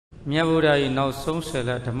မြတ်ဗုဒ္ဓ၏နောက်ဆုံးဆယ်လ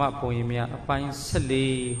ဓမ္မပုံရိပ်များအပိုင်း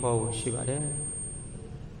14ဟောဖို့ရှိပါတယ်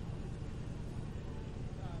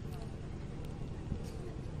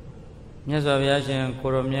မြတ်စွာဘုရားရှင်ကို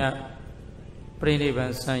ရောမြတ်ပြိဋိဘံ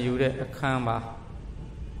ဆံယူတဲ့အခန်းပါ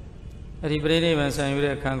အဲ့ဒီပြိဋိဘံဆံယူ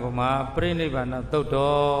တဲ့အခန်းကိုမှာပြိဋိဘံသုတ်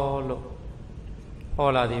တော်လို့ဟော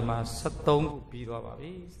လာဒီမှာ73ခုပြီးသွားပါ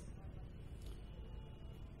ပြီ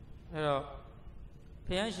အဲ့တော့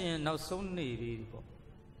ဘုရားရှင်နောက်ဆုံးနေပြီပေါ့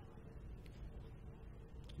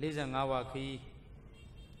45ဝါခီး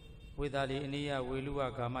ဝေသာလီအနိယဝေလူဝ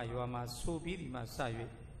ကာမရွာမှာဆိုပြီးဒီမှာစ၍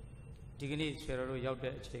ဒီကနေ့ဆရာတော်တို့ရောက်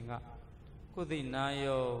တဲ့အချိန်ကကိုသိနာ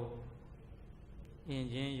ယောအင်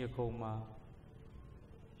ချင်းရကုံမှာ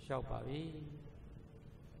ရောက်ပါပြီ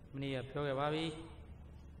မနေ့ကပြောခဲ့ပါပြီ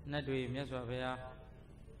နတ်တွေမြတ်စွာဘုရား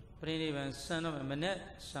ပြိဋိဘံဆံတော့မနဲ့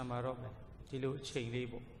ဆံပါတော့မယ်ဒီလိုအချိန်လေး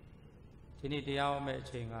ပေါ့ဒီနေ့တရားဟောမယ့်အ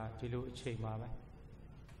ချိန်ကဒီလိုအချိန်ပါပဲ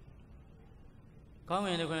ကောင်းဝ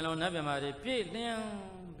င်တစ်ခွင်လုံးနတ်မြမာတွေပြည့်လင်း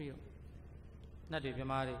ပြီးတော့နတ်တွေမြ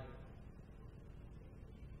မာတွေ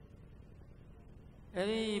အဲ့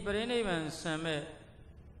ဒီပရိနိဗ္ဗာန်ဆံမဲ့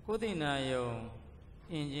ကုသိနာယုံ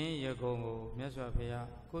အင်ချင်းရကုံကိုမြတ်စွာဘုရား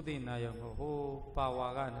ကုသိနာယုံကိုဟိုပါဝါ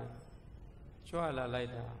ကနေကြွလာလိုက်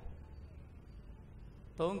တာ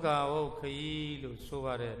သုံးကာဝုတ်ခရီးလို့ဆို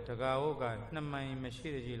ပါတယ်တကာဝုတ်က2မိုင်မရှိ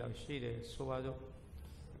တဲ့ကြီးလောက်ရှိတယ်ဆိုပါစို့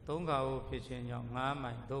သုံးကာဝုတ်ဖြစ်ခြင်းကြောင့်9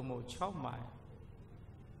မိုင်သို့မဟုတ်6မိုင်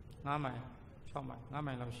9မိုင်6မိုင်9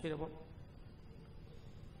မိုင်လောက်ရှိတယ်ပေါ့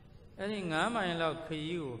အဲ့ဒီ9မိုင်လောက်ခ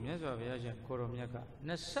ရီးကိုမြတ်စွာဘုရားရှင်ကိုရောမြတ်က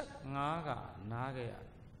25ကနားခဲ့ရ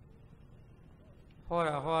ဟော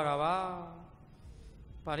တာပါ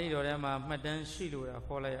ပါဠိတော်ထဲမှာမှတ်တမ်းရှိလို့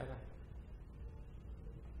ဟောလိုက်ရတာ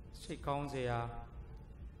စိတ်ကောင်းစရာ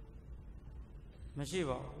မရှိ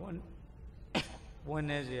ပါဘူးဝင်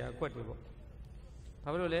နေစရာအကွက်တွေပေါ့ဘာ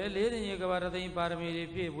ဖြစ်လို့လဲလေးသိင်ရေကဘာတသိင်ပါရမီတွေ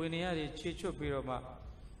ပြည့်ဝေနေရတွေခြေချွတ်ပြီးတော့မှ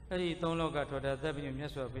အဲ့ဒီသုံးလောကထွက်တာသက်ပြီးမြ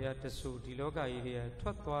တ်စွာဘုရားတဆူဒီလောကကြီးတွေထွ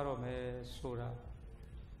က်သွားတော့မယ်ဆိုတာ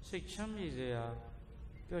စိတ်ချမ်းမြေ့စရာ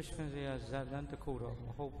ပျော်ရွှင်စရာဇာတ်လမ်းတစ်ခုတော့မ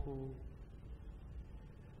ဟုတ်ဘူး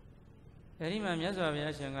အဲ့ဒီမှာမြတ်စွာဘု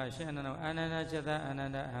ရားရှင်ကရှင်အနန္ဒအာနန္ဒจิตာအာန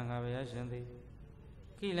န္ဒအဟံငါဘုရားရှင်သည်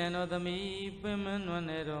ကိလန်တော်သမီးပင်မနွမ်း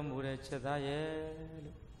နေတော်မူတဲ့จิตာရဲ့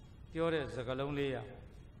လို့ပြောတဲ့စကားလုံးလေးရ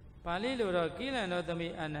ပါဠိလိုတော့ကိလန်တော်သ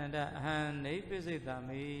မီးအာနန္ဒအဟံနေပိစိတ်တ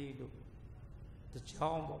မိလို့တချော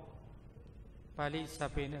င်းပေါ့ပါဠိစာ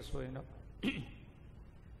ပေနဲ့ဆိုရင်တော့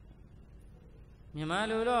မြန်မာ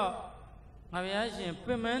လိုတော့ငါဘုရားရှင်ပ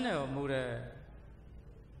င်မနေတော်မူတဲ့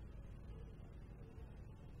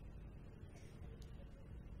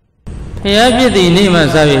ဘုရားပြည့်တည်နေ့မှ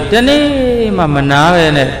စပြီးတနေ့မှမနာပဲ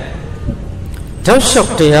နဲ့တောက်လျှော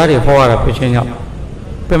က်တရားတွေဟောရတာဖြစ်ခြင်းကြောင့်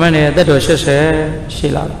ပြမနေအသက်တော်80ရှိ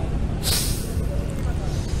လာတယ်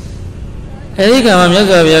အဲဒီကမှမြတ်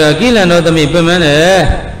စွာဘုရားကကိလန်တော်သမီးပြမနေ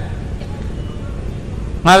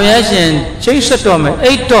ငါဘုရားရှင်ချိတ်ဆက်တော်မယ်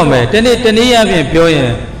အိတ်တော်မယ်တနေ့တနည်းအားဖြင့်ပြောရ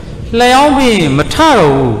င်လျှောင်းပြီးမထတော့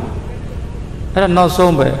ဘူးအဲ့ဒါနောက်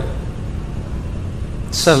ဆုံးပဲ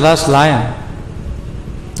last line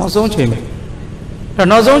နောက်ဆုံးချိန်ပဲအဲ့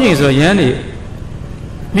နောက်ဆုံးချိန်ဆိုရန်နေ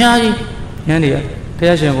အများကြီးရန်နေရဘု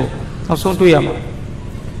ရားရှင်ကိုနောက်ဆုံးတွေ့ရမှာ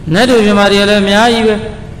နတ်တွေမြမာတွေလည်းအများကြီးပဲ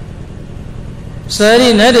ဆယ်ရီ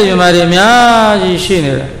နတ်တွေမြမာတွေအများကြီးရှိ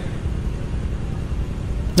နေတယ်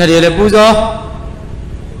နတ်တွေလည်းပူဇော်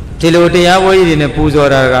ဒီလိုတရားပွဲကြီးတွေနဲ့ပူဇော်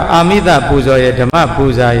တာကအာမိတပူဇော်ရဲ့ဓမ္မပူ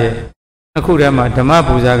ဇာရဲ့အခုတည်းမှာဓမ္မ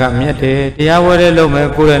ပူဇာကမြတ်တယ်တရားပွဲလည်းလုပ်မယ်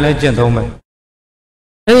ကိုယ်တိုင်လည်းကျင့်သုံးမယ်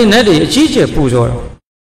အဲ့ဒီနတ်တွေအကြီးကျယ်ပူဇော်တယ်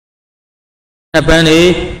နတ်ပန်းတွေ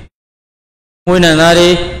မွေးနံသားတွေ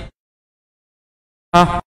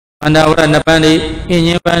အန္တဝရနတ်ပန်းတွေအင်းချ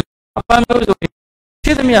င်းပန်းအပန်းမျိုးဆိုဖြ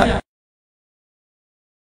စ်သမျှ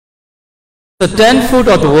the 10 foot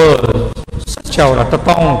of the world စัจ java တ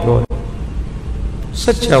ပေါင်းပြော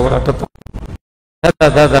စัจ java တပေါင်းသ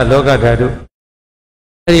တ္တလောကဓာတု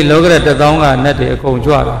အဲ့ဒီလောကဓာတ်1000ကနတ်တွေအကုန်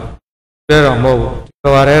ကြွတာပြောတော့မဟုတ်ဘူးက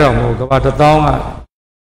ဘာရဲတော့မဟုတ်ကဘာ1000က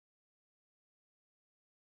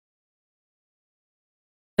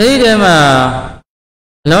အဲ့ဒီတည်းမှာ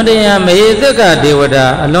အလွန်တရာမေသက္ကဒေဝတာ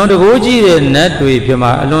အလွန်တကိုးကြီးတဲ့နတ်တွေပြမ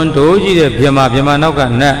အလွန်တိုးကြီးတဲ့ပြမနောက်က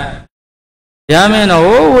နတ်တရားမင်းတော့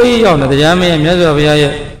ဝေးရောက်နေတရားမင်းမြတ်စွာဘုရား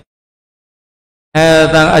ရဲ့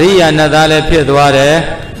တန်အရိယာနတ်သားလည်းဖြစ်သွားတယ်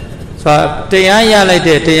ဆိုတရားရလိုက်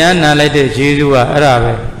တဲ့တရားနာလိုက်တဲ့ယေရှုကအဲ့ဒါ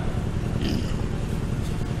ပဲ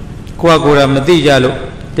ကိုယ်မသိကြလို့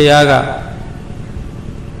တရားက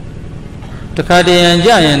တခါတရံကြ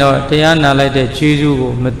ရင်တော့တရားနာလိုက်တဲ့ခြေစူး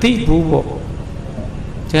ကိုမသိဘူးပေါ့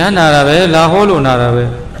တရားနာတာပဲလာဟောလို့နာတာပဲ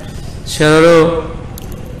ဆရာတို့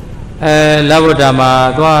လဘုဒ္ဓမှာ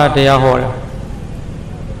သွားတရားဟောတယ်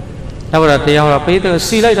နောက်တော့တရားဟောပေးတဲ့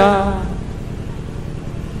စီလိုက်တာ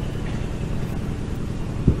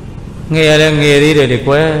ငယ်ရငယ်သေးတယ်လေ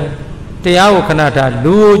ကွယ်တရားကိုခဏထား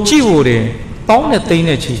လူကိုကြည့်ဖို့တယ်တောင်းနဲ့သိမ်း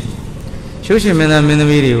နဲ့ချီရှိုးရှင်မင်းသားမင်းသ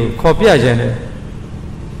မီးတွေကိုခေါ်ပြကြတယ်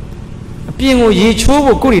အပြင်ကိုရေချိုး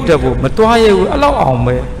ဖို့ကိုယ်ရီတက်ဖို့မတွားရဘူးအဲ့လောက်အောင်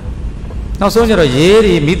ပဲနောက်ဆုံးကျတော့ရေ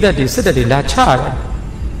တွေမိသက်တွေစစ်သက်တွေလာချတယ်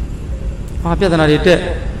ဟာပြဿနာတွေတက်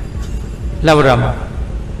လက်ဝရမှာ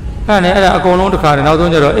အဲ့နဲ့အဲ့ဒါအကုန်လုံးတစ်ခါတည်းနောက်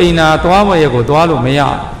ဆုံးကျတော့အိမ်နာသွားမရကိုသွားလို့မရ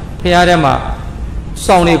ဖះထဲမှာ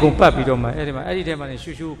စောင်းတွေကိုပတ်ပြီးတော့မှအဲ့ဒီမှာအဲ့ဒီထဲမှာနေ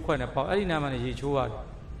ရှူရှူခွက်နဲ့ပေါက်အဲ့ဒီနားမှာနေရေချိုးရတယ်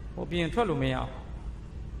ဟိုပြင်ထွက်လို့မရအောင်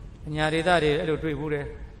အညာဒေသတွေအဲ့လိုတွေ့ဘူးတယ်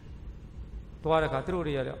သွားတဲ့ခါသူတို့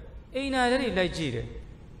တွေရတော့အိမ်နာတွေလိုက်ကြည့်တယ်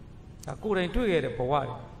ဒါကိုယ်တိုင်တွေ့ခဲ့တဲ့ဘဝတွေ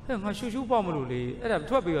ဟဲ့ငါရှူရှူပေါက်မလို့လေအဲ့ဒါ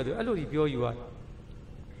ထွက်ပြီးတော့သူအဲ့လိုကြီးပြောယူရတယ်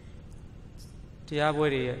တရားပွဲ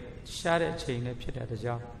တွေရှားတဲ့အချိန်နဲ့ဖြစ်တဲ့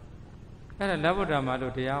ကြောင့်အဲ့ဒါလက်ဝတ္တမှာ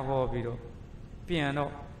လို့တရားဟောပြီးတော့ပြန်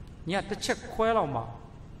တော့ညတစ်ချက်ခွဲလောက်မှာ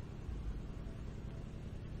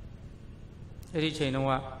အဲ့ဒီချိန်တုန်း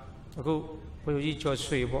ကအခုဘုရားကြီးကျော်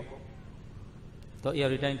ဆွေပေါ့တော့အရာ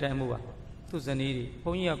တွေတိုင်းမှုပါသူ့ဇနီးတွေ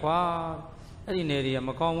ဘုန်းကြီးကကွာအဲ့ဒီနယ်တွေကမ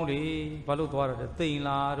ကောင်းဘူးလေဘာလို့သွားတော့လဲတိမ်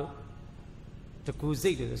လာတို့တကူစိ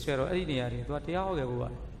တ်တွေဆွဲတော့အဲ့ဒီနေရာတွေသူကတရားဟောခဲ့ဘူးပါ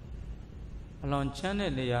အလွန်ချမ်း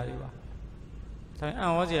တဲ့နေရာတွေပါဒါ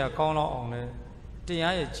အံ့ဩစရာကောင်းတော့အောင်လဲတ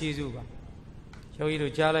ရားရဲ့ကျေးဇူးပါယောဂီ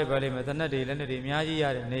တို့ကြားလိုက်ပါလိမ့်မယ်တနတ်တွေလက်နဲ့တွေအများကြီးရ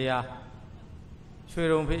တဲ့နေရာ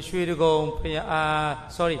ရွှေတကုံဖျား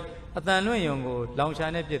sorry အတန်လွင့်ယုံကိုလောင်ချာ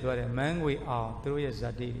နဲ့ပြစ်သွားတဲ့မန်းငွေအောင်သူတို့ရဲ့ဇာ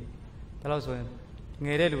တိတွေဒါလို့ဆိုရင်င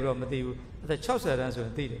ယ်တဲ့လူတော့မသိဘူးအသက်60တန်းဆိုရ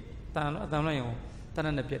င်သိတယ်အတန်လွင့်ယုံတန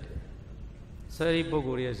တ်နဲ့ပြစ်တယ်စရိပုဂ္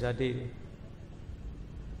ဂိုလ်ရဲ့ဇာတိတွေ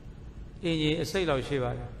အင်းကြီးအစိတ်လောက်ရှိ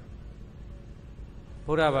ပါတယ်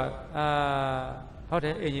ဘုရားဘာဟုတ်တ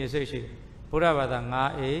ယ်အင်းကြီးအစိတ်ရှိတယ်ဘုရားဘာသာ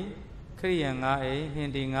9အိမ်ခရိယန်9အိမ်ဟင်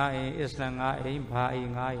ဒီ9အိမ်အစ္စလမ်9အိမ်ဘာအိမ်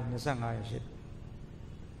9အိမ်25ရရှိတယ်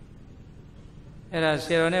အဲ့ဒါဆ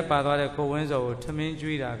ရာတော်နဲ့ပါသွားတဲ့ကိုဝင်းစောကိုထမင်း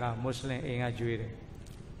ကျွေးတာကမွတ်စလင်အိမ်ကကျွေးတယ်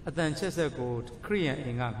အတန်ချက်ဆက်ကိုခရိယန်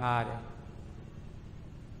အိမ်ကငှားတယ်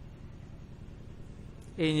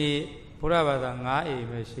အင်းကြီးဘုရားဘာသာ9အိမ်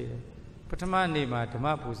ပဲရှိတယ်ပထမနေ့မှာဓမ္မ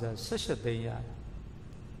ပူဇာ18သိန်းရတယ်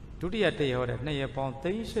ဒုတိယတည့်ဟောတဲ့2ရက်ပေါင်း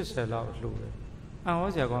380လောက်လှူတယ်အံ့ဩ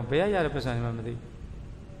စရာကောင်းဘယ်ရတဲ့ပတ်စံမှမသိ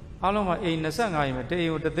အားလုံးမှာအိမ်25အိမ်မှာတအိ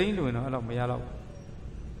မ်ကို3သိန်းလှူရင်တော့အဲ့လိုမရတော့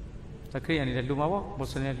ဘူးခရိယန်နေတဲ့လှူမှာပေါ့မွတ်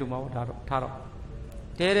စလင်လှူမှာပေါ့ဒါတော့ထားတော့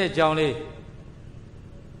တဲတဲ့ကြောင်လေး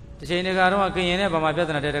တစ်ချိန်တခါတော့ကရင်နဲ့ဗမာပြ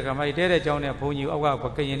ဿနာတဲ့ခါမှတဲတဲ့ကြောင်နဲ့ဘုန်းကြီးအောက်က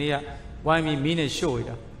ကရင်လေးကဝိုင်းပြီးမီးနဲ့ရှို့ရ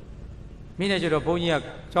တာမီးနဲ့ကျတော့ဘုန်းကြီးက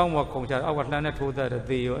ကြောင်းပေါ်ခုံချအောက်ကလှမ်းနဲ့ထိုးတတ်တယ်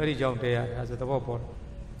သေရောအဲ့ဒီကြောင်တဲရဒါဆိုသဘောပေါက်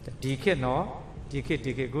ဒီခေတ်နော်ဒီခေတ်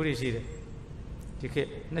ကိုရရှိတယ်ဒီခေတ်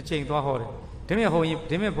နှစ်ချိန်သွားဟောတယ်ဒီမဲ့ဘုန်း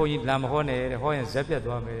ကြီးလာမဟောနဲ့တဲ့ဟောရင်ဇက်ပြတ်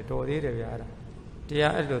သွားမယ်တော်သေးတယ်ဗျာအဲ့ဒါတ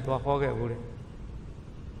ရားအဲ့လိုသွားဟောခဲ့ဘူးတဲ့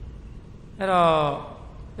အဲ့တော့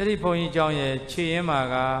အဲ့ဒီဘုန်းကြီးเจ้าရဲ့ခြေရင်းမှာ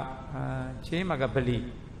ကဗလီ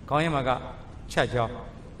ခေါင်းရင်းမှာကချက်เจ้า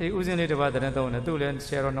အဲ့ဒီဥစဉ်လေးတစ်ပါးတဲ့သုံးတယ်သူ့လည်းဆ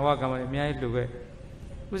ရာတော်နဝကံမလေးအများကြီးလှူခဲ့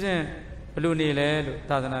ဥစဉ်ဘလူနေလဲလို့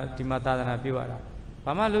သာသနာဒီမှာသာသနာပြုရတာ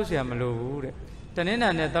ဘာမှလုပ်เสียမလိုဘူးတဲ့တနင်္လာ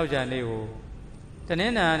နဲ့တောက်ကြံနေ့ကိုတန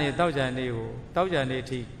င်္လာနဲ့တောက်ကြံနေ့ကိုတောက်ကြံနေ့အ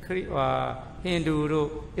ထိဟိန္ဒူတို့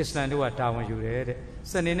အစ္စလမ်တို့ကတာဝန်ယူတယ်တဲ့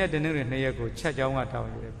စနေနဲ့တနင်္ဂနွေ2ရက်ကိုချက်เจ้าကတာဝ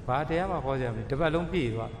န်ယူတယ်ဘာတရားမှဟောเสียမလို့တစ်ပတ်လုံးပြည့်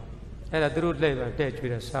သွားအဲ့ဒါသူတို့လှည့်ပြီးတဲ့ချွေ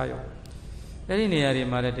တဲ့စားရောက်အဲ့ဒီနေရာတွေ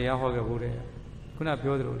မှာလည်းတရားဟောခဲ့ဘူးတဲ့ခုန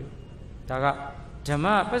ပြောသလိုလေဒါကဓမ္မ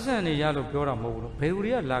ပတ်စံနေရလို့ပြောတာမဟုတ်ဘူးလို့ဘယ်သူ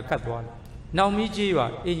တွေကလာကတ်သွားလဲနောင်မီးကြီးပါ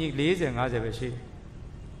အင်ကြီး40 50ပဲရှိ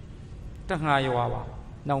တငှာရွာပါ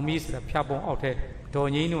နောင်မီးဆိုတာဖြာပုံအောက်ထဲဒေါ်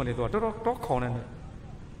ငိမ့်တို့နေတော့တော်ခေါင်းနေတ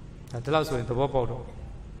ယ်ဒါလောက်ဆိုရင်သဘောပေါက်တော့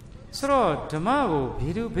ဆိုတော့ဓမ္မ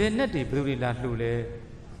ကိုဘယ်နဲ့တွေဘယ်သူတွေလာလှူလဲ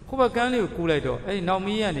ခုဘကန်းလေးကိုကူးလိုက်တော့အဲ့ဒီနောင်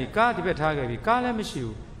မီးကနေကားဒီဘက်ထားခဲ့ပြီကားလည်းမရှိ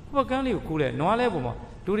ဘူးဘကန်းလေးကိုကူးလိုက်နွားလဲပုံမှာ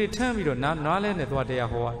လူတွေထမ်းပြီးတော့နွားလဲနဲ့သွားတရား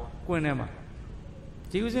ဟောကွင်းထဲမှာ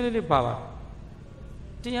ဒီဥစဉ်လေးပါ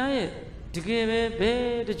တရားရဲ့တကယ်ပဲဘယ်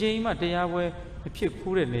တစ်ချိန်မှတရားပွဲမဖြစ်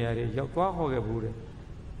ဘူးတဲ့နေရာတွေရောက်သွားဟောခဲ့ဘူးတဲ့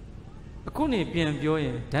အခုနေပြန်ပြောရ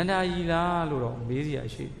င်ဒန္တာကြီးလားလို့တော့မေးစရာ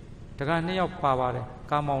ရှိတကား2ယောက်ပါပါတယ်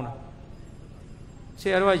ကားမောင်းတာဆ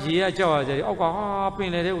ရာတော်ကရေရကြောက်ရကြတယ်အောက်ကပင်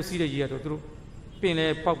လေတဲ့ကိုစီးတဲ့ရေရတော့သူတို့ပင်လေ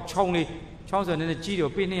ပေါက်ချောင်းလေးချောင်းဆိုနည်းနည်းကြီးတ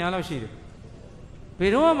ယ်ပေ200လောက်ရှိတယ်ဘ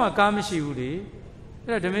ယ်တော့မှကားမရှိဘူးလေ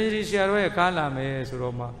အဲ့တော့ဓမ္မကြီးဆရာတော်ရဲ့ကားလာမယ်ဆို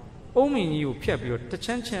တော့မှအုံးမင်းကြီးကိုဖြတ်ပြီးတော့တချ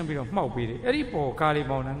မ်းချမ်းပြီးတော့မှောက်ပေးတယ်အဲ့ဒီပေါ်ကားလေး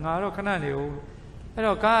ပေါင်းတာငါတော့ခဏနေဦးအဲ့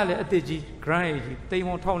တော့ကားကလည်းအစ်စ်ကြီး grand age ကြီးတိမ်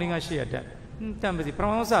ပေါင်း1500တက်တန်ပါစီပထ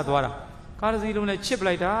မဆုံးစသွားတာကားတစ်စီးလုံးနဲ့ချစ်ပ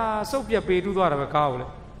လိုက်တာစုပ်ပြက်ပေးတူးသွားတာပဲကားကိုလေ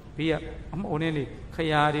ဘေးကအမုံနေနေခ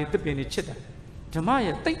ရာတွေတစ်ပင်တွေချစ်တာဓမ္မ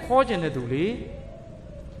ရဲ့တိတ်ခေါ်ကျင်တဲ့သူလေ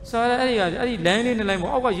ဆိုတော့အဲ့ဒီလမ်းလေးနဲ့လိုက်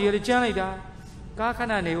မို့အောက်ကရေလေးကျန်းလိုက်တာ ကားခ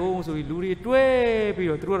ဏနေအောင်ဆိုပြီးလူတွေတွဲပြီး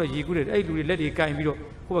တော့သူတို့ကတော့ရေကူးတယ်အဲ့လူတွေလက်တွေကင်ပြီးတော့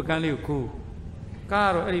ဟိုဘက်ကန်းလေးကိုခူးကား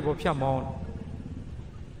ကတော့အဲ့ဒီပေါ်ဖြတ်မောင်း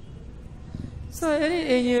ဆိုအဲ့ဒီ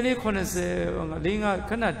အင်ဂျင်လေး80လေးငါ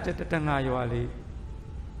ခဏတန်ငါရွာလေး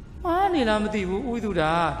မှားနေလားမသိဘူးဥဒုတာ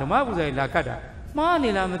ဓမ္မပူဇာကြီးလာကတ်တာမှားနေ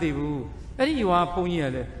လားမသိဘူးအဲ့ဒီရွာဘုန်းကြီးက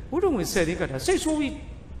လည်းဘုဒ္ဓဝင်10သိန်းကတ်တာစိတ်ဆိုးပြီး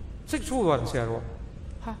စိတ်ဆိုးသွားတယ်ဆရာတော်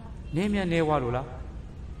ဟာနေမြန်နေွားလို့လား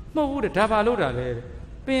မဟုတ်ဘူးတဲ့ဒါပါလို့တာလေ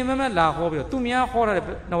ပင်မလာဟောပြီးတော့သူများဟောတဲ့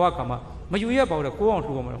နဝကမှာမယူရပါဘူးတဲ့ကိုအောင်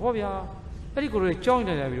လှူအောင်မလားဟောဗျာအဲ့ဒီကိုယ်ကြောင်း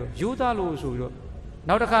နေတယ်ပြီးတော့ယူသားလို့ဆိုပြီးတော့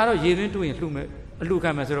နောက်တစ်ခါတော့ရေရင်းတူးရင်လှူမယ်အလှူခံ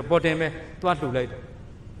မယ်ဆိုတော့ပေါ်တင်ပဲသွားလှူလိုက်တယ်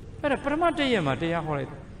အဲ့ဒါပထမတည့်ရက်မှာတရားဟောလိုက်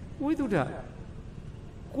တယ်ဝိသုဒ္ဓ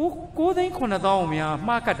9သိန်း9000များ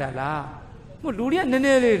မှားကတ်တာလားမဟုတ်လူတွေကနည်းန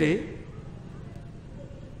ည်းလေးလေ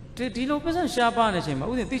ဒီလိုပတ်စံရှားပါနေချိန်မှာ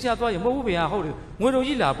ဥစဉ်တိကျသွားရင်မဟုတ်ဘူးဗျာဟုတ်တယ်ငွေတော်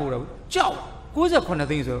ကြီးလာပို့တာကြောက်68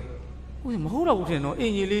သိန်းဆိုဥစဉ်မဟုတ်တော့ဘူးထင်တော့အ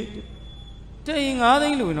င်ကြီးလေးတရင်9သိ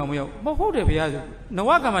န်းလူရင်တော့မရောက်မဟုတ်တယ်ဗျာဆိုနဝ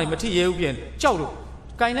ကံမကြီးမထိရဲဘူးပြန်ကြောက်လို့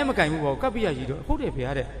ကင်လည်းမကင်ဘူးပေါ့ကပ်ပြရကြီးတော့ဟုတ်တယ်ဗျာ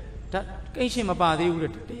တဲ့ဒါကိန်းရှင်မပါသေးဘူး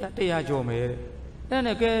တဲ့တရားကြော်မယ်တဲ့အဲ့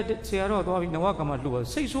နဲ့ကဲဆရာတော်သွားပြီးနဝကံမလှူပါ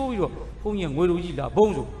စိတ်ဆိုးပြီးတော့ဘုန်းကြီးငွေတော်ကြီးလာဘုံ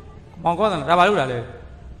ဆိုမောင်ကောသံဒါပါလို့တာလေ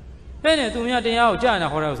အဲ့နဲ့သူများတရားကိုကြားနေ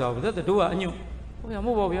ခေါ်တဲ့ဥစ္စာကိုသက်တို့ကအညွန့်ဟိုဗျာမ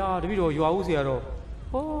ဟုတ်ပါဗျာတပည့်တော်ရွာဦးဆရာတော်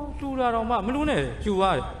ဟောလှူတာတော့မှမလှူနဲ့ယူ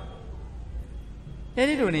ပါတယ်အဲ့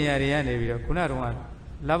ဒီလိုနေရာတွေကနေပြီးတော့ခုနကတော့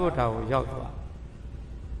လဘ္ဗတာကိုရောက်သွား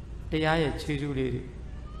တရားရဲ့ခြေစူးလေးတွေ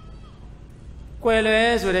ကွယ်လွ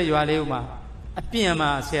ယ်ဆိုတဲ့ရွာလေးဥမှာအပြင်မှာ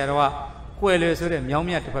ဆရာတော်ကကွယ်လွယ်ဆိုတဲ့မြောင်း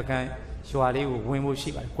မြတ်တစ်ဖက်ကရွာလေးကိုဝင်ဖို့ရှိ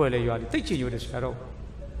ပါတယ်ကွယ်လွယ်ရွာလေးတိတ်ချင်ရွတယ်ဆရာတော်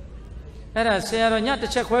အဲ့ဒါဆရာတော်ညတ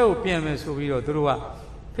စ်ချက်ခွဲကိုပြန်မယ်ဆိုပြီးတော့သူတို့က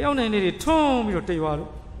ဖျောင်းနေနေတွေထွန်းပြီးတော့တရွာလို့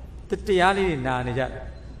တရားလေးတွေနာနေကြတယ်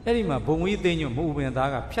အဲ့ဒီမှာဘုံဝီးသိန်းညွန့်မူပင်သား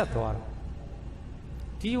ကဖြတ်သွားတယ်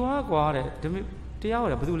ဒီဝါကွာတဲ့တရားဟော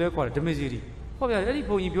တယ်ဘယ်သူလဲကွာဓမ္မစီရီဟောပြတယ်အဲ့ဒီ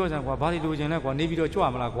ဘုံကြီးပြောစမ်းကွာဘာလို့လိုချင်လဲကွာနေပြီးတော့ကြွ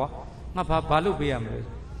မလားကွာငါဘာလုပ်ပေးရမလဲ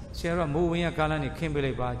ဆရာတော်မူဝင်ကကားလန်းနေခင်းပေး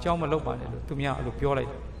လိုက်ပါအเจ้าမလုပ်ပါနဲ့လို့သူများအဲ့လိုပြောလိုက်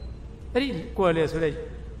တယ်အဲ့ဒီကွယ်လေဆိုတဲ့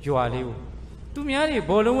ရွာလေးကိုသူများတွေ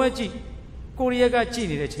ဘောလုံးဝဲကြည့်ကိုရီးယားကကြည့်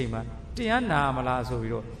နေတဲ့ချိန်မှာတရားနာမလားဆို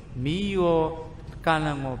ပြီးတော့မီးရောကားလ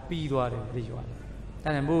န်းကိုပြီးသွားတယ်အဲ့ဒီရွာလေးဒါ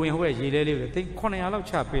နဲ့မူဝင်ဟိုရဲ့ရေလဲလေးကိုသိန်း900လောက်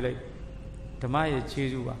ချပေးလိုက်ဓမ္မရဲ့ခြေ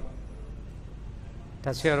စူးပါ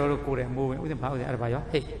ဒါဆရာတော်တို့ကိုယ်တယ်မူဝင်ဥစဉ်ဘာဥစဉ်အဲ့ဒါဘာရော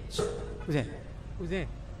ဟေးဥစဉ်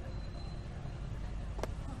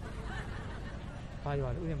ဘာရော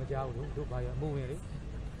ဥစဉ်မကြောက်ဘူးတို့ဘာရောမူဝင်လေ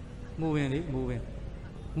မူ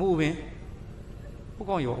ဝင်ဘု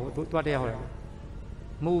ကောင်းရောတို့တွားတရားဟောတယ်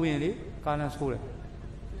မူဝင်လေကာလန်ဆိုးတယ်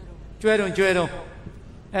ကျွဲတုံ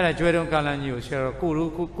အဲ့ဒါကျွဲတုံကာလန်ကြီးကိုဆရာတော်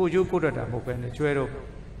ကိုကျိုးကိုတတ်တာမဟုတ်ပဲနဲ့ကျွဲတုံ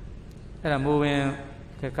အဲ့ဒါမူဝင်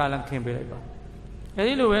ကာလန်ခင်းပေးလိုက်ပါအဲ့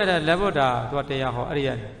ဒီလိုပဲအဲ့ဒါလက်ဘတ်တာသူကတရားဟောအဲ့ဒီ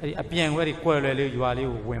အပြန်ဝဲဒီကွယ်လွယ်လေးရွာလေး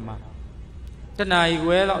ကိုဝင်มาတဏှာကြီး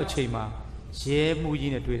ဝဲလောက်အချိန်မှာရဲမှု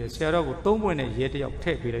ကြီးနဲ့တွေ့တယ်ဆရာတော်ကို3ပွင့်နဲ့ရဲတယောက်ထ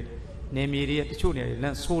ည့်ပေးလိုက်နေမြေတွေတချို့နေရာလ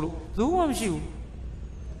မ်းဆိုးလို့ဘူးမှမရှိဘူး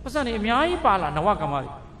ပတ်စံနေအများကြီးပါလာနဝကမ္မ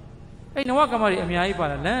တွေအဲ့နဝကမ္မတွေအများကြီးပါ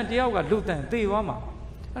လာလမ်းတယောက်ကလှုပ်တန်သေသွားမှာ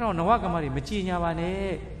အဲ့တော့နဝကမ္မတွေမကြည်ညာပါ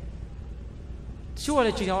နဲ့တချို့ကလ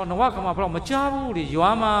ည်းကြည်ညာနဝကမ္မဘယ်တော့မကြားဘူးလေရွာ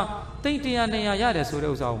မှာသိန်း100 200ရတယ်ဆို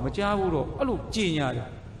တဲ့ဥစ္စာကိုမကြားဘူးတော့အဲ့လိုကြည်ညာတယ်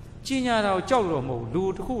ကြည်ညာတာကိုကြောက်လို့မဟုတ်လူ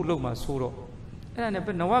တစ်ခုလုံးမှာဆိုတော့အဲ့ဒါနဲ့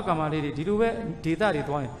နဝကမ္မလေးတွေဒီလိုပဲဒေတာတွေ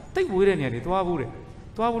သွားရင်တိတ်ဝေးတဲ့နေရာတွေသွားဘူးတယ်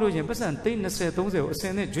သွားဘူးလို့ရှင်ပတ်စံသိန်း20 30ကိုအစ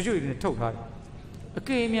င်နဲ့ကျွတ်တွေနဲ့ထုတ်ထားတယ်အ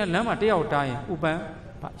ကေမြလမ်းမှာတယောက်တားရင်ဥပန်း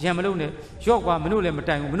ရံမလုံးနဲ့ရော့ကွာမလို့လည်းမ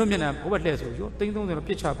တိုင်ဘူးမလို့မျက်နှာဘိုးဘက်လှည့်ဆိုရော့သိန်း30တော့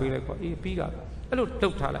ပြစ်ချပေးလိုက်ကွာအေးပြီးတာအဲ့လိုတု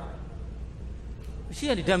တ်ထားလိုက်ရှိ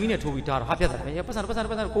ရဒီဓာမီနဲ့ထိုးပြီးထားတော့ဟာပြတ်တာပဲပတ်စံ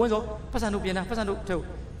ကိုဝင်းစောပတ်စံတို့ပြင်တာပတ်စံတို့ထုတ်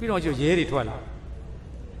ပြီးတော့ရဲတွေထွက်လာ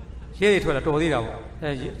တော်သေးတာပေါ့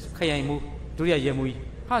အဲခရိုင်မှုဒုတိယရဲမှုကြီး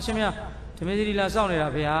ဟာရှင်မဓမ္မစီရီလာစောင့်နေတာ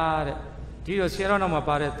ဗျာတဲ့ဒီတော့ဆရာတော်နောက်မှာ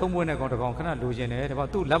ပါတဲ့3ပွင့်နဲ့ကောင်တကောင်ခဏလိုချင်တယ်ဒါပေမဲ့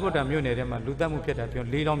သူ့လက်ဗတ်တာမြို့နယ်ထဲမှာလူတက်မှုဖြစ်တာပြော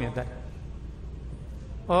4လောင်းမြန်တက်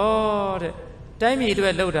ဩတဲ့တိုင်းပြည်အတွ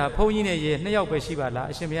က်လှုပ်တာဘုန်းကြီးနဲ့ရေ2ယောက်ပဲရှိပါလား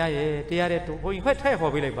အရှင်ဘုရားရေတရားတဲ့ဘုန်းကြီးဖက်ထဲ့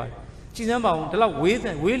ခေါ်ပေးလိုက်ပါကြည်စမ်းပါအောင်ဒီလောက်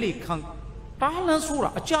ဝေးလီခံတားလန်းဆိုးတာ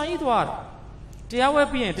အကြာကြီးသွားတာတရားဝဲ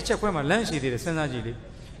ပြီးရင်တစ်ချက်ခွဲမှာလမ်းရှိသေးတယ်စဉ်းစားကြည့်လေ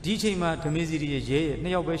ဒီချိန်မှာဓမ္မစီရီရဲ့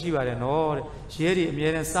2ယောက်ပဲရှိပါတယ်နော်တဲ့ရဲတွေအမြဲ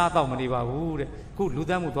တမ်းစားတော့မနေပါဘူးတဲ့ခုလူ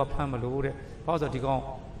သားမှုသွားဖမ်းမလို့တဲ့ဘာလို့ဆိုဒီကောင်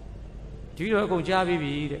ဒီတော့အကုန်ကြားပြီး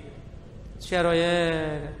ပြီတဲ့ဆရာတော်ရဲ့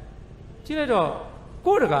ကြည့်လိုက်တော့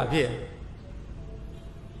ကိုယ်တကာဖြစ်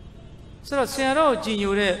ဆိုတော့ဆရာတော်ကြည်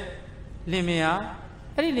ညိုတဲ့လင်မယား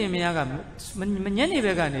အဲ့ဒီလင်မယားကညနေဘ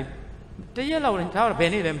က်ကနေတရက်လောက်ထားတော့ဘ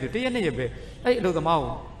ယ်နေ့လဲမသိဘူးတရက်2ရက်ပဲအဲ့အလုပ်သမား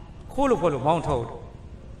ကိုခိုးလို့ဖွဲ့လို့မောင်းထုတ်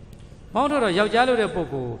တော့ယောက်ျားလို့တဲ့ပုဂ္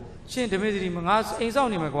ဂိုလ်ရှင်ဓမ္မစီရီငါအိမ်ဆောင်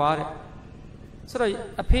နေမှာကွာတဲ့ဆိုတော့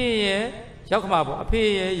အဖေရဲ့ရောက်ခမပေါ့အဖေ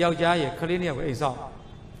ရဲ့ယောက်ျားရဲ့ကလေး2ယောက်ကိုအိမ်ဆောင်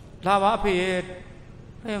လာပါအဖေရဲ့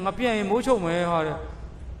ngập biển mỗi chỗ mấy họ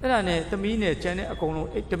thế là này tầm ý này chén này ở công luôn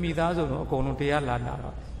tầm ý đó rồi nó ở công luôn tiền là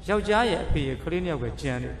nào giao giá vậy thì khơi nhiều cái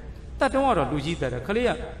chén này ta trong đó đủ gì đấy khơi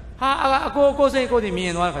à ha cô xây cô thì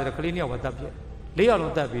miền nói phải khơi nhiều cái tập gì lấy ở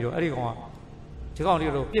luôn tập gì rồi ấy còn chứ còn đi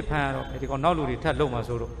rồi biết pha rồi thì còn nó lùi thì thật lâu mà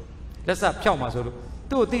rồiလက်sập chậu mà rồi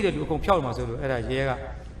tôi tí để lùi không chậu mà rồi ấy là gì cả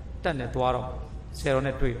trận này toa rồi xe rồi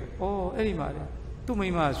này tùy ô ấy mà tụi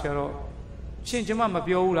mình mà xe rồi xin chứ mà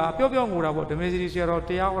biểu là biểu ngủ là bộ đêm nay xe rồi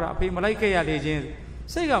tiêu là phải mà lấy cái gì chứ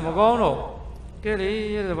xây cả một con rồi cái đấy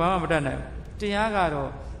là bao nhiêu trận này tiền cả rồi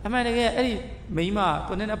em này cái ấy mấy mà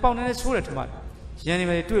tụi nên bao nên số là thế mà giờ này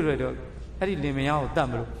mới tùy rồi được ấy liền mấy nhau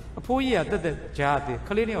tạm rồi phối gì à tất tất giá thì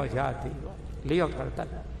khơi này giá thì lấy học thật tất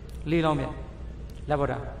lấy lòng miệng là bao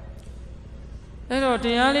đó thế rồi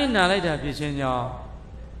tiền lấy nào lấy ra bị chuyện nhỏ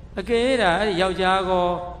cái là ấy giao giá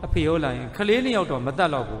có phiếu lại khơi này học rồi mất tất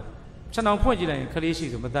lâuฉันเอาพูดจีเลยคลีสิ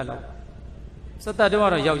สุมาตัดแล้วสตาร์ทว่า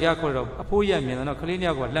เราอยากคนเราพูดอย่างนี้นะคลีเนี่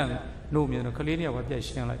ยก็เล่นนู่นเนี่ยคลีเนี่ยก็เปลี่ยนเ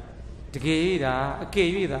สียงเลยตะกี้ด่าเก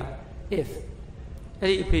ย์ด่า if ไอ้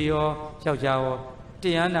พี่ยอยากเ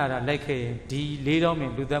ตียนน่ะไล่แค่ดีเลี้ยงมั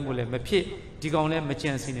นดูแต่หมดเลยไม่ผิดดีกองเลยไม่เจ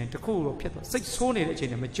นสิเนี่ยตะคู่เราผิดสิ่งโซ่เนี่ยเจน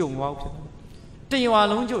เนี่ยไม่จงว้าวผิดตีวา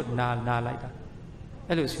ลงจุดนาไล่ด่าไ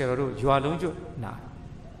อ้ลูกเสือเราอยู่วาลงจุดนา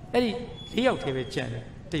ไอ้เลี้ยงเทไปเจนเนี่ย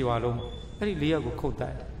ตีวาลงไอ้เลี้ยงก็เข้าใจ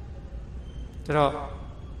တော့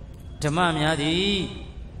ဓမ္မများသည်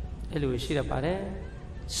အဲ့လိုရှိတတ်ပါတယ်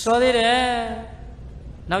စောသေးတယ်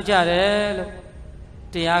နောက်ကြတယ်လို့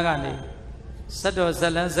တရားကနေဇတ်တော်ဇ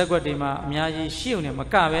လန်းဇက်ွက်တွေမှာအများကြီးရှိုံနဲ့မ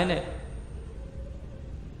ကပဲနဲ့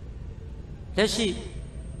လက်ရှိ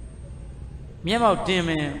မျက်မှောက်တင်မ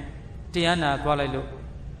င်တရားနာသွားလိုက်လို့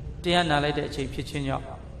တရားနာလိုက်တဲ့အချိန်ဖြစ်ချင်းကြောင့်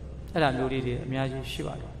အဲ့ဒါမျိုးလေးတွေအများကြီးရှိ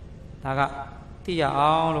ပါတယ်ဒါကသိရ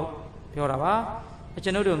အောင်လို့ပြောတာပါကျွ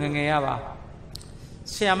န်တော်တို့ငငယ်ရပါ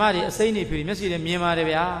ဆရာမတွေအစိမ့်နေပြီမျက်စိနဲ့မြင်ပါတယ်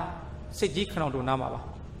ဗျာစိတ်ကြီးခဏတို့နားမှာပါ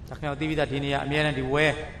ဒါခင်ဗျာသိပြီးသားဒီနေရာအများနဲ့ဒီဝဲ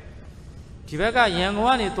ဒီဘက်ကရန်ကုန်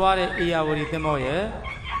ကနေသွားတဲ့အေယာဝတီသင်္ဘောရဲ့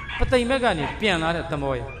ပသိမ်ဘက်ကနေပြန်လာတဲ့သင်္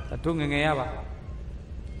ဘောရဲ့တို့ငငယ်ရပါ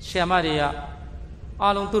ဆရာမတွေက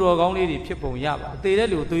အားလုံးသူတော်ကောင်းလေးတွေဖြစ်ပုံရပါအသေးတဲ့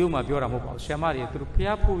လူသူရုံမှာပြောတာမဟုတ်ပါဘူးဆရာမတွေသူတို့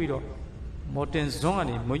ဖျားဖူးပြီးတော့မော်တင်ဇွန်က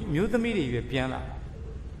နေမျိုးသမီးတွေပဲပြန်လာ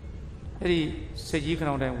အဲ့ဒီစိတ်ကြီးခဏ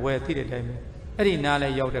တိုင်းဝဲသိတဲ့အတိုင်းပဲအဲ့ဒီနားလဲ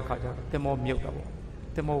ရောက်တဲ့ခါကျတော့သင်္ဘောမြုပ်တာပေါ့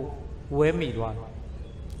သင်္ဘောဝဲမိသွားတယ်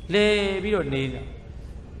လဲပြီးတော့နေတာ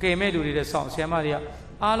ကဲမဲ့လူတွေတဲ့ဆောင်းဆရာမတွေက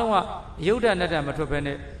အားလုံးကရုပ်တနတ္တမထွက်ဘဲ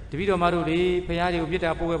နဲ့တပည့်တော်မတို့တွေဖရာတွေကိုပြစ်တာ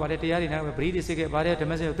ပို့ခဲ့ပါတယ်တရားတွေနားပဲပရိသေစိတ်ခဲ့ပါတယ်ဓမ္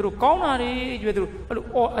မစင်သူတို့ကောင်းတာတွေကျွဲသူတို့အဲ့လို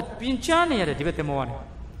အပြင်ချနေရတယ်ဒီဘက်သင်္ဘောကနေ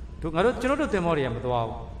တို့ငါတို့ကျွန်တော်တို့သင်္ဘောတွေကမသွား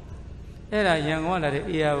ဘူးအဲ့ဒါရန်ကုန်ကလာတဲ့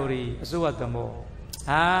အေယာဝတီအစိုးရသင်္ဘော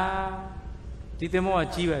ဟာဒီသင်္ဘောက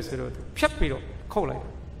ကြီးပဲဆိုတော့ဖြတ်ပြီးတော့ခုတ်လိုက်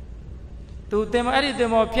သူသင်္ဘောအဲ့ဒီသ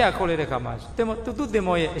င်္ဘောဖြတ်ခုတ်လိုက်တဲ့ခါမှာသင်္ဘောသူ့သင်္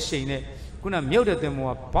ဘောရဲ့အရှိန်နဲ့ခုနမြုပ်တဲ့သင်္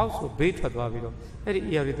ဘောကဘောက်ဆိုဘေးထွက်သွားပြီးတော့အဲ့ဒီ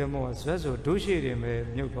အေယာဝတီသင်္ဘောကဇွတ်ဆိုဒုရှိတွေပဲ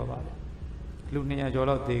မြုပ်သွားပါတယ်လူ200ကျော်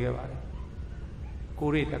လောက်သေခဲ့ပါတယ်ကို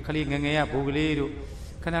ရိတခလေးငငယ်ရဘူကလေးတို့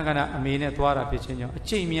ခဏခဏအမေနဲ့သွားတာဖြစ်ချင်းကြောင့်အ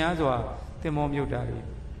ချိန်များစွာသင်္ဘောမြုပ်တာတွေ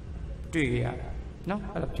တွေ့ကြရတယ်နော်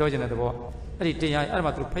အဲ့ဒါပြောချင်တဲ့သဘောအဲ့ဒီတရားအဲ့ဒါ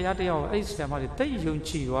မှသူဖရာတရားအဲ့ဒီဆရာမတွေတိတ်ယုံ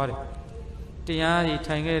ကြည်သွားတယ်တရားတွေ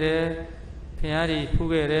ထိုင်ခဲ့တယ်ဖရာတွေဖူး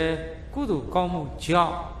ခဲ့တယ်ကုသိုလ်ကောင်းမှုကြော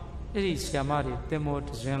င့်အဲ့ဒီဆရာမတွေသင်္ဘောတ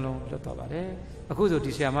စ်စင်းလုံးလွတ်သွားပါတယ်အခုဆို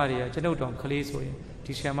ဒီဆရာမတွေကကျွန်ုပ်တော်ကလေးဆိုရင်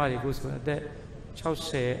ဒီဆရာမတွေအခုဆိုအသက်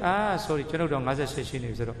60 sorry ကျွန်တော်တော့58ရှိနေ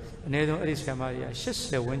ပြီဆိုတော့အနည်းဆုံးအဲ့ဒီဆရာမတွေက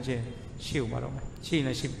80ဝန်းကျင်ရှိဦးမှာတော့မယ်ရှိ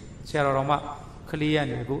နေရှိဆရာတော်မှကလေးရ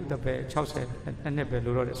နေအခုအသက်ပဲ60နှစ်ပဲ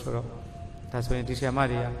လိုတော့တယ်ဆိုတော့ဒါဆိုရင်ဒီဆရာမ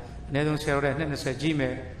တွေကအနည်းဆုံးဆရာတော်တဲ့20ကြီးမ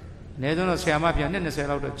ယ်အနည်းဆုံးတော့ဆရာမပြန်20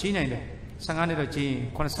လောက်တော့ကြီးနိုင်တယ်15နှစ်တော့ကြီးရင်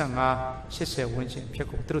85 80ဝန်းကျင်ဖြစ်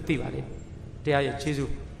ကုန်သူတို့သိပါလေတရားရဲ့ကျေး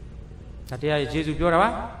ဇူးဒါတရားရဲ့ကျေးဇူးပြောတာပါ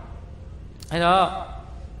အဲ့တော့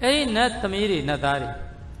အဲ့ဒီနတ်သမီးတွေနတ်သားတွေ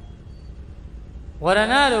ဝရ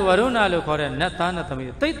ဏလို့ဝရုဏလို့ခေါ်တဲ့နတ်သားနတ်သမီး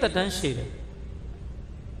တွေတိတ်တန်းရှိတယ်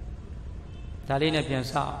ဒါလေးနဲ့ပြန်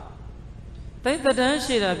စအောင်တိတ်တန်း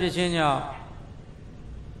ရှိတာဖြစ်ချင်းကြောင့်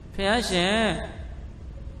ဘုရားရှင်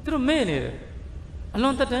သူတို့မေ့နေတယ်အလွ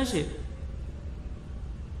န်တန်းရှိ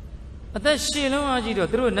အသက်ရှည်လုံးအားကြီးတော့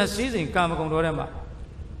သူတို့နတ်စည်းစိမ်ကာမဂုဏ်တော်ထဲမှာ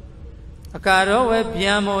အကာရောဝဲပြ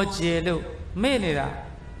န်မောကျေလို့မေ့နေတာ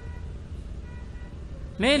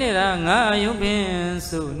ငါအယုံပင်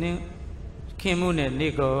စုနင်းခင်မှုနဲ့နေ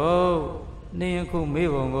ကိုနေခုမေး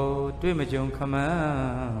ပုံကိုတွေးမကြုံခမ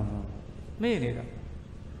န်းမေ့နေတာ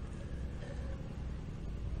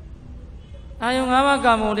အာယုံ၅ပါး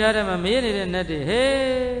ကာမဂုဏ်တရားတွေမှာမေ့နေတဲ့နတ်တွေဟေး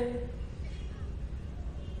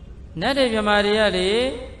နတ်တွေမြမာတွေကလေ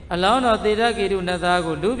အလောင်းတော်သေတကေတုနတ်သား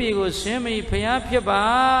ကိုလူပြည်ကိုဆင်းပြီးဖျားဖြစ်ပါ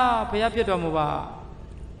ဖျားဖြစ်တော်မူပါ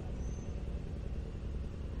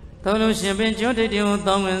သုံးလုံးရှင်ပင်ကျွန်းတိတ်တုံ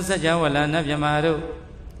သောင်းဝင်စัจ java လာနတ်မြမာတို့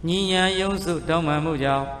ညီညာယုံစုတောင်းပန်မှု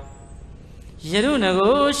ကြောင့်ယရုဏ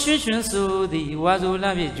ကိုရွှင်ရွှင်ဆိုသည်ဝါဆိုလ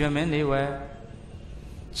ပြည့်ကျွမ်းမင်းနေဝဲ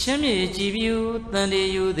ချင်းမြေကြည်ပြူတန်တေ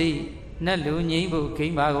ယူသည်နတ်လူငိမ့်ဖို့ခိ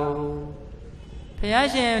မ့်ပါကိုဘုရား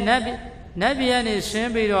ရှင်နတ်ပြည်ကနေရှ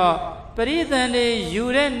င်းပြီးတော့ပရိသန်တွေယူ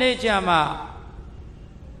တဲ့နေ့ကြမှာ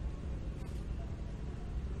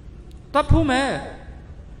တပ်ဖူးမယ်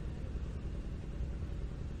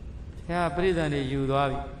ဘုရားပရိသန်တွေယူသွား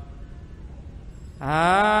ပြီ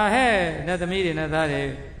ဟဲ့နတ်သမီးတွေနတ်သားတွေ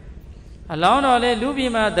အလောင်းတော်လေလူပြ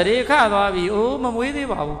ည်မှာတရေခသွားပြီအိုးမမွေးသေး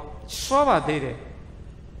ပါဘူးစောပါသေးတယ်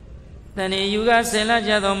တဏီယူကဆင်လ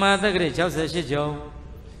ကြသောမှာတက္ကရာ68ကျော်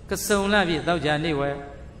ကစုံလပြည့်တောက်ကြနေဝဲ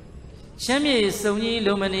ရှမ်းမြေစုံကြီး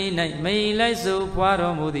လုံမနေ၌မိန်လိုက်စုဖွာ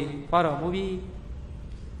တော်မူသည်ဖွာတော်မူပြီ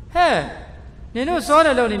ဟဲ့နင်တို့စောတ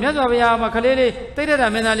ယ်လို့နေမြတ်စွာဘုရားမှာခလေးလေးတိတ်တတာ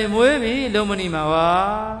မင်းသားလေးမွေးပြီလုံမနေမှာဝါ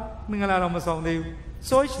မင်္ဂလာတော့မဆောင်သေးဘူး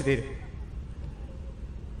စောရှိသေးတယ်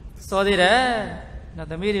စောသေးတယ်နတ်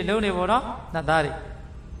သမီးတွေလုံနေပေါ့နော်နတ်သားတွေ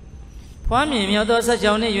ဖွားမြင်မြောက်သောဆက်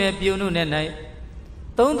ကြောင်နဲ့ရွယ်ပြုံတို့နဲ့၌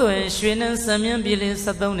သုံးသွင်ရွှေနှံစံမြန်းပြည်လင်း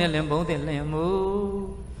73နဲ့လင်ဘုံတင်လင်မူ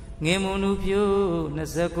ငင်မုန်လူပြို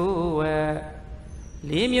29ဝဲ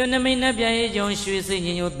လေးမျိုးနမိတ်နဲ့ပြန်ရေးကြောင့်ရွှေစိတ်ည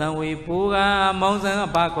င်ညိုတန်ဝေပိုးကမောင်ဆန်က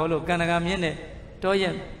ဘာခေါ်လို့ကန္တကမြင့်နဲ့တောရ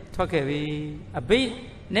က်ထွက်ခဲ့ပြီအဘိ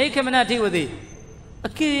နေခမနတိဝတိအ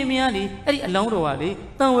ကေမြားလေအဲ့ဒီအလောင်းတော်ကလေ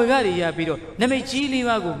တန်ဝေကတွေရပြီးတော့နမိတ်ကြီးလေး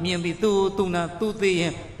ပါးကိုမြင်ပြီးသူနာသူသေးရ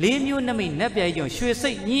င်လေးမျိုးနမိတ်နဲ့ပြန်ရေးကြောင့်ရွှေစိ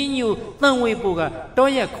တ်ညင်ညိုတန်ဝေပိုးကတော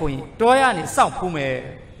ရက်ခွင်တောရနေစောင့်ဖူးမယ်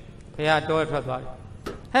ဘုရားတောရထွက်သွားတယ်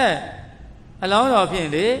ဟဲ့အလောင်းတော်ဖြင့်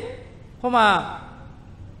လေဟိုမှာ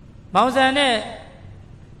မောင်ဆန်နဲ့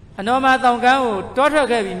အနောမတောင်ကန်းကိုတောထွက်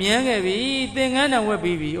ခဲ့ပြီးမြန်းခဲ့ပြီးသင်္ကန်းတော်ဝက်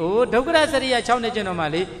ပြီးပြီအိုးဒုက္ခရစရိယ6နှစ်ကျင်တော်မှာ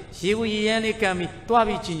လေရေဝူရေရန်လေးကမ်းပြီးတွား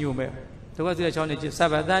ပြီးကြီးညိုမယ်ဒုက္ခစရိယ6နှစ်ကျင်စ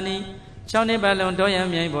ဗ္ဗတန်နီ6နှစ်ပတ်လုံးတောရံ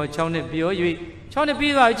မြိုင်ပေါ်6နှစ်ပြော၍6နှစ်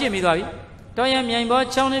ပြီးသွားပြီကြင့်ပြီးသွားပြီတောရံမြိုင်ပေါ်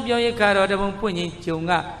6နှစ်ပြော၍ခါတော်တပုံပွင့်ချင်းဂျုံ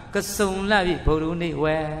ကကစုံလာပြီဘုရုနေ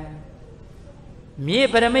ဝဲမြေ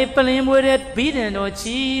ပရမေပလင်မွေတဲ့ဘိဒံတော်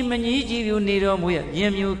ချီမကြီးကြည်ပြူနေတော်မူရဲ့ရ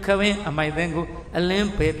င်မြူခဝင်းအမိုက်သင်းကိုအလင်း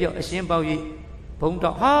ပဲပြော့အရှင်းပေါက်၍ဘုံ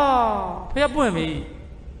တော့ဟာဖျက်ပွင့်ပြီ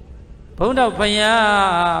ဘုံတော့ဖ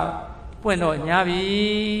ယားပွင့်တော့ညာပြီ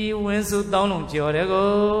ဝင်းစုတောင်းလုံးကြော်တယ်ကို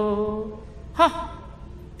ဟာ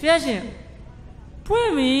ဖျက်ရှင်ပွ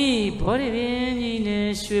င့်ပြီဘောဓိပင်ကြီးနဲ့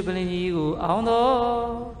ရွှေပလင်ကြီးကိုအောင်တော့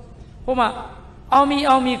ဟိုမှာအောင်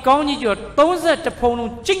မီကောင်းကြီးကျော်31ဖုံ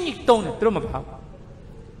လုံးကျင့်ကြီးတုံးတယ်သူတို့မပါဘူး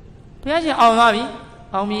ဘုရားရှင်အောင်သွားပြီ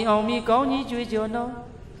အောင်မီကောင်းကြီးကြွေးကြော်တော့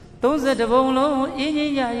31ဘုံလုံးအင်း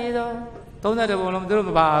ကြီးရရတော့31ဘုံလုံးသူတို့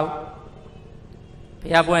မပါဘူးဘု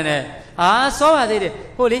ရားပွင့်တယ်စောပါသေးတယ်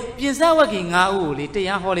ဟိုလေပြင်စဝက်ကြီး9ဦးကိုလေတ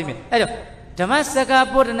ရားဟောလိမ့်မယ်အဲ့တော့ဓမ္မစက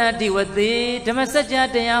ပုဒ္ဒနာတိဝတိဓမ္မစကြာ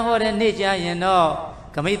တရားဟောတဲ့နေ့ကြရင်တော့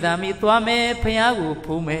ဂမိတံမီသွားမယ်ဘုရားကို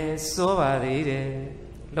ဖူးမယ်စောပါသေးတယ်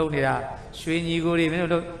လုံနေတာရွှေညီကိုတွေမင်း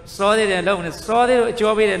တို့စောသေးတယ်လုံနေစောသေးတို့အ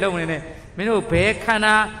ကျော်ပေးတယ်လုံနေနဲ့မင်းတို့ဘယ်ခန္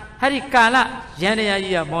ဓာဟဲ့ဒီကာလရန်တရား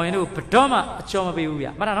ကြီးကမောင်ရင်တို့ဘတော်မှအကျော်မပေးဘူးဗျ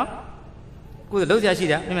မှတ်တာနော်ကိုယ်လုံးစရာရှိ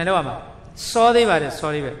တာမြင်မယ်လောက်ရမှာစောသေးပါတယ်စော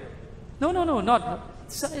သေးပဲ no not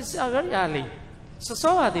it's very early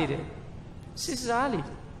စောပါသေးတယ် it's early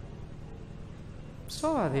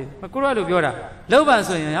စောပါသေးတယ်ကိုရောလို့ပြောတာလောက်ပါ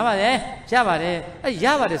ဆိုရင်ရပါတယ်အဲ့ရ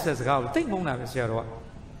ပါတယ်ဆိုတဲ့စကားကိုသိမ့်မုန်းတာပဲဆရာတော်က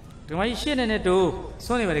ဒီမှာကြီးရှင်းနေတဲ့တို့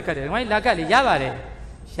စွန့်နေပါလေကတ်တယ်ဒီမှာကြီးလာကတ်လေရပါ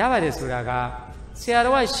တယ်ဆိုတာကဆရာ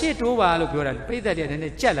တော်ကရှေ့တိုးပါလို့ပြောတာပိဿတ်တဲ့နည်းန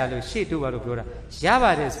ည်းကြက်လာလို့ရှေ့တိုးပါလို့ပြောတာရ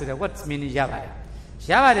ပါတယ်ဆိုတော့ what meaning ရပါ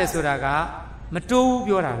တယ်ဆိုတာကမတိုးဘူး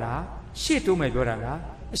ပြောတာလားရှေ့တိုးမယ်ပြောတာလား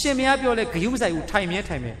အရှင်မယားပြောလဲဂယုမဆိုင်ဘူးထိုင်မြဲ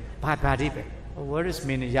ဘာဒီပဲ what is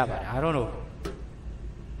meaning ရပါတယ် I don't know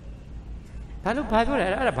ဘာပြောတာ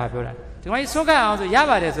အဲ့ဒါဘာပြောတာဒီမှာကြီးဆုံးကအောင်ဆိုရ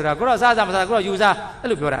ပါတယ်ဆိုတာကိုတော့စားမစားကိုတော့ယူစားအဲ့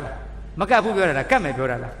လိုပြောတာလားမကပ်ဘူးပြောတာလားကတ်မယ်ပြော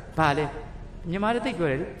တာလားဘာလဲညီမလေးသိပြော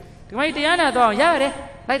တယ်လေဒီမကြီးတရားနာတော့ရပါတယ်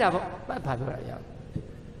လိုက်တာပေါ့ဘာပြောတာရ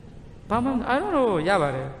ဘာမှI don't know ရပါ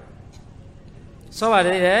တယ်စောပါတ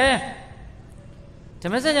ယ်ဓ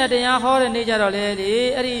မ္မစကြာတရားဟောတဲ့နေ့ကြတော့လေဒီ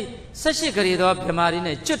အဲ့ဒီ18ခရီတော်ဗြဟ္မာရီ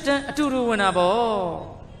နဲ့ကျွတ်တန်းအတူတူဝင်တာပေါ့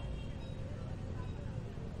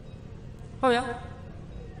ဟုတ်ရ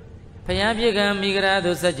ဘုရားပြေကံမိဂရာ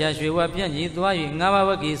သို့စัจ जा ရွှေဝပြန့်ကြီးသွား၍ငါးပါး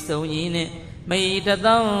ဝကိစုံကြီးနဲ့မိတ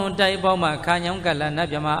သောင်းတိုက်ပေါင်းမှခါညောင်းကလနတ်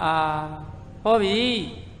မြမအားဟောပြီ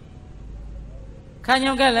ခါ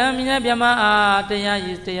ညောင်းကလမြတ်မြမအားတရား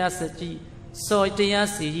စကြီးစောတရား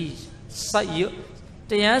စီကြီးစိုက်ရ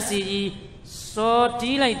တရားစီကြီးစော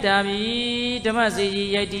တီးလိုက်တာပြီဓမ္မစီကြီး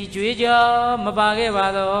ရိုက်တီကြွေးကြောမပါခဲ့ပါ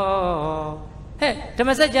တော့ဟဲ့ဓမ္မ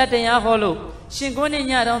စကြာတရားဟောလို့ရှင်ကွန်းနဲ့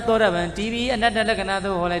ညတောင်သောတာပန်တီဗီအနတ္တလက္ခဏာ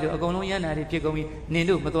သို့ဟောလိုက်တော့အကုန်လုံးရဟန္တာတွေဖြစ်ကုန်ပြီနင်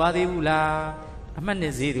တို့မသွားသေးဘူးလား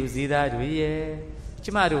Amane Zidu Zida Duye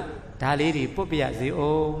Chimado Daliri Popia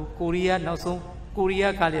Zeo Korea Noso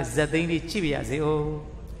Korea Kali Zadini Chivia Zeo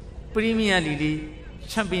Premier Lily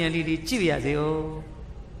Champion Lily Chivia Zeo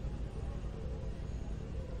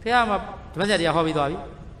Piama Twaja Hobby Dobby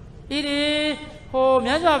It Ho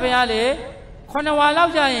Miaja Viale Konawala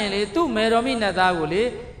Giant, 2 Meromina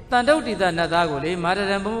Daguli, Tandoti the Nadaguli, Mother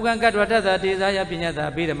and Bugan Catrata, Desire Pinata,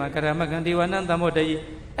 Bidama, Karamagandi, one and the Motay,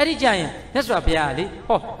 Eddie Giant, that's what Piali,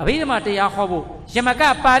 oh, Abidamati Yahobu,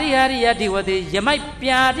 Yamaka, Pari, Adiwati, Yamai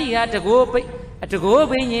Piati at the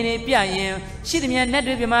go in a piano, Sidimia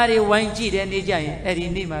Netri Mari, Wine G and the Giant, Eddie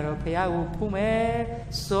Nimaro, Piau, Pume,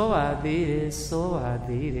 so are they, so are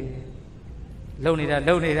they.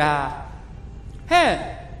 Lonida.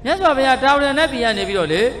 Hey! Yes, we are down and happy and every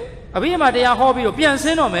Abima, they are hobby of Pian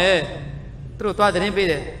Senome. Through the name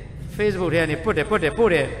Facebook and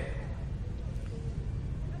put it.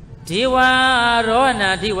 Diwa,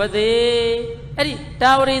 Rona, Diwade, Eddie,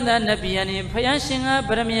 Towering and Napian, Payansinga,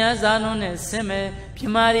 Bramia Zanon, Seme,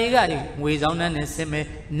 Pimari, Wizon and Seme,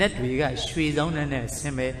 Netwiga, Shuizon and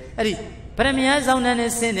Seme, Eddie. Premier Zone and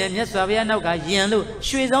Sinem, yes, we are now got yellow,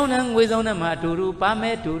 Shuizon and Wizon and Maturu,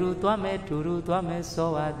 Pame, Turu, Tuame,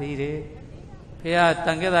 so are they. Pia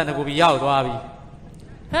Tangada and go be out, Wabi.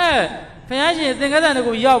 Hey, Piaji, Tangada and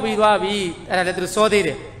go yaw with Wabi, and a little so did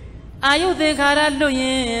it. Are you think I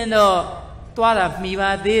don't know? Twala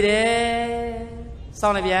Miva did it.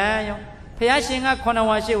 Son of Yan, Piashing a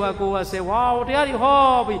Konawashi Wako say, wow, they are you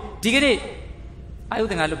hobby. Dig it. I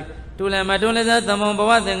think I look. Tulama Duleza, the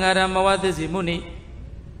Momba, the Garamawa, the Zimuni.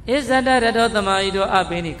 Is that a Dhamaido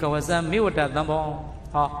Abeni Kawasa, Miwata, the Mom?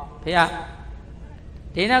 Ah, Pia.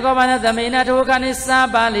 Dina Govana, the Minato Ganisa,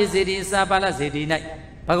 Bali Zidi, Sabala Zidi night.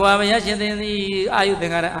 Pagwamayashi, the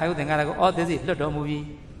Ayuthangara, all this little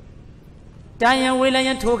movie. Diane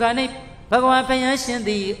William Togani, Pagwapayashi,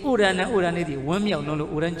 the Uranidi, 1 million, no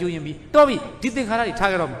Uran Juyami. Toby, did the Harari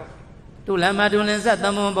Tagarom? Tulama Duleza, the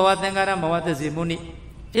Momba, the Garamawa, the Zimuni.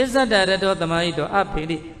 Is that the Maido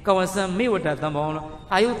Apili, Kawasam Miwata the Mon?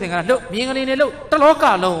 I think I look, being in a look, the local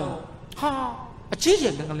alone. Ha! A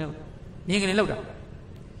cheese, being in a loader.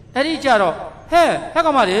 Eddie Jaro, hey,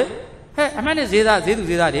 Hakamari, hey, a man is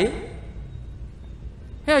Zidu.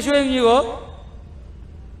 Here, showing you go.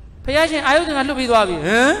 Payashin, I think I look with Wabi,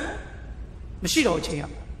 eh? Machine chain.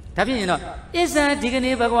 Tabino, is that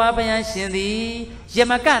Diggany Bagwapayan the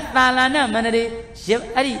Yamaka, Talana, Manade,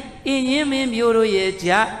 Yari, in Yemen, Yuro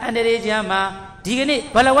Yeja, and the Jama,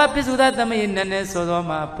 Diggany, Palawapis without the main and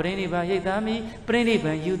Sodoma, Preniba Yedami,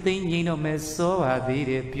 Preniba, you think you know me so are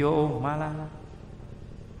the pure Mala.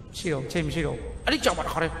 Shiro, Chemshiro, Arichama,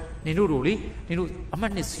 Ninuruli, Ninu,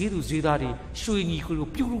 Amanis Hidu Zidari, showing you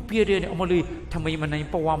pure period, only Tamaman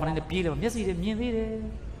and Pawam and the Peter, yes, it is.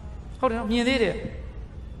 Hold on, me.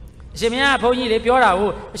 Shemia Pony, the Pura,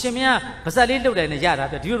 Shemia, Pasalido and Yara,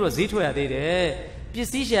 the Duro Zito,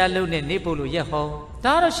 Piscia alone in Nepolo, Yaho,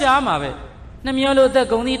 Tara Shama, Namiolo, the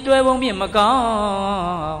Goni, 12 me,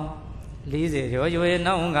 Macon. Lizzie, you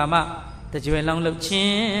know, Gama, the Jewel look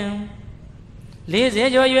chin. Lizzie,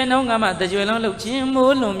 you know, Gama, the Jewel look chin,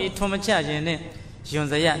 Molomi, Tomacha,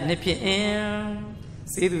 Jonzaya, Nippy,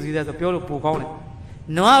 see to see that the Puro Pocone.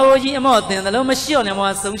 No, ye more than the Lomashon and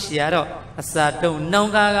was so shadow. A sato, no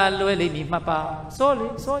gaga, loyally, Mapa,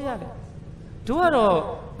 solely, so young.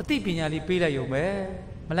 Tuaro, a tipinali pila you wear,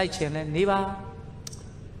 Malachin and Niva.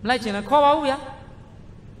 Malachin and Kowa.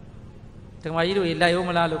 The Mayu,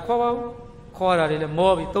 Laomala, Kowa, Cora, the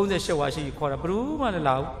more we told the show as she called a broom and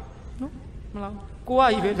allow. No,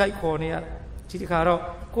 Koa even like Cornea, Chiticaro,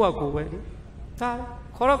 Koa go away.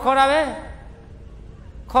 Cora.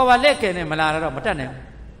 Kowa leke ne malara matane.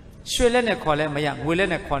 Shwele ne kole maya, wile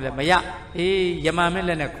ne kole maya.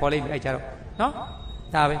 Yamame ne kole maya. No?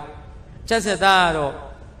 Tawe. Chase daro.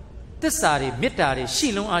 Tisari, mitari,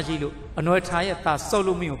 shilung ajilu. Anoetaya ta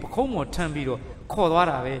solumi upokomo tambiro.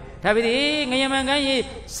 Kodwara we. Tabi ngayamangaye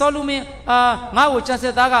solumi ngawu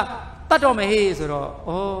chase daga tatome he soro.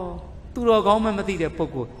 Oh, turo goma mati de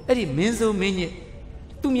poko. Eri minso minye.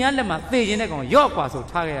 Tumia lema teje ne kon yo kwa so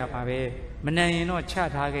thage pa be. Manayan or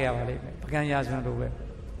chat Hagay, Paganyas and over.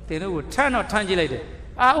 They know turn or tangy later.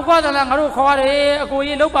 Ah, what a lang, Kore, go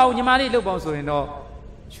in Lopa, Yamari, Lopa, so in all.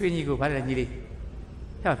 Swing go by the Nili.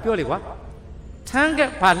 Purely what? Tanga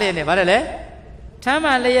Palene, Vadale? Tama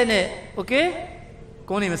Layane, okay?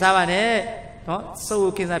 Goni Masavane, not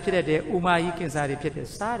so can I pit the Uma, you can say pit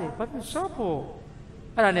sorry, but so.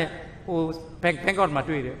 I don't know, oh, bank on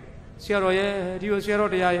Madrid. Sierra, you Sierra,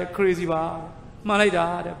 they are crazy bar.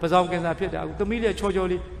 Malada, Pazonkin, I pit out the media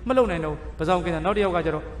Chojoli, Malone, Pazonkin, and Nodia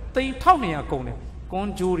Gajaro, they told me a cone,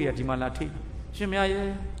 Gon Juria di Malati.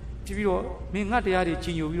 Shimya, Tibio, Mingatiari,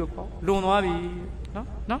 Chinu, Lunavi,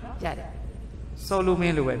 no, Yada. So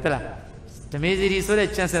Lumin, the Mizzi so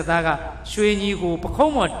that chance that Shui Nigo,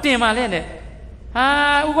 Pacomo, Timalene.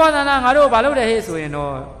 Ah, Uana, I don't follow the haze, we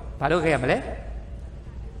know, Palo Gamble.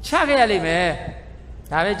 Chagali, me.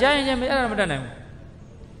 Have a giant Ramadan.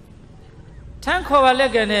 Tanko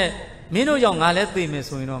Legane, Minu young Alethi, Miss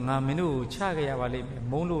Wino, Minu, Chagaya,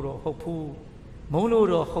 Molo, Hopu,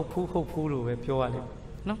 Molo, Hopu, Hopu, pure.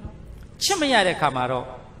 No? Chimaya Camaro,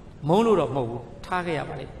 Molo, Mo, Tagaya,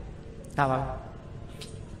 Tava.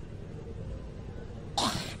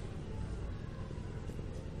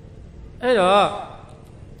 Hello,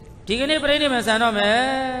 Tigani Brain and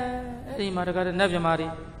Sanome, Eddie Margaret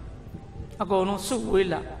Nevamari. I go no soup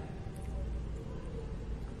will.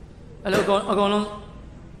 I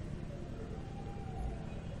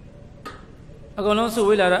go no soup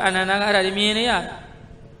will, and another Minia.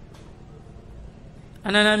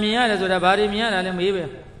 And an Amia, as with a body Mia and a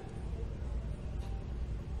baby.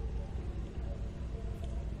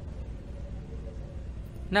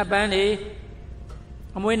 Napandi,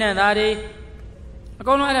 I'm winning an addy. I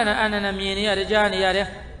go no and an Amia, the Johnny, and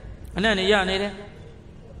then a yarn.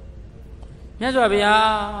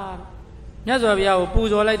 Yazwabia,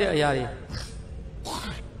 Puzo like the Yari.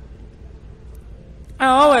 I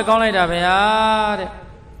always call it a Yard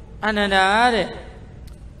and an Ade.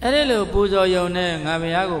 A little Puzo your name,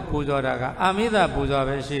 Amiago Puzo Daga, Amida Puzo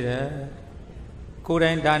Veshire.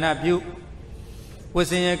 Couldn't Dana Butte.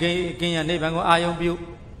 Was in a king and neighbor Iron Butte.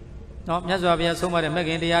 Not Yazwabia, so much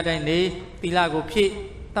making the other day, Pilago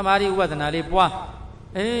Pit, Tamari was an Alipua.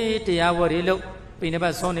 Eh, Tiawari look,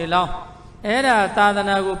 Pinaba Sony Law. Era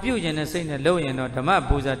Tadanago Pujan and Saint Loyan or Dhamma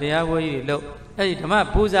Puza, the Away low. Hey, Dhamma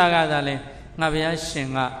Puza Gadale, Navia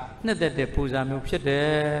Shinga, not that the Puza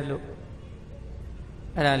Mupshade look.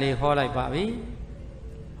 Erali Holai Babi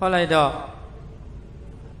Holai dog.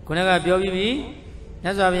 Kunaga Biobi,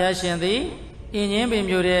 Nazavia Shendi, in Yambim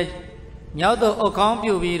Yure, Yaudo Ocamp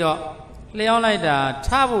Yubido, Leonida,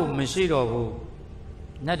 Tabu Mashiro,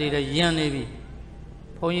 Nadi the Yan Navy,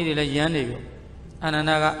 Pony the Yan Navy,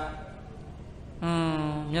 Ananaga.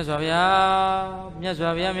 Yazavia,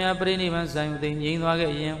 Mia Brainy man sang the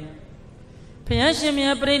Yinwagayam.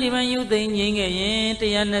 Piashimia Brainy man you the Ying,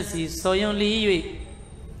 Tianasi, Soyon Lee.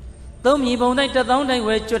 Tomi Bonai Tadon,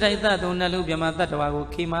 where Chotata, Nalubiama, Tatawago,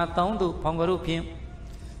 Kima, Tondo, Pongarupium.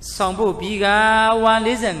 Sambo Biga, one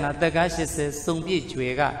listen at the gash says, Sumbi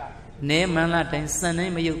Chuega, name Manlatin, son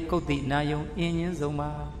name you Koti, Nayo, Indian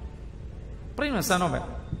Zoma. Prima son of it.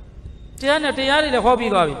 Tiana Tiari, the hobby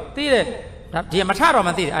lobby, Tire. Dear Mataro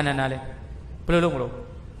Mati Ananale, Pululo.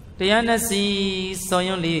 Diana see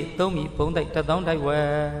Soyon Lee, Tomi, Ponda, Tadon, I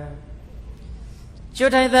wear.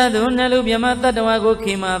 Chotaita, Nalubiama, Tatawago,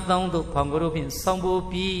 Kima, Tondo, Pongarupin, Sambo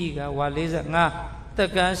Piga, Waliza, Na, the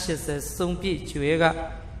gash says, Sumpi,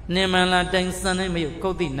 Chuega, Nemala, Danson, and me,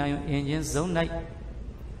 Koti, Nayo, Indian Zone Night.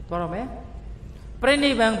 Torome?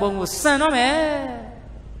 Prenny Bang Bong was son of me.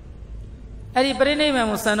 Eddie Prenny Bang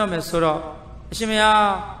was son of me, Soro.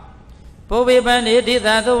 Shimia. Pobe Bani did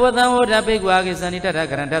that over the water big wagons and it had a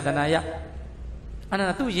grandatanaya. And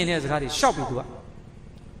a 2 years had it shop with one.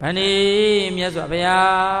 Penny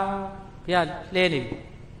Miazavia, Pia Lady.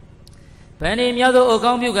 Penny Miazo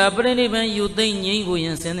Ocambuga, Penny when you think Yingu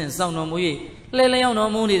and Sen and Sound no Mui, Leleon no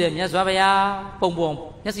Mooney, Miazavia,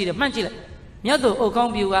 Pom, yes, the Manchilla. Miazo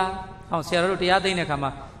Ocambuga, on Cerro de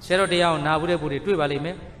Adinacama, Cerro de Ao, now would put it to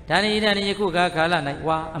Valime, Danny Yakuga, Kalana,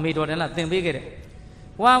 Wa, Amidorella, then bigger.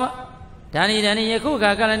 Wa. Danny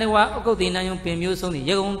Yakuga, Kalaniwa, Okotina, Pimus on the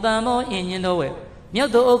Yagundamo, in nowhere.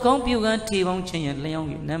 Miato Ocambuga, T-Bone Chen,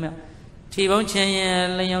 Leon, Namel, T-Bone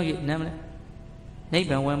Chen, Leon, Namel.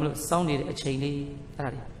 Neighbor Wemble sounded a chainy,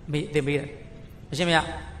 the beer. Jimia,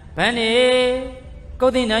 Penny,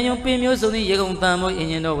 Cotina, Pimus on the Yagundamo,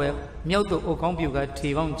 in nowhere. Miato Ocambuga,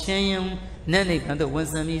 T-Bone Chen, Nanny, and the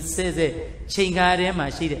Winsome says it, Chinga, my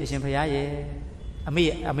sheet, Chimpaya. A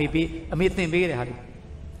me think bigger.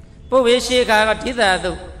 Povishi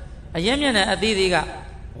Tita, a Yemian Adiga,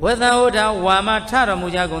 without a Wama Tara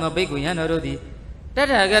Mujago, Big Yanodi. That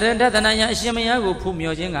I got that Naya Shimiago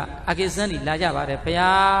Pumiojinga, Akisani, Lajava, the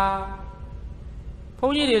Paya.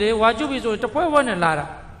 Pony, what you be so to poor one and Lara.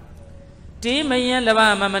 Tea Mayan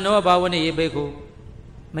Lava Mamanoba when ye beko.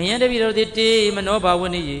 Mayan de the tea Manoba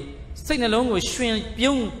when ye. Sing along with Shrin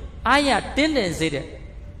Pyung, Aya tendency there.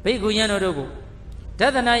 Begu Yanodogo.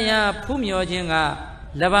 That Naya Pumiojinga.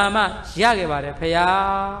 Lavama, Yagavare,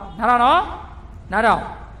 Paya, Naro,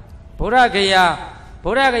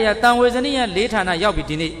 Poragaya, Town with an ear later and a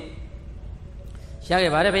Yobitini.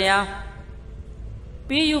 Yagavare Paya.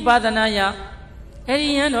 P. U. Badanaya,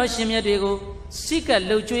 Arian or Shimiadigo, seek a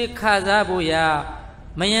Luchu Kazabuya,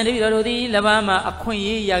 Mayandi Rodi, Labama, a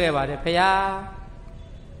Queen Yagaba, Paya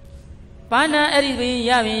Pana Eribi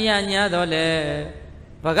Yavi Yanya Dole,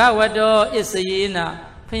 Bagawado is a Yena,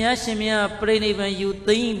 Payashimia, pray even you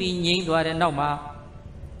think being ying to Adenoma.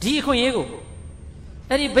 Dico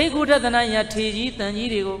Eri Beguda than I Tiji than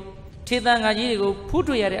Yidigo, Titanga Yidigo,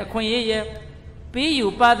 Putuya, a Queen. Be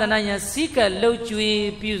you Padanaya, seek a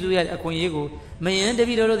Luchu, Puzu, a Queen. May end the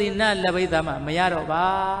video in Dhamm,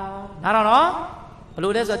 Mayaroba. I don't know.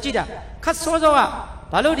 Ballodas or Chita. Katsozoa.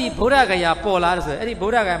 Balodi Buragaya, Polars, Eddie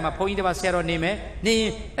Buraga, my point of a Sierra name,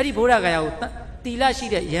 Eddie Buraga, Tilashi,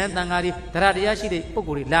 Yantangari, Taradiashi, the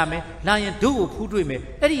Poguri Lame, Lion do Putuime,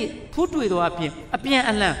 Eddie Putuido Appian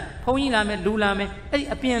and Lamb, Poiname, Lulame, Eddie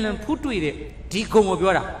Appian and Putuide, Dico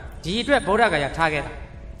Mobura, Ditra Buragaya target.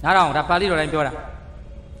 Around a palito and Bora.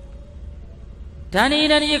 Dani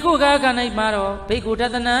and Yakuga Ganai Maro, Pekuta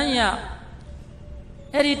Nanya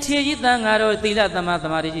Eri Tiji Tangaro, Tila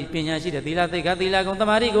Tamatamaji, Pinashi, Tila Tegatila,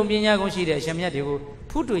 Gondamari, Gombina, Gonshida, Shamyadigo,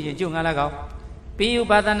 Putu Jungalagao, Piu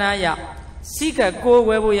Badanaya, Sika go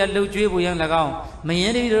where we are Luju Young Lagao,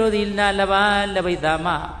 Mayani Rodina Lava, Dhamm,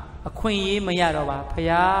 a queen Mayarova,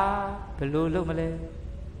 Paya, Pelu Male.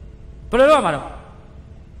 Pelomaro.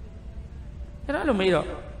 I don't know.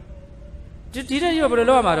 Did you have a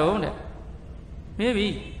Pelomaro?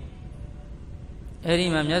 Maybe Eri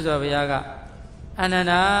Mamyazo Viaga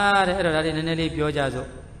Anana in Nelly Piojazo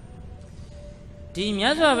Team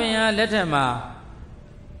Yazavia Letema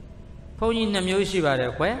Pony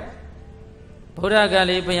Namushiba, where Pura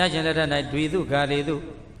Gali Payajan letter night, Duidu Galidu,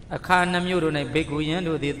 a car Namuru night, Big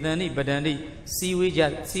Wiendo, the Dani Badani, seaweed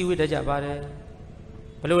Jabare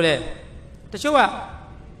Palule. The show up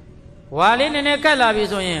while in a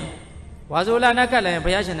calavis on him. Wazula Nakala and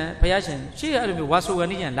Payashan, she had to be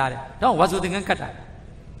Wasuani and Lada. Don't Wasu the Gankata.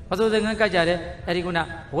 Wasu the Gankajare,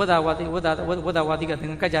 Eriguna, what the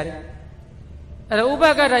Gankajare. At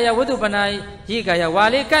Ubagaya, Wudupanai, Higaya,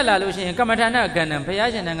 Wale Kala, Lucian, Kamatana, Ganam,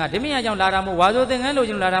 Payashan and Ademia Laramu, Wazu the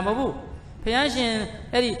Galujan Laramu. Payashan,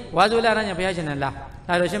 Eri, Wazula and Payashan and La.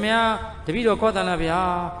 Aroshemia, the video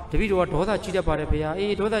Kotanavia, the video Toda Chida Parapia,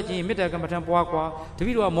 Toda Ji, Mita Kamatan Puaqua, the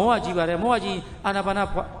video Moaji, Moaji, Anapana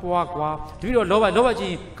Puaqua, the video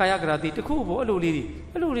Lovaji, Kayagra, the Kubo, Luli,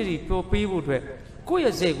 people,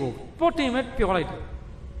 Koya Zego, Portim at Purite.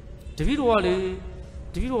 The video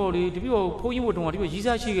Poyu would want to use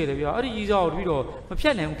a Shiga, or use our video, a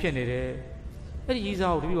piano and pianere. Eddie use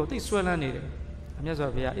our video, they swell on it. I'm just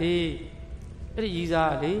of ya, Eddie use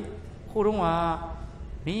our day, Horoma.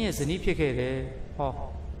 Me as an epic,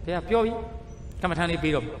 oh, they are pure. Come at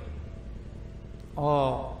beat up.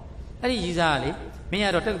 Oh, that is easily. May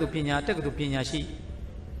I take the pina she.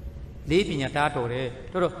 Lay pina tato,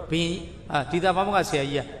 Toro, pin, Tida Mama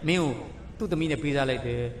say, Mew, to the mina pizza like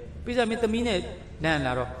the pizza meet the minute,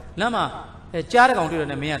 Nanaro. Lama, a jar counted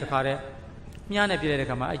on a mea carre. Miana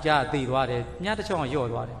Pirecama, a jar, the water, Nyata on your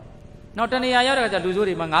water. Not any Ayara that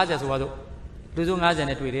Luzuri Mangas was Luzungas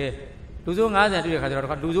and it with Luzung as and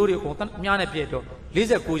Luzuri, Miana Pietro,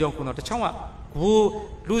 Liza Kujon Kuno, the Chama, who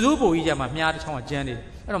Luzubu Ijama, Miata Chama Jenny.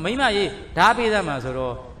 And Mima, Dabi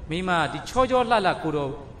Damazoro, Mima, the Chojo Lala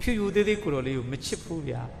Kuro, Pew Didi Kuro,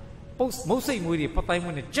 Michipuya. Mostly moody,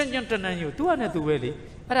 Papaimuni, Genjan and you, 200 to Welly.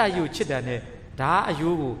 What are you, Chidane? Da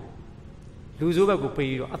you Luzuba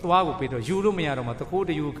Gupido, Atwa Gupido, Julumiaroma, the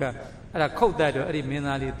Koda Yuka, and a coat that Eri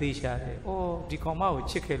Minali Tisha, oh, the Comao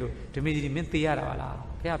Chickelo, to me, the Mintiara.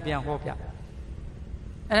 Pian Hopia.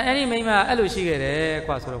 And any Mima Elushigere,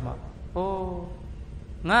 Quasoroma. Oh,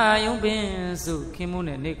 Na yung bin su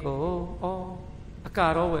Kimun and Nico, oh, a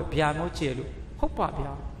caro, piano chelu, Hopa,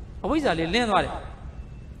 a wizardly landward.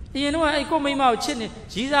 You know, I call me out chinny,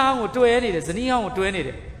 she's a would do any, the Neon would do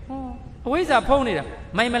any. Oh, a wizard pony,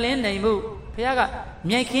 my Malin name, Piaga,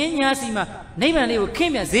 Miakin Yasima, neighborly who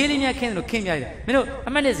came as Zelia came to Kimia. You know, a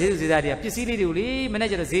man is his idea, Pisili,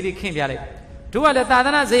 manager of Zeli Kimia. Do a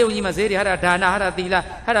Tadana Zeo Mazeri had a Dana, had a Dila,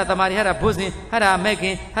 had a Tamari, had a Bosni, had a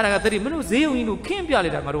Megan, had a 3 minutes Zeo, you came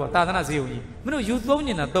Pialida Maru, Tadana Zeo. Mino, you don't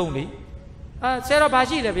in a donly. Sarah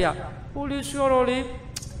Bashi, Levia, Holy surely.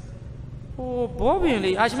 Oh,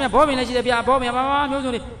 Bobby, I mean, Bobby, Bobby,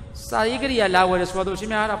 Mamma, Saigri, allow us for those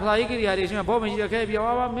Shimara, Plaigri, Bobby,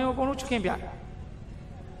 Milko came back.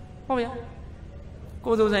 Oh, yeah.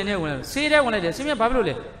 Go those I know. Say that one I did. See me, Pablo.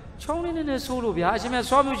 Chonin in the solo, Yashima,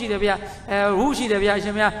 Sobuchi, Rushi, the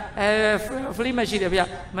Yashima, Flimashi, the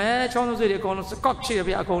Machono, the Cockshi,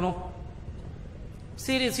 the Acono.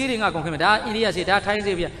 Sitting up on him, that India, that Thai,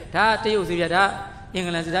 that Teo, that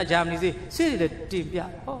England, that Germany, see the team,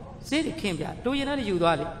 oh, see the Kim, do you know you,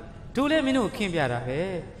 darling? ဒူလေမင်းတို့ခင်းပြတာပဲ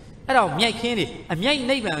အဲ့တော့မြိုက်ခင်းတွေအမြိုက်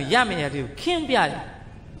နိဗ္ဗာန်ကိုရမယ်ရတယ်ခင်းပြတယ်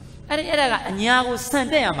အဲ့ဒါကအညာကိုစံ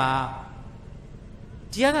တက်ရမှာ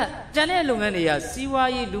ဒီကတန်တဲ့လုပ်ငန်းတွေကစီးပွား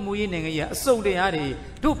ရေးလူမှုရေးနိုင်ငံရေးအစုံတရားတွေ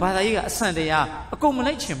တို့ဘာသာရေးကအဆန်တရားအကုန်မ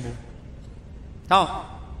လိုက်ချင်ဘူးဟော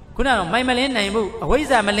ခုနကတော့မိုင်မလင်းနိုင်မှုအဝိဇ္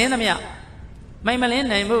ဇာမလင်းသမျှမိုင်မလင်း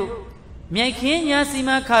နိုင်မှုမြိုက်ခင်းညာစီမ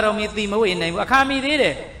ခါတော်မီတီမဝေနိုင်ဘူးအခါမီသေးတ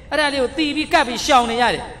ယ်အဲ့ဒါလေးကိုတီပြီးကပ်ပြီးရှောင်နေရ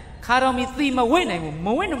တယ်ခါတော်မီတီမဝေနိုင်ဘူးမ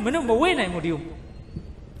ဝေမင်းတို့မဝေနိုင်ဘူးဒီ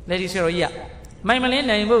လေဒီဆရာကြီးကမိုင်မလင်း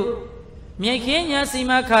နိုင်ဘူးမြိုက်ခင်းညာစီ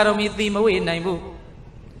မခါတော်မီတီမဝေနိုင်ဘူး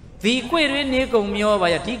ဒီကွေတွေနေကုန်မျောပါ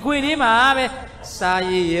ရဒီကွေလေးမှာပဲစာ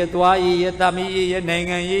ရေးရသွားရေးရသမီးရေးရနိုင်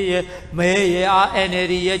ငံရေးရမဲရအာ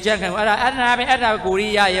NLDရကြက်ခံအဲ့ဒါကို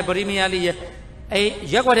ရီးယားရပရီးမီးယားလိရအေး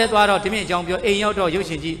ရက်ွက်တဲ့သွားတော့ဒီမြင့်အကြောင်းပြောအိမ်ရောက်တော့ရုပ်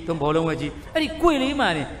ရှင်ကြည့်သွန်ဘောလုံးဝဲကြည့်အဲ့ဒီကွေလေးမှာ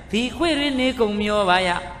နေဒီကွေတွေနေကုန်မျောပါရ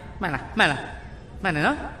မှန်တယ်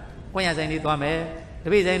နော်ကွန်ရဆိုင်လေးသွားမယ်တ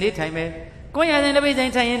ပိတ်ဆိုင်လေးထိုင်မယ်ကွန်ရဆိုင်တပိတ်ဆို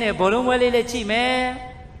င်ထိုင်ရင်းနဲ့ဘောလုံးဝဲလေးကြည့်မယ်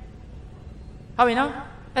ဟုတ်ပြီနော်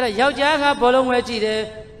အဲ့ဒါယောက်ျားကဘောလုံးဝဲကြည့်တယ်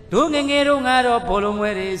တို့ငငယ်တို့ငါတော့ဘောလုံးဝဲ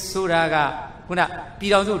တွေဆိုတာကခုနပြ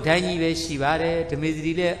ည်တော်စုဒိုင်းကြီးပဲရှိပါတယ်ဓမေ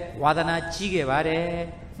စီလည်းဝါသနာကြီးခဲ့ပါတယ်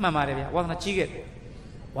မှန်ပါတယ်ဗျဝါသနာကြီးခဲ့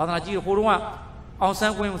ဝါသနာကြီးဟိုတုန်းကအောင်ဆ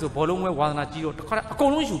န်းကွင်းဆိုဘောလုံးဝဲဝါသနာကြီးတော့တခါအကု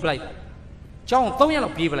န်လုံးယူပလိုက်ကျောင်း3ရက်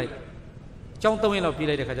လောက်ပြေးပလိုက်ကျောင်း3ရက်လောက်ပြေး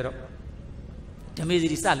လိုက်တဲ့ခါကျတော့ဓမေစီ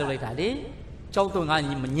စလှုပ်လိုက်တာလေကျောင်း3က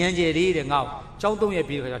ညံကျယ်လေးတဲ့ငါ့ကိုကျောင်း3ရက်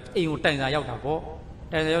ပြေးတဲ့ခါကျတော့အိမ်ကိုတိုင်စာရောက်တာပေါ့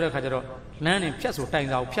တိုင်စာရောက်တဲ့ခါကျတော့လမ်းနဲ့ဖြတ်ဆိုတိုင်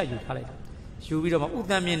စာကိုဖြတ်ယူထားလိုက်တာယူပြီးတော့မှဥ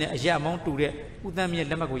တန်းမြင့်နဲ့အရက်အမောင်းတူတဲ့ဥတန်းမြင့်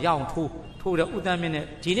လက်မှတ်ကိုရအောင်ထိုးတဲ့ဥတန်းမြင့်နဲ့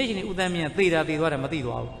ဒီနေ့ဥတန်းမြင့်သေသွားတယ်မသိ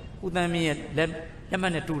သွားဘူးဥတန်းမြင့်ရဲ့လက်မှ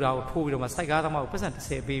တ်နဲ့တူတာကိုထိုးပြီးတော့မှစိုက်ကားသမားကိုပတ်စံ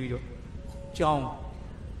30ပေးပြီးတော့ကြောင်း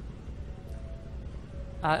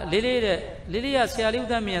လေးရဆရာလေးဥ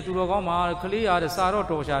တန်းမြင့်သူတော်ကောင်းမှာကလေးရတဲ့စာတော့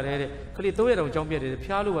တော်ရှာတယ်တဲ့ကလေး3ရက်တော့ကြောင်းပြက်တယ်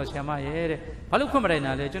ဖျားလို့ပါဆရာမရဲ့တဲ့ဘာလို့ခွင့်မတိုင်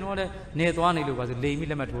တာလဲကျွန်တော်လည်းနေသွားနေလို့ပါဆိုလိမ်ပြီး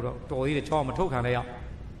လက်မှတ်ထိုးတော့တော်သေးတယ်ကြောင်းမထုတ်ခံလိုက်ရ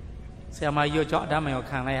ဆရာမကြီးရောကြောင်းအတမ်းမှန်ရော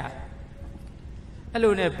ခံလိုက်ရအဲ့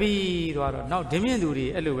လိုနဲ့ပြီးသွားတော့နောက်ဒင်းမြင့်သူတွေ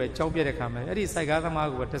အဲ့လိုပဲကြောင်းပြက်တဲ့ခါမှာအဲ့ဒီစိုက်ကားသမား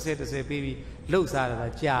က30ပေးပြီးလှုပ်စားတာ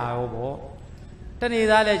ကြာရောပေါ့တနေ့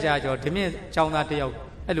သားလဲကြာကြောဒင်းမြင့်ကျောင်းသားတယောက်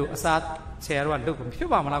အဲ့လိုအစားဆရာတော်ကလှုပ်ဖြစ်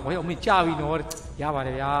ပါမလားခေါ်ရောမင်းကြာပြီနော်ရပါတ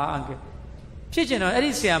ယ်ဗျာအန်ကယ်ဖြစ်ချင်တော့အဲ့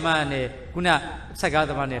ဒီဆရာမနဲ့ခုနစိုက်ကား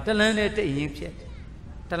သမားနဲ့တလန်းနဲ့တိတ်အင်းဖြစ်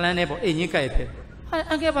တလန်းနဲ့ပေါ့အင်းကြီးကြိုက်ဖြစ်ဟာ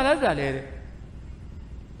အန်ကယ်ဘာလုပ်တာလဲတဲ့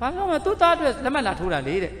ဘာလို့မသူ့သားအတွက်လက်မှတ်လာထိုးတာ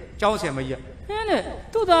လေတဲ့ကျောင်းဆရာမကြီးကဟင်းနဲ့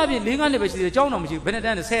သူ့သားအပြင်4-5နှစ်ပဲရှိသေးတယ်ကျောင်းတော်မရှိဘူးဘယ်နဲ့တ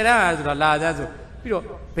န်း10တန်းဆိုတော့လာသားဆိုပြီးတော့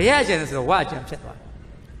ဘယ်အကျန်ဆိုတော့ဝအကျန်ဖြစ်သွားတယ်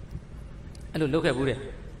အဲ့လိုလုပ်ခဲ့ဘူးတဲ့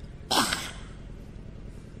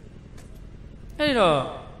အဲ့ဒီတော့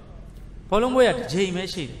ဘောလုံးပွဲကတစ်ချိန်ပဲ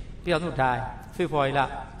ရှိတယ်ပြောင်းသူဒိုင်းဖေဖော်ဝါရီလ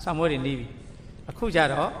စမွေးတွေနေပြီအခုကျ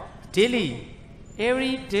တော့ daily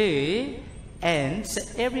every day and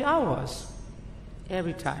every hours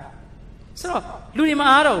every time ဆိုတော့လူတွေမ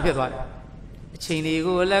အားတော့ဖြစ်သွားတယ်အချိန်တွေ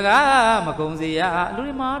ကိုလကားမကုံစေရလူ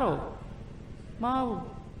တွေမအားတော့မအားဘူး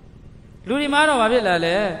လူတွေမအားတော့ဘာဖြစ်လာ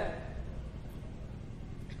လဲ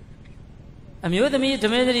အမျိုးသမီးဓ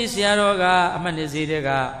မေသတိဆရာတော်ကအမှတ်နေစေတဲ့က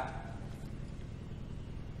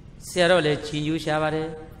ဆရာတော်လည်းကြီးညိုရှားပါတယ်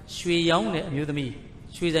ရွှေရောင်းတဲ့အမျိုးသမီး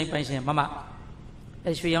ရွှေဆိုင်ပိုင်ရှင်မမ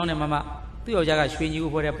အဲရွှေရောင်းတဲ့မမသူ့ယောက်ျားကရွှေညီ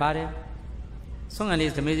ကိုခေါ်တဲ့ပါတယ်ဆုံးငံ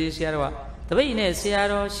လေးဓမေသတိဆရာတော်ကတပိတ်နဲ့ဆရာ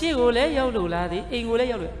တော်ရှေ့ကိုလည်းရောက်လို့လားဒီအိမ်ကိုလည်း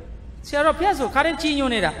ရောက်လို့ဆရာတော်ဖျက်ဆိုခါတိုင်းကြီးညို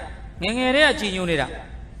နေတာငငယ်တည်းကကြီးညိုနေတာ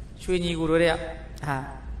ရွှေညီကိုတို့တဲ့ဟာ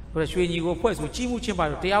ဟိုရွှေညီကိုဖွဲ့ဆိုကြီးမှုချင်းပါ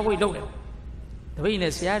တော့တရားဝိတ်လုပ်တယ်တပိတ်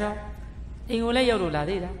နဲ့ဆရာတော်အိမ်ကိုလည်းရောက်လို့လာ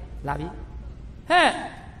သေးတာလာပြီဟဲ့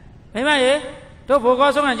မိမရေတို့ဘိုးကော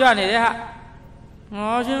ဆုံးခံကြွနေတယ်ဟာငါ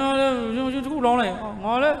ရှင်လည်းတခုလောင်းလိုက်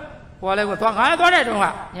ငါလည်းဟိုလည်းကွာသွားငါလည်းသွားတဲ့တုန်းက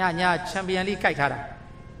ညာချန်ပီယံလိကြိုက်ထားတာ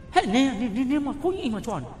ဟဲ့နင်းမကိုကြီးအိမ်မှာ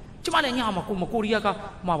ကြွနေကျမလည်းညာမှာကိုရီးယားက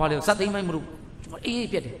မှာပါလေဇက်သိမ်းပိုင်းမလို့ကျမအေး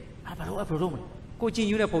ပြက်တယ်ဟာဘာလို့အဘလို့မလဲကိုကြည်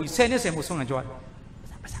ညူတဲ့ပုံကြီး10နှစ်10မို့ဆုံးခံကြွတယ်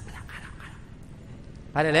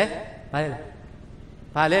ဘာ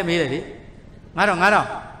လဲမေးတယ်လေ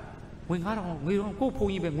9000ဝင်9000ငွေတော့ကိုဖု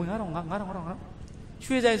န်းကြီးပဲငွေ9000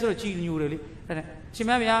ရွှေဆိုင်ဆိုတော့ကြည်ညိုတယ်လေအဲ့ဒါရှင်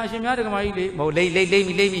မဗျာအရှင်မဒကမာကြီးလေမဟုတ်လိမ့်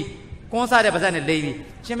ပြီကွန်းစားတဲ့ပါဇက်နဲ့လိမ့်ပြီ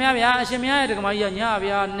ရှင်မဗျာအရှင်မရဲ့ဒကမာကြီးကည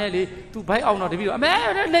ဗျာနဲ့လေသူဘိုက်အောင်တော့တပည့်တော့အမဲ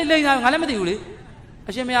လိမ့်ငါလည်းမသိဘူးလေ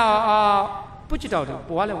အရှင်မပုချစ်တော်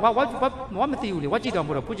ဘွားလည်းဝါမသိဘူးလေဝါကြည့်တော်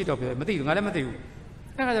ပို့တော့ပုချစ်တော်ပြောမသိဘူးငါလည်းမသိဘူး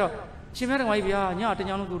အဲ့ဒါကျတော့ရှင်မဒကမာကြီးဗျာညတ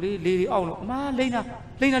ညောင်းလုံးသူလေတွေအောင်လို့အမလိမ့်တာ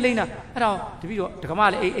အဲ့တော့တပည့်တော့ဒကမာ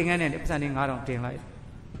လည်းအိမ်ငန်းနဲ့ပတ်စံနေ9000တင်လိုက်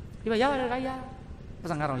ဒီမှာရပါတယ်ခါရပတ်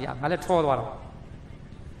စံ9000ရငါလည်းထောသွားတော့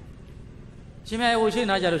ရှင်မဟိုရှိ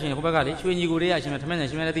နာကြလို့ရှိရင်ဟိုဘက်ကလေရွှေညီကိုတွေကရှင်မထမင်းဆိုင်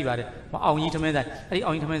ရှင်မလည်းသိပါတယ်မအောင်ကြီးထမင်းဆိုင်အဲ့ဒီ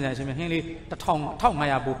အောင်ကြီးထမင်းဆိုင်ရှင်မဟင်းလေး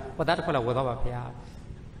1500ပို့ဝတ်သားတစ်ခွက်လောက်ဝယ်သွားပါဗျာ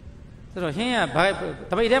ဆိုတော့ဟင်းက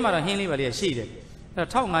တပိတ်ထဲမှာတော့ဟင်းလေးပါလေရှိတယ်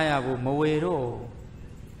ထောက်900ကိုမဝယ်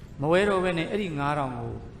တော့ပဲနဲ့အဲ့ဒီ9000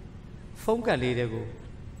ကိုဖုန်းကတ်လေးတွေကို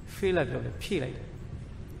ဖေးလိုက်ပြောလေဖြည့်လိုက်တယ်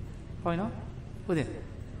ဟုတ်နော်ဟုတ်တယ်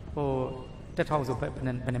ဟို1000ဆိုဘယ်မိန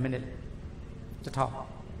စ်1000ဟ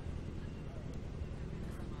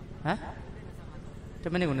မ်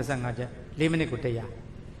10မိနစ်ကို25ကျပ်4မိနစ်ကို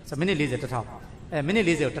100ဆိုမိနစ်40 1000မိနစ်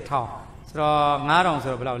40ကို1000ဆိုတော့9000ဆို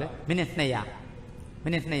တော့ဘယ်လောက်လဲမိနစ်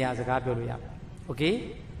200စကားပြောလို့ရပါโอเค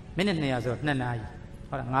မိနစ်200ဆိုတော့2နာရီ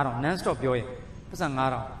ဟုတ်လား9000 non stop ပြောရင်ပတ်စံ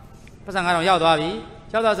9000ရောက်သွားပြီ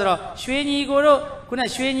ရောက်သွားဆိုတော့ရွှေညီကိုတို့ခုန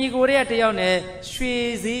ရွှေညီကိုရဲ့တယောက်နဲ့ရွှေ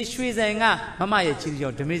ဆိုင်ကမမရဲ့ချီးကြော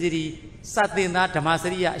င့်ဓမေစရီစတင်သားဓမ္မစ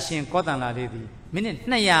ရိယအရှင်ကောတန်လာလေးသည်မိနစ်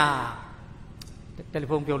200တယ်လီ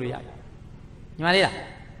ဖုန်းပြောလို့ရတယ်ညီမလေးလား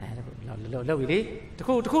လောက်ပြီလေတ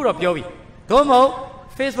ခုတော့ပြောပြီသို့မဟုတ်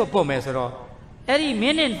Facebook ပို့မယ်ဆိုတော့အဲ့ဒီမိ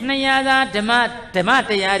နစ်200သာဓမ္မ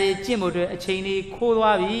တရားတွေကျင့်ဖို့အတွက်အချိန်လေးခိုး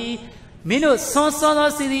သွားပြီမင်းတို့စောသော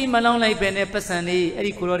စီစီမလောင်းလိုက်ပဲနဲ့ပတ်စံလေးအဲ့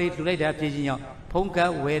ဒီကိုတော်လေးလှူလိုက်တာပြည်ချင်းရောက်ဖုန်းက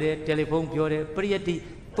ဝယ်တယ်တယ်လီဖုန်းပြောတယ်ပရိယတိ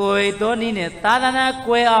သွေတော်နည်းနဲ့သာသနာ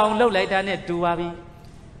ကွယ်အောင်လှုပ်လိုက်တာနဲ့တူပါပြီ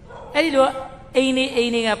အဲ့ဒီတော့အိမ်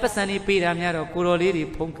နေကပတ်စံလေးပေးတာများတော့ကိုတော်လေးတွေ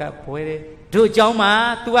ဖုန်းကဝယ်တယ်တို့เจ้าမှာ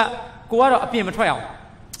तू ကကိုကတော့အပြင်မထွက်အောင်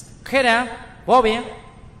ခဲတံဘောပင်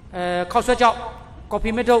ခောက်ဆွဲကြောက်ကော်ဖီ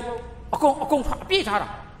မစ်ထုတ်အကုန်အပြည့်ထားတာ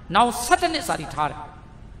နောင်7နှစ်စာတီထားတယ်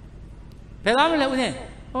ဘယ်သားမလဲဦးစင်း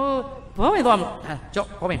ဟိုဘောပင်သွားမလို့ကြောက်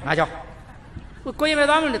ဘောပင်ငါကြောက်ကိုရင်ဘယ်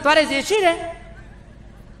သားမလဲသွားရစီရှိတယ်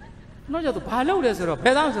နောက်ကျတော့ဘာလုပ်လဲဆိုတော့ဘ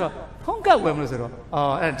ယ်သားဆိုတော့ဖုန်းကတ်ဝယ်မလို့ဆိုတော့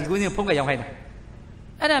အဲ့ဒီကိုင်းစင်းဖုန်းကတ်ရောင်းခိုင်းတယ်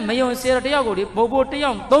အဲ့ဒါမယုံစေတော့တယောက်ကိုဒီဘိုးတ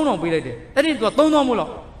ယောက်3000ပေးလိုက်တယ်အဲ့ဒီသူက3000မို့လို့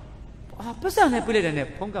ပတ်စံနဲ့ပေးလိုက်တယ်နဲ့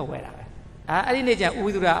ဖုန်းကတ်ဝယ်တာပဲအဲ့ဒီနေ့ကျ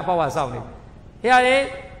ဦးသူရအပေါ့ဝါစောင့်နေဟဲ့ရလေ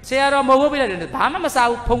ဆရာတော်မဟုတ်ပေးလိုက်တယ်ဘာမှမစား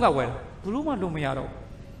ဘူးဖုန်းကတ်ဝယ်တာဘူးမှလုံးမရတော့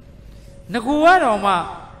ငကူကတော့မှ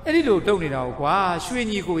အဲ့ဒီလိုတုံနေတာကိုကွာရွှေ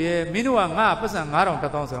ညီကိုရဲ့မင်းတို့ကငါပတ်စံ9000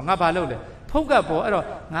 1000ဆိုတော့ငါဘာလုပ်လဲဖုန်းကတ်ပေါ်အဲ့တော့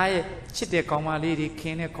ငါရဲ့ချစ်တဲ့ကောင်မလေးတွေခ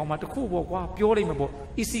င်းတဲ့ကောင်မတစ်ခုပေါ့ကွာပြောလိုက်မှာပေါ့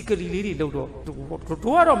easy ကလီလေးတွေလှုပ်တော့တို့က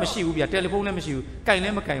တော့မရှိဘူးဗျတယ်လီဖုန်းလည်းမရှိဘူးကင်လ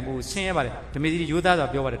ည်းမကင်ဘူးဆင်းရဲပါတယ်ဓမေစီရိုးသားစွာ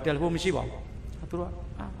ပြောပါတယ်တယ်လီဖုန်းမရှိပါဘူးသူတို့က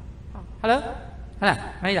ဟယ်လိုဟလား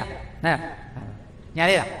မင်းလားနာညာ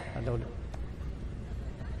လေးလား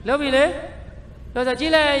လှုပ်ပြီလေတော့ကြ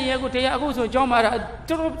ည့်လိုက်ရင်အခုတရားအခုဆိုကြောင်းမှာ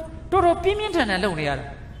တော်ပြင်းပြင်းထန်ထန်လုပ်နေရတာ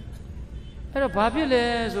အဲ့တော့ဘာဖြစ်လဲ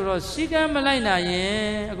ဆိုတော့စီကံမလိုက်နိုင်ရ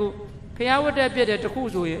င်အခုဖျားဝတ်တဲ့ပြည့်တဲ့တခု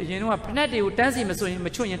ဆိုရင်အရင်တော့ဖက်နှက်တွေကိုတန်းစီမစွရင်မ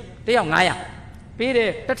ချွတ်ရင်တယောက်900ပေးတယ်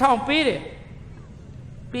1000ပေးတယ်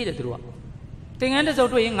သူတို့ကသင်္ကန်းတစ်စုံ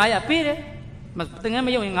တွေ့ရင်900ပေးတယ်သင်္ကန်းမ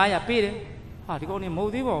ယုံရင်900ပေးတယ်ဟာဒီကောင်နေမဟု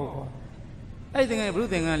တ်သေးပါဘူးကွာအဲ့ဒီသင်္ကန်းဘုရု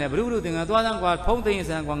သင်္ကန်းလဲဘုရုသင်္ကန်းသွားစမ်းကွာဖုန်းသိမ်း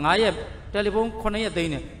စမ်းကွာ9ရက်တယ်လီဖုန်း9ရက်သိ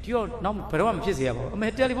မ်းတယ်ဒီတော့နောက်ဘယ်တော့မှမဖြစ်စေရပါဘူးအမေ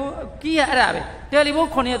တယ်လီဖုန်းကြီးရအဲ့ဒါပဲတယ်လီဖုန်း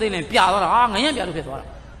9ရက်သိမ်းတယ်ပြသွားတာငရံပြလို့ဖြစ်သွားတာ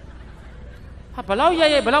ဟာဘလောက်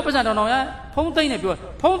ဘလောက်ပတ်စံတောင်ရဖုန်းသိမ်းတယ်ပြော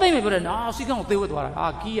ဖုန်းသိမ်းမယ်ပြောတယ်နော်စီကံကိုသေဝတ်သွားတာ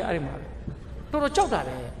ကြီးရအဲ့ဒီမှာတော်ကြောက်တာ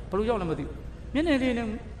လေဘလို့ကြောက်လဲမသိဘူးမျက်နှာလေးနဲ့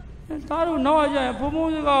သားတို့နောက်ရရင်ဖု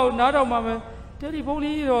န်းစကားကိုနားတော့မှမယ်တယ်လီဖုန်း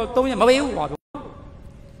လေးတော့3ရက်မပေးဘူးကွာ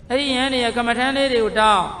အဲ့ဒီရန်နေကမ္မထမ်းလေးတွေကို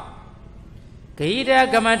တောင်းဂိတ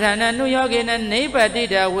ကမ္မထာနနုယောဂိနနိဗ္ဗတိ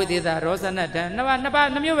တဝိသေသရောစနတံနှ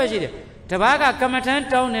စ်မျိုးပဲရှိတယ်တပားကကမ္မထမ်း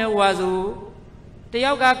တောင်းတယ်ဝါစုတ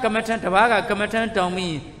ယောက်ကကမ္မထမ်းတပားကကမ္မထမ်းတောင်း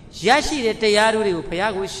ပြီးရရှိတဲ့တရားတို့တွေကိုဘု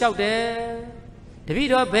ရားကိုလျှောက်တယ်တပည့်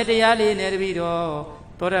တော်ဘယ်တရားလေးနဲ့တပည့်တော်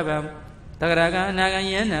သောတပန်တဂရကအနာဂံ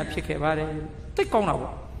ယန္နာဖြစ်ခဲ့ပါတယ်သိကောင်းတာ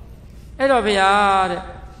ပေါ့အဲ့တော့ဘုရားတဲ့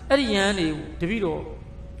အဲ့ဒီယန္နေတပည့်တော်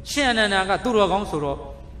ရှင်အနန္ဒာကသူတော်ကောင်းဆိုတော့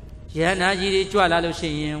ယန္နာကြီးတွေကြွလာလို့ရှိ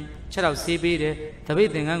ရင်ချက်တော့ဆေးပေးတယ်တပိတ်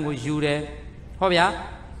သင်္ကန်းကိုယူတယ်ဟောဗျာ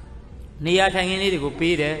နေရာထိုင်ခင်းလေးတွေကို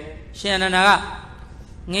ပေးတယ်ရှင်အနန္ဒာက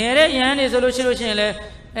ငယ်တဲ့ယဟန်နေဆိုလို့ရှိရင်လေ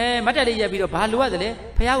မတ်တက်လေးရက်ပြီးတော့ဘာလိုရတယ်လဲ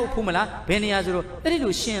ဖះကိုဖူးမလားဘယ်နေရာဆိုတော့အဲ့ဒီ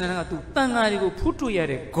လိုရှင်အနန္ဒာကသူတန်ဃာတွေကိုဖူးတွေ့ရ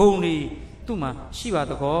တဲ့ဂုံတွေသူ့မှာရှိပါ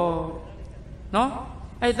သကောနော်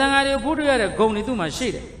အဲ့တန်ဃာတွေကိုဖူးတွေ့ရတဲ့ဂုံတွေသူ့မှာရှိ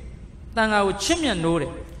တယ်တန်ဃာကိုချစ်မြတ်နိုးတ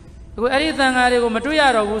ယ်အခုအဲ့ဒီတန်ဃာတွေကိုမတွေ့ရ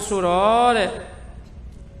တော့ဘူးဆိုတော့တဲ့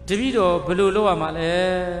တပည့်တော်ဘယ်လိုလုပ်ရမှာလဲ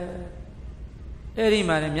အဲ့ဒီ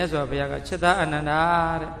မှာလည်းမြတ်စွာဘုရားကချက်သားအနန္ဒာ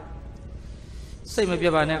တဲ့စိတ်မပြ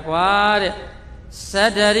တ်ပါနဲ့ကွာတဲ့သ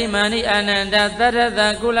တ္တရိမဏိအနန္တသတ္တသ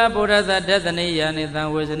ကုလဗုဒ္ဓသတ္တနိယာနိသံ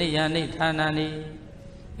ဝေဇနိယာနိဌာနာနိ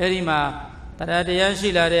အဲ့ဒီမှာတရားတရားရှိ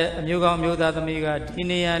လာတဲ့အမျိုးကောင်းမျိုးသားသမီးကဒီ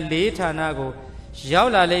နေရာ၄ဌာနကိုရော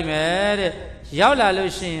က်လာလိမ့်မယ်တဲ့ရောက်လာ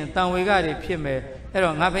လို့ရှိရင်တန်ဝေကတွေဖြစ်မယ်အဲ့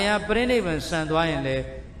တော့ငါဘုရားပြိဋိဘံဆံသွားရင်လေ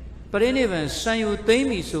ပြိဋိဘံဆံယူသိမ့်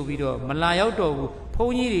ပြီဆိုပြီးတော့မလာရောက်တော့ဘူးဘု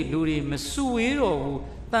န်းကြီးတွေလူတွေမစုဝေးတော့ဘူး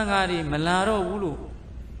တန်ဃာတွေမလာတော့ဘူးလို့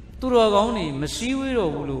သူတော်ကောင်းတွေမစည်းဝေး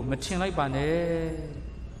တော့ဘူးလို့မထင်လိုက်ပါနဲ့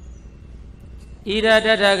ဣဒတ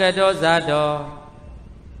ထကတောဇာတော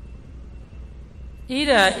ဣ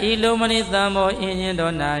Ida illuminate them or in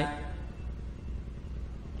your night.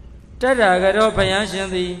 Tadagado Payanshan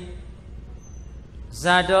the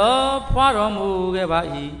Zado Poiromu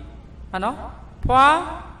Gabai. Ano? Poi,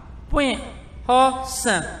 point, ho,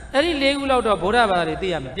 son. Any legal out of Bodaba,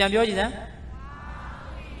 the Yamioja.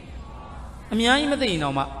 I mean, I'm the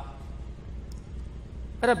Inoma.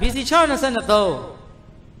 But a busy child and send a though.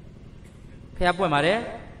 Pea Puemare,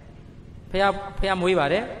 Pea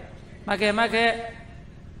Muivare, Make.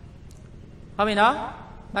 How many now?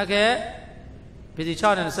 Make. Busy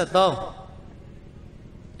child and set though.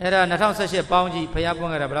 Era Natal such a bounty, Pea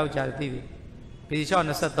Punga about TV. Busy child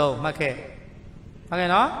and set though, Make. Okay,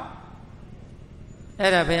 no?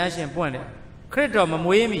 Era Payashin point. Credit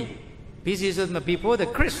Mamuemi. Busy with before the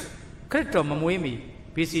Chris. Credit Mamuemi.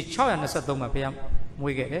 Busy child and set though, my Payam.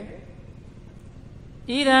 We get it.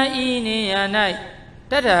 Ida ini a night.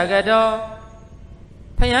 Tadagado.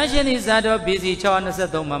 Payashin is that of busy child and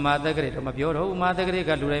set though, Mother Great, my bureau, Mother Great,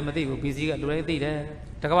 Luray, busy at Luray theatre.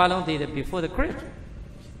 Tagavalon theatre before the credit.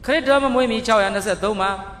 Credit Mamuemi child and set though,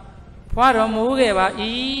 ma. Poiromu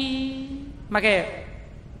Gabai. Make.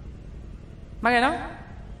 Magano?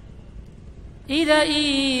 Ida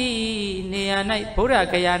e near night, Pura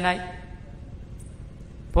Kaya night.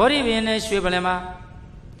 Pori Vin Swibalema.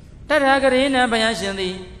 Tadagarina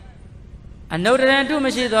Bayashandi. And no than two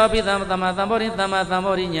machines of Bidam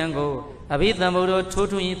Tamori Yango. A Bidamoro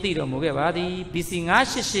Totu in Theodore Mugavadi, Bissing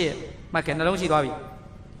Ashishi, Macanalosi Lobby.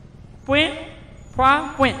 Point,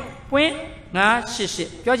 na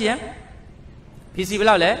shishi. Georgian? PC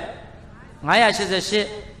Bilale? Maya says a shit.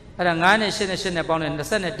 Rangane Shin upon the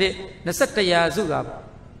Senate did the Satya Zuga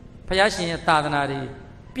Payashin Tadanari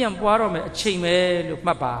Piam Poirome Chime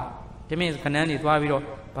Mapa. The means Canani Tuaviro,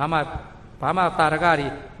 Bama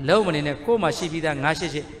Taragari, Loman in a coma shibida,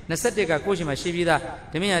 Nashishi, Nasetica Kushima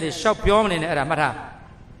shibida, the mean is shop Yoman in Eramata.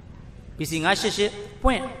 Bissing Ashishi,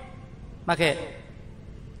 point. Make.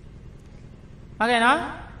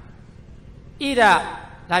 Magana? Ida,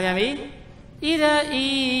 Layami, Ida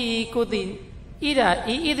e Kutin. Ida,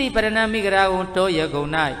 Idi Paranamigra to Yago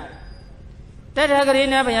night.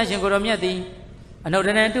 Tadagarina Bayashin Goromiati.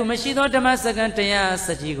 Another two machine or Damasagan Taya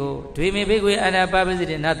Sajigo. Dreamy big way and a babas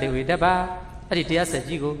in nothing with Daba. Aditia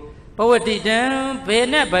Sajigo. Poverty down,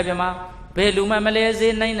 Pena Babama, Peluma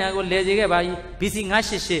Malaysia, Nina go lazy by busy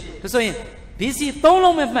Ashishi. So in busy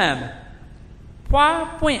Tolo Mam.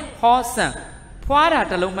 Point horse son. Poira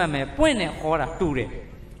Taloma, point and horror to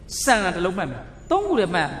son at the Loma. Don't go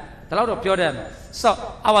man. The Lord of Jordan. So,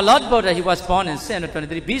 our Lord Buddha, he was born in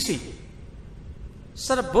 723 BC.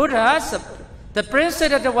 So, the Buddha, the prince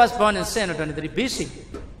said that he was born in 723 BC.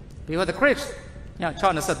 Because the Christ, yeah,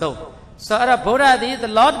 China said though. So, the Buddha, the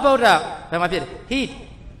Lord Buddha, he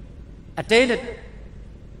attained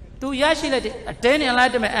 2 years later, attained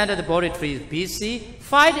enlightenment under the Bodhi tree BC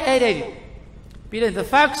 580. In the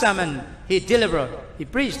fact sermon, he delivered, he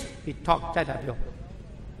preached, he talked.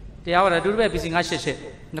 The hour I do the busy Ashishi.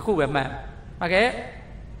 Naku man. Okay?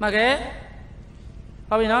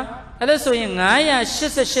 How we know? Also in Naya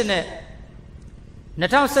Shishin.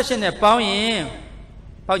 Natal session at Pauyin.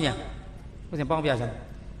 Pauya. Was in Pauya.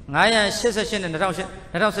 Naya Shishin and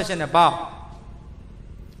Natal session at Bow.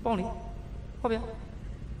 Pony. Hobby.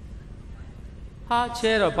 Ha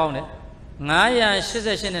chair of Pony. Naya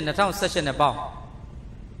Shishin and Natal session at Bow.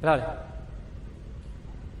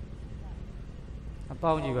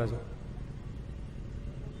 About you guys.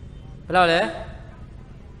 Hello there.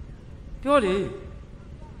 Purely.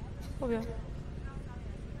 Oh, yeah.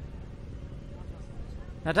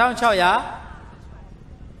 Natown Choya.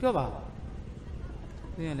 Pure.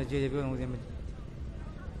 The J. with him.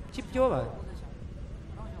 Chip Jova.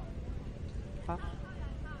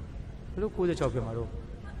 Look who the chop him.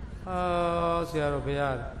 Oh, Sierra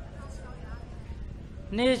Bear.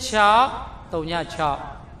 Nature, Tonya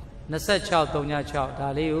Chop. Nasa Chow, Tonya Chow,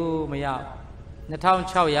 Daliu, Maya. Natown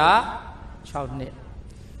Choya, Chow Nip.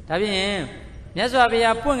 Tabin,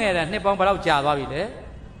 Nesabia Punga and Nippon Balau Java.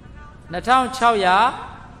 Natown Choya,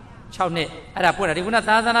 Chow Nip. At a point, Riguna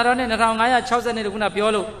Tazana, Natanga, chosen in Riguna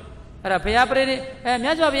Piolo. At a Payapre, and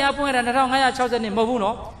Nesabia Punga and Natanga chosen in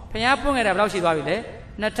Movuno, Payapung and Ablashi Vavile,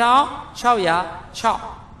 Natown Choya, Chow.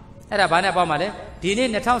 At a Bana Bomade, Dini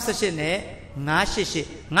Natown Sashine. Nashishi,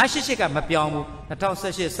 Nashishika, Mapiamu, the town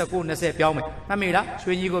says Sakuna say Piamu. Mamila,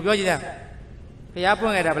 when you go Bioja.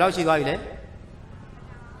 Piapung at a Blaushi Vile.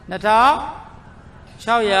 Natal,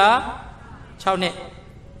 Chowya, Chowne.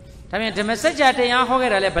 I mean, the message at the young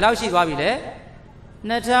Hogan at Blaushi Vile.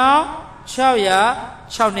 Natal, Chowya,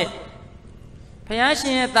 Chowne.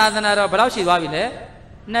 Payashin at Tazanara Blaushi Vile.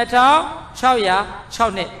 Natal, Chowya,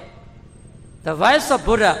 Chowne. The voice of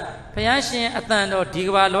Buddha ဘုရားရှင်အတန်တော်ဒီက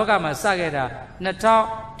ဘာလောကမှာစခဲ့တာ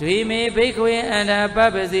2000ဒွေမေဘိက္ခွေအန္တပ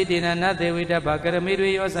ပစီတေနနသေဝိတ္တဘာကရမေတွေ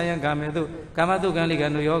ယောဆယံကာမေတုကာမတုကံလိက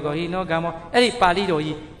နုယောဂောဟိနောကာမောအဲ့ဒီပါဠိတော်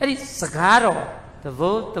ကြီးအဲ့ဒီစကားတော်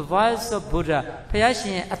the voice of Buddha ဘုရားရှ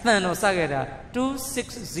င်အတန်တော်စခဲ့တာ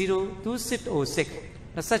2606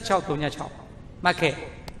 2636မှတ်ခဲ့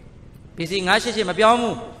ပြည်စီ988မပြောင်း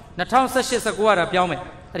ဘူး2018 19ကတော့ပြောင်းမယ်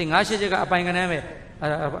အဲ့ဒီ988ကအပိုင်ကဏ္ဍပဲ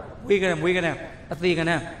ဝေးကဏ္ဍအသေးကဏ္ဍ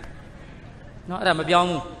နော်အဲ့ဒါမပြောင်း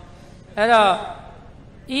ဘူးအဲ့တော့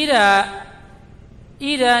ဣ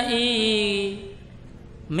ဒာဤ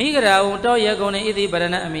မိဂရာဝတောယေကုံ၌ဣတိပရ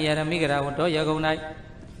ဏအမိယရမိဂရာဝတောယေကုံ၌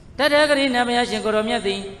တတဂရိနမယရှင်ကိုရောမြတ်သ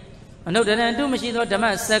ည်အနုတ္တရံတုမရှိသောဓမ္မ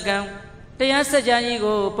စက္ကံတရားစကြာကြီး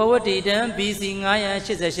ကိုပဝတ္တိတံ BC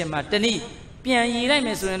 988မှာတနည်းပြန်ရည်လိုက်မ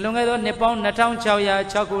ယ်ဆိုရင်လွန်ခဲ့သောနှစ်ပေါင်း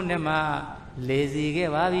2606ခုနှစ်မှာလေစီခဲ့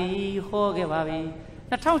ပါပြီဟောခဲ့ပါပြီ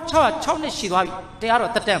2606နှစ်ရှိသွားပြီတရား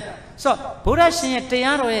တော်တက်တန်းဆိုဘုရားရှင်ရဲ့တ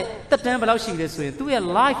ရားတော်ရဲ့တက်တန်းဘယ်လောက်ရှိလဲဆိုရင်သူ့ရဲ့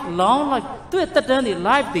life long life သူ့ရဲ့တက်တန်းဒီ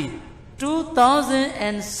life ဒီ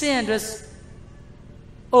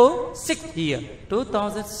2606 year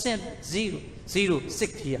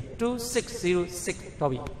 2606 year 2606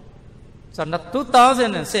တော့ပြီဆိုတော့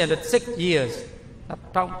2606 years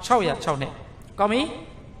 1606နှစ်ကောင်းပြီ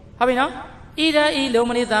ဟုတ်ပြီနော်ဣဒာဤလုံး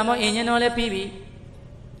မနိသာမောအင်ញတော်လည်းပြီးပြီ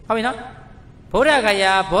ဟုတ်ပြီနော်ဗုဒ္ဓဂ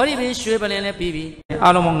ယာဘောဓိပင်ရွှေပလင်လည်းပြီးပြီ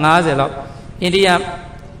အားလုံး90လောက်အိန္ဒိယ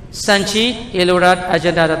စန်ချီအီလိုရာအဂျ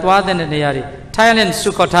န်တာသွားတဲ့နေရာတွေ Thailand စု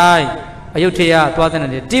ခေါထိုင်းအယုဒ္ဓယသွားတဲ့နေ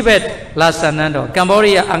ရာ Tibet လာဆန်နန်တော်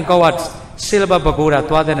Cambodia Angkor Wat Silver Pagoda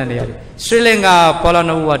သွားတဲ့နေရာတွေ Sri Lanka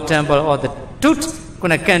Polonnaruwa Temple or the Tut ခု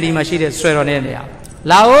နကန်ဒီမှာရှိတဲ့ဆွဲတော်တဲ့နေရာ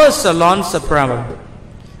Laos Salon Supreme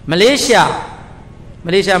မလေး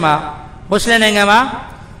ရှားမှာမွတ်စလင်နိုင်ငံမှာ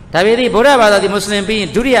ဒါပေမဲ့ဗုဒ္ဓဘာသာဒီမွတ်စလင်ပြီးရင်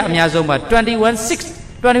ဒုတိယအများဆုံးမှာ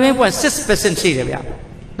21.6% ရှိတယ်ဗျာ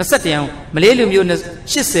21အောင်မလေးလူမျိုး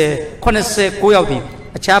80 89ယောက်ဒီ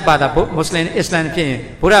အခြားဘာသာမွတ်စလင်အစ္စလာမ်ဖြစ်ရင်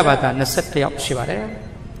ဗုဒ္ဓဘာသာ21ယောက်ရှိပါတယ်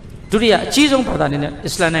ဒုတိယအကြီးဆုံးဘာသာအနေနဲ့အ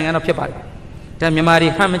စ္စလာမ်နိုင်ငံတော့ဖြစ်ပါတယ်ဒါမြန်မာတွေ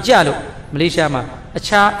ဟန်မကြလို့မလေးရှားမှာအ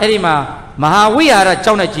ခြားအဲ့ဒီမှာမဟာဝိဟာရ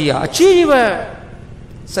ကျောင်းနဲ့ကြီးအကြီးပဲ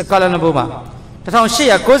စကာလနဘုမှာ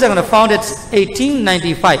1890 founded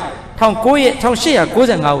 1895 1895ကို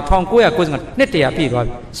1995နှစ်တရာပြည့်သွား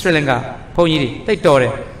ပြီစရီလင်္ကာဘုန်းကြီးတွေတိတ်တော်တ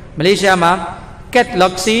ယ်မလေးရှားမှာ Cat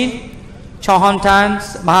Loxi Chauhantan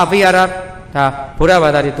မဟာဗီဟာရဒါဗုဒ္ဓဘာ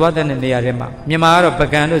သာတွေသွားတဲ့နေရာတွေမှာမြန်မာကတော့ပ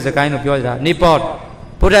ကံတို့စကိုင်းတို့ပြောကြတာ Nepal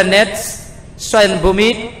Buddha Net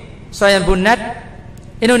Swayambhu Net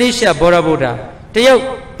Indonesia Bora Buddha တရုတ်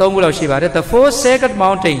3ခုလောက်ရှိပါတယ် The Four Sacred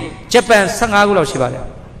Mountain Japan 15ခုလောက်ရှိပါတယ်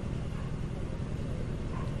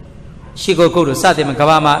ရှိကိုကုတ်တို့စသည်မှာက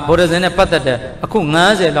ဘာမှာဗုဒ္ဓဇင်နဲ့ပတ်သက်တဲ့အခု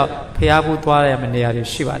90လောက်ဖျားဘူးသွားရမယ့်နေရာတွေ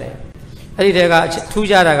ရှိပါတယ်အဲ့ဒီတဲကထူး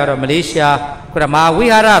ခြားတာကတော့မလေးရှားခုနမဟာဝိ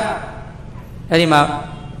ဟာရအဲ့ဒီမှာ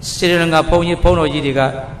စရီလင်္ကာဘုန်းတော်ကြီးတွေက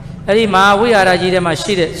အဲ့ဒီမဟာဝိဟာရကြီးထဲမှာ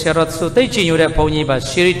ရှိတဲ့ဆရာတော်ဆိုသိတ်ချင်ညိုတဲ့ဘုန်းကြီးပါ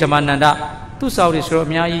ရှရီဓမ္မနန္ဒသူ့ဆောက်တွေဆိုတော့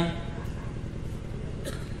အများကြီး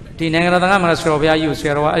ဒီနိုင်ငံတော်ကမှာဆရာတော်ဘုရားကြီးကိုဆ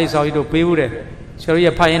ရာတော်ကအဲ့ဒီဆောက်ကြီးတို့ပေးဘူးတယ်ဆရာတော်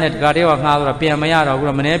ကြီးဖိုင်ရင်းနဲ့တကားတဲကငှားတော့ပြန်မရတော့ဘူး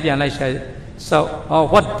တော့မနေ့ပြန်လိုက်ရှာSo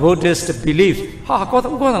what Buddhist belief ဟာကော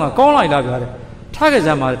င်းလိုက်လားဗျာတဲ့ထားခဲ့စ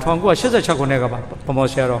မ်းပါ1986ခုနှစ်ကပါဗမော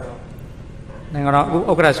ဆရာတော်နိုင်ငံတော်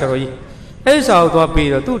ဥက္ကဋ္ဌဆရာတော်ကြီးအဲ့ဒီစာကိုသွားပြီး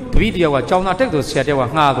တော့သူတပည့်တယောက်ကကျောင်းသားတက်သူဆရာတယောက်က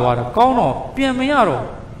ငှားသွားတယ်ကောင်းတော့ပြန်မရတော့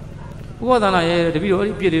ဥပဒနာရဲ့တပည့်တော်အဲ့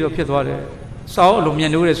ဒီပြည့်လေးတော့ဖြစ်သွားတယ်စာအုပ်အလိုမြ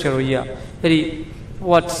င်လို့တဲ့ဆရာတော်ကြီးကအဲ့ဒီ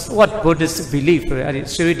what Buddhist belief ဆိုတဲ့အဲ့ဒီ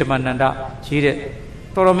စရိဓမ္မနန္ဒရေးတဲ့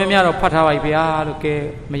တော်တော်များများတော့ဖတ်ထားပါပြီဗျာလို့ကဲ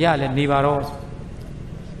မရလဲနေပါတော့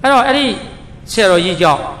အဲ့တော့အဲ့ဒီဆရာတော်ကြီး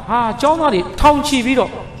ကြောင့်ဟာကျောင်းသားတွေထောင်ချီပြီး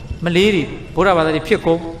တော့မလေးတွေဗုဒ္ဓဘာသာတွေဖြစ်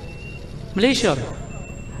ကုန်မလေးရှား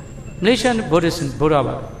Buddhism ဗုဒ္ဓ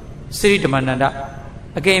ဘာသာစရိဓမ္မနန္ဒ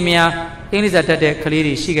အကယ်များအင်္ဂလိပ်စာတတ်တဲ့ကလေး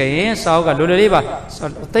တွေရှိခဲ့ရင်စာအုပ်ကလွယ်လွယ်လေးပါ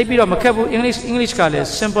သိပြီးတော့မခက်ဘူး English ကလည်း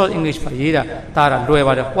simple English ပါရေးတာဒါကလွယ်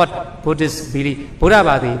ပါတယ် what Buddhist belief ဗုဒ္ဓ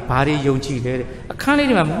ဘာသာဘာတွေယုံကြည်လဲတဲ့အခန်းလေး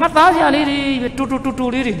တွေမှာမှတ်သားစရာလေးတွေတူ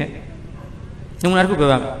လေးတွေနဲ့နမူနာတစ်ခုပြော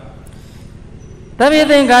ပါမယ်သဗ္ဗေ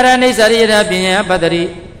သင်္ခါရအိဋ္ဌရိယတာပညာပတ္တိ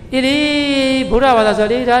ဣတိဘုရားဘာသာဆို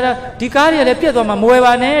လေဒါဒီကားတွေလည်းပြတ်သွားမှာမဝယ်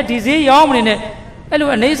ပါနဲ့ဒီဈေးရောင်းမနေနဲ့အဲ့လို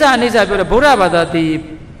အိဋ္ဌပြောတယ်ဘုရားဘာသာဒီ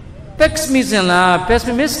pessimism လား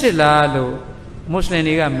pessimistic လားလို့မွတ်စလင်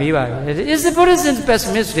တွေကမေးပါတယ် is the Buddhism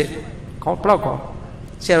pessimistic ကောဘလောက်ကော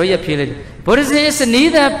ဆရာကြီးဖြေလိုက်တယ် Buddhism is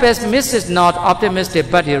neither pessimistic not optimistic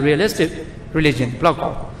but a realistic religion ဘလောက်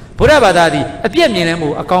ကောဘုရားဘာသာဒီအပြည့်မြင်တယ်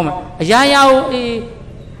မို့အကောင်းမှာအရာရာ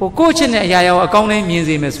ကိုကိုယ့်ချင်းနဲ့အရာရာကိုအကောင်းလေးမြင်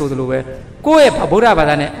စေမယ်ဆိုသလိုပဲကိုယ့်ရဲ့ဗုဒ္ဓဘာ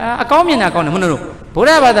သာနဲ့အကောင်းမြင်တာကောင်းတယ်မဟုတ်လို့ဗုဒ္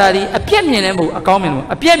ဓဘာသာဒီအပြည့်မြင်တယ်မို့အကောင်းမြင်လို့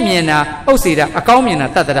အပြည့်မြင်တာဥစ္စေတာအကောင်းမြင်တာ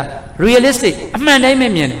တတ္တရ realistic အမှန်တိုင်းပဲ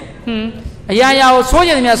မြင်တယ် Ayaya,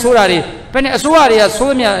 soldier, and Sorari, Penny Asoria,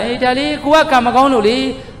 Somia, Italy, Kuaka,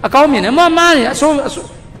 Magonoli, a common, and more money, so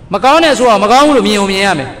Magones or Magon,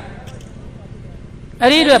 Miami. I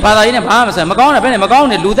read a Palaina Palmas and Magona, Penny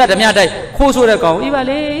Magona, Luda, the Miata, Kosura,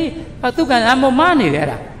 Ivale, I took an ammo money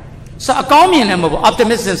there. So a common and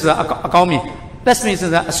optimism, a common. Best means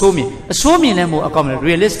assuming them more common,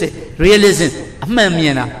 realistic, realism, a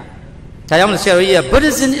mamiana. Tayar said,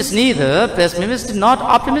 Buddhism is neither pessimistic nor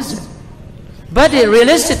optimistic, but a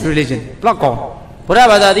realistic religion. Block on. Buddha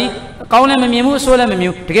Badadi, Kauna Mimu, Sola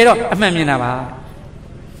Mimu, to get up a mamina.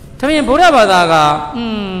 Tell me, Buddha Badaga,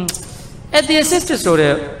 at the assistant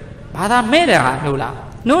story, Bada Meda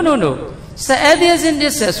Nula. No. So atheism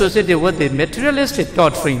is associated with the materialistic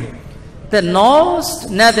doctrine that knows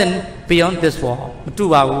nothing beyond this world.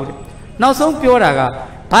 2 hours. Now, some pure aga.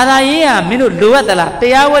 Padaya, Minu Luatala,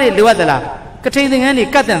 Tayawari Luatala, Kating any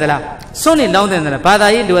Katandala, Sony London,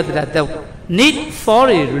 Padai Luatala, the need for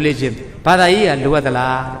a religion. Padaya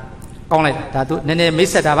Luatala. Only that Nene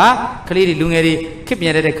Misatava, Kaliri Lungeri, keep me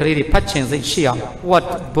at a Kaliri Pachins in Shia.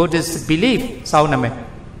 What Buddhists believe, Sauname.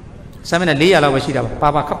 Samina Lia Lavashida,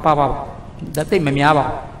 Papa, that thing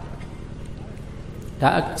Mamiava.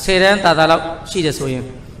 Sedan Tadala, she just saw him.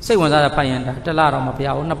 Say one other payan, the Lara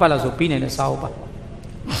Mapia, Napalas opinion is Saupa.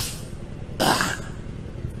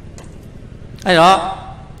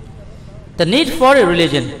 The need for a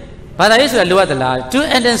religion, but I used to look at the life to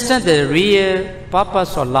understand the real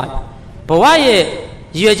purpose of life. But why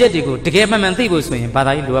you are just to get my man things with but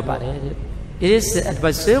I do about it. It is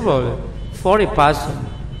advisable for a person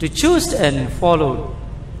to choose and follow.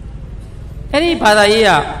 Any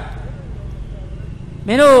Padaya.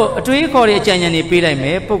 Meno, to equal a Chinese Pila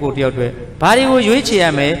me, Pogo Diodwe, Pariwo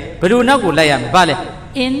Yuichiame, Peruna Gulayam, Bale,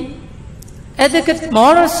 in etiquette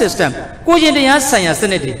moral system, Kujindia science,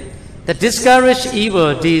 that discourage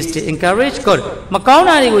evil deeds to encourage good.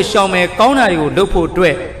 Macaunari will show me, Kaunari will look for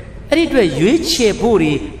dwe. Anyway, Yuichi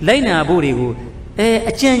Puri, Lena Burigu,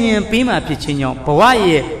 a genuine Pima Pichino,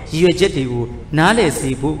 Pawaye, Yuejetigu, Nale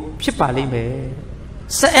Sibu, Chipali me.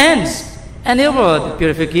 Science enable the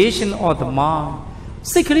purification of the mind.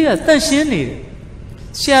 Secretly, attention.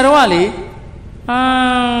 Sharwali,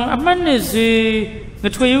 a man is the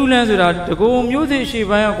 2 lands to go music. She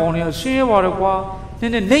went on a share or a qua,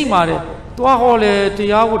 then the name of it. Tuahole,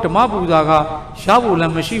 Tiago, Tamabudaga,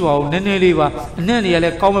 Shabula, Mashiva, Neneliva, and then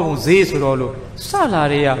the common Zis Rolo.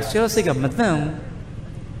 Salaria, Shersiga Madame.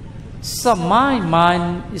 So my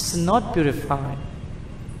mind is not purified.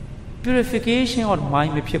 Purification of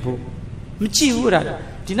mind, my people. Michiura.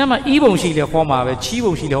 Dinama evil she le homa,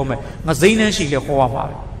 chivo she le home, Mazina she le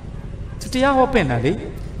homa. Today I open a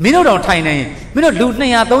day. Minot on tiny, Minot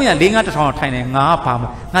Lutnia, Doya, Linga to tiny,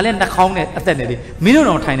 Napam, Nalenda Kong at the day. Minot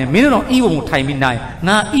on tiny, Minot on evil time midnight,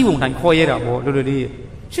 na evil time Koyera or Ludi.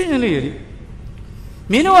 Chinely.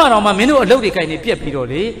 Minu are my Minu Lodi kind of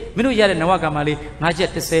Piapidoli, Minu Yad and Nawagamali,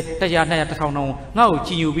 Najet to say, Tayana Town, now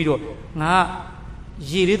Chiu Bido, Na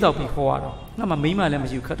Yid of before. Nama Mima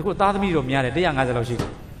lems you cut to Tadami of Mia, the young Azaloshi,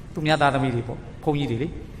 to Miadami, Pony,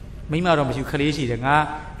 Mima of you Kaleshi, and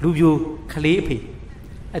Lubu Kalepi.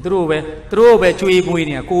 I throw away Chui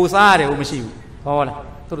Buinia, Kosare, Omashu, all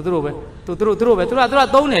to throw it, to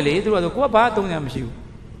Donelli, to the Quaba, Donamishu.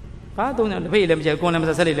 Pardon and pay them, Jaconam,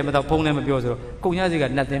 the Sally, without Ponam of Yoso, Conyazi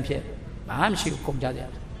got nothing yet. I'm sure Conjadia.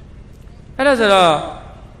 As a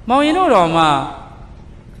Moino Roma.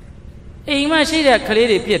 Ima she that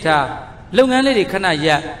Kaledi Pieta, Lungan Lady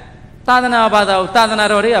Canaya, Tadana Bada, Tadana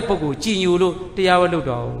Rorea Pogu, Chiulu, Tiawa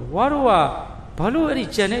Ludo, Warua, Palu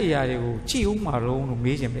Richane, Chiu Maron,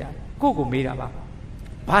 Major, Coco Miraba,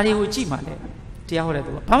 Pari Uchimane,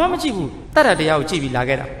 Tiawa, Pamamachibu, Tara Tiao Chibi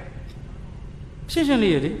Lagera.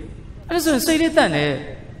 Sessionally, I just say it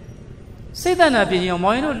then. Say that I be your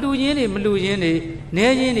moino, Luyini, Maluyini,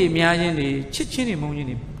 Nayini, Miani, Chichini,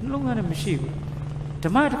 Munini, Lungan Machine.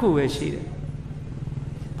 Tomato where she did.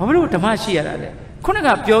 Pablo Tamashi at it.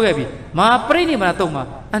 Kunaga Pyogabi, Ma Preni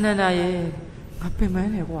Matoma, Ananaye, a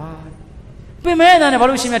Pimane, why? Pimane and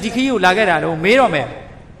Evolution at Diku, Lagera, or Mirome.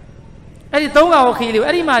 Eddie Tonga or Kili,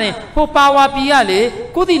 Eddie Mane, who Pawa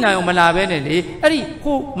Piale, Kudina Malavenelli, Eddie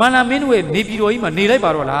who Manaminwe, maybe Roima, Nile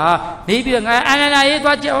Barola, maybe Ananaye,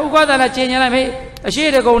 what you got a change and I made. A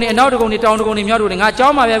shade ago and now to go town to go in Yaru and I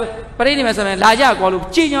saw my Paradimas and Laja,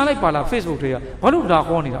 Golu, China, like Pala, Facebook here. What do I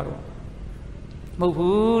want it?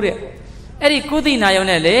 Mohu, Eddie Kudi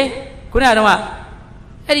Nayonele, Kunadama,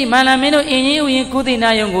 Eddie Manamino in you in Kudi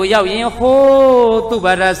Nayongo, Yao in ho to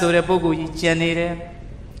Barazo, the Pogu, Janere,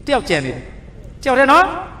 Tell Janet. Tell her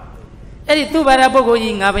not? Eri tu bara poko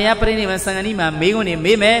yi ngabaya prene masangani ma megoni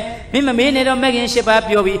meme ne do megin shipa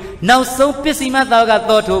pyobi now so pisima tawaga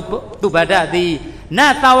thoto tu bada di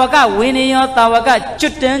na tawaka winiyo tawaka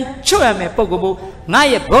chutan chuame pokobu nga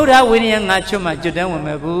ye Buddha winiyo nga chuma chutan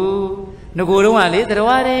wamebu nuguru wale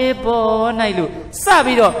darware po nailu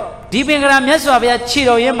sabido dipingara myaswa bya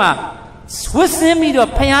chiro yema swisimido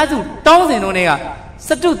phayadu tawsin no ne ga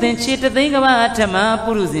Satu then cheat the thing about Dhamma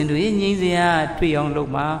Purus into India, Tuyong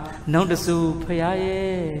Loma, known to Su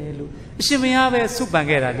Payae. Shimia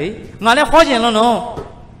Supangera, Mala Hojan no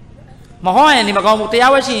Mahoy and Nimacom,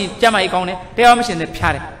 Tayawashi, Jamaicone, Tayamish in the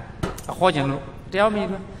Pari. A Hojan, tell me,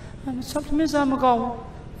 I'm something Miss Amacom,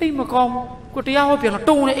 Macom, Cotiaho,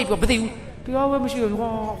 Tone, Equipity, Tiawa Machine,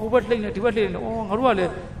 who would link to it, or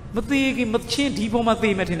Ruale, but the Machin Tipo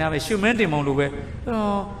Mathematina, she meant him on the way.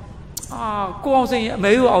 Go on saying,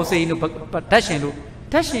 may you all say, but Tashin,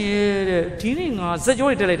 teaching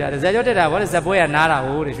Zajoy later, Zajoy, what is the boy and Nara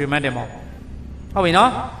who is reminded more? Oh, we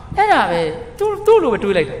know? Two over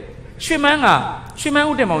 2 later. Shimanga,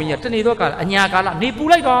 Shimang yet, Tanidoka, and Yakala,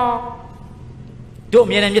 Nipulaka. Don't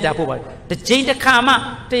mean and get up over. The Jane the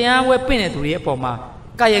Kama, the young weapon to Yapoma.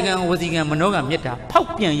 Kayagan was in a monogam yeta,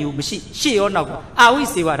 Paupian you, she or no. I will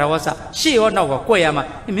see what I was, she or no,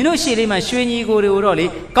 Koyama. Minushi, my Shuni go to Roli,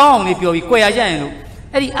 gone if you're Koyajan.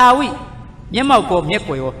 Eddie, are we? Yamako,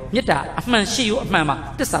 Mepo, Yeta, a man, she,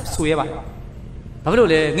 mamma, this up Sueva.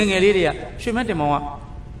 Avule, Ningelia, she meant him more.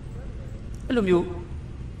 Hello, you.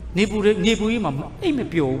 Nibuima, aim a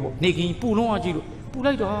pure, Niki, Puno,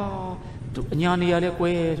 Pulado, to Nyania,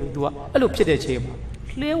 to a look at the chamber.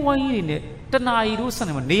 Clear wine in it. Tanai do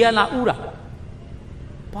son near la ura.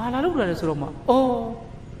 Palalura is Roma. Oh,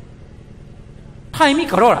 Taimi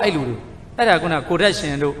Corora, I do. That are going to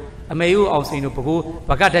Kodashin do a mayu of Saint Pogo,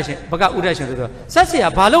 Bagadash, Baga Udashin.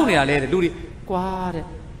 Sasia, Palonia, lady, Ludi, Quad,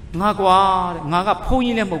 Naguad, Naga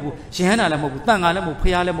Poyinemo, Shiana Lamo, Tangalamo,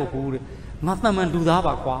 Pialamo, Nataman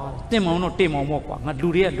Dudaba Quad, Demo no Temo Moqua, not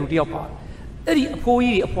Ludia, Ludia Part. Eddie,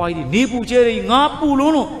 Poy, appointed, Nebu Jerry,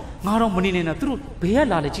 Napulono, Naro Monina, through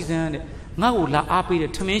Piala, Chisan. Now, la api the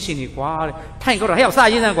Tomation equal, Tango Hell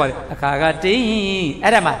Sayan, a Kagati,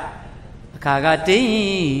 Adama, a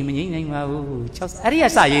Kagati, meaning just Aria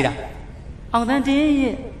Sayida. On that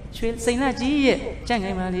day, she'll say Naji,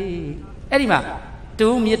 Jangamali, Edima,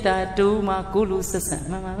 do Mita, do Makulu,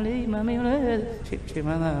 Mamma,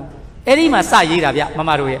 Mamma, Edima Sayida,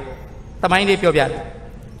 Mamaru, the mind of your yard.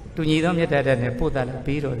 To need them yet and put that a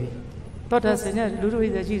beat or but as a little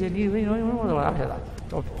bit that she's a new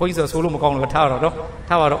points of Solomon Tower,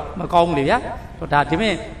 Macomlia, but that to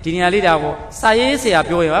me, Genialida, Sayesia,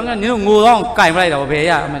 Pio, new long kind right over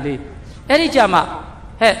here, Eddie Jama,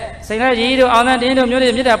 hey, say Najido, Anna,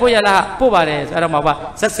 Mita Poyala, Pobares,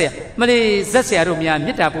 Aramaba, Sassia, Mali Sassia, Rumia,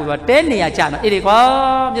 Mita Pua, Tenia Chana,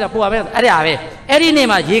 Ediqua, Mita Pua, Adiave, Eddie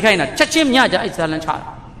name a Jikana, Chachim Yaja, it's a lunch.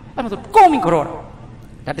 I'm the coming corona.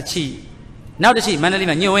 That the chi. Now the chi,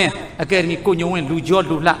 Manalima, New Academy, Kunyo, Lujo,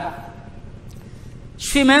 Lula.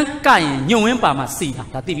 Shiman Kain, New Empama, see,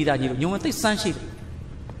 that Divida, you want this sunshine.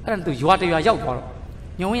 And to you what you are out for.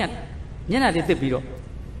 You went, Yana did the video.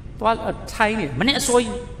 While a tiny, Manesoy.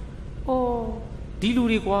 Oh,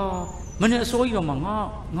 Diluriqua, Manesoy,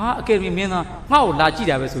 Mama, Academy Mena, how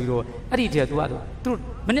Lajida was you. I did tell to other. True,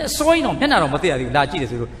 Manesoy, no, Menaro, Matea,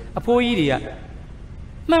 Lajida, a poor idiot.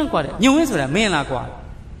 Man, you answer a man like what?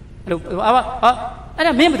 I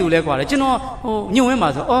remember to let what you know, new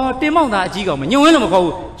members, or Timon that Gigom, new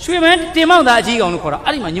Winamo, Swimming, Timon that Gigom,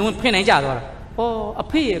 I didn't know Pen and Jagger, or a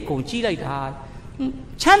pay a conchi like that.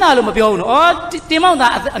 China Lumapio, or Timon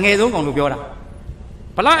that Angazon on Lubiola.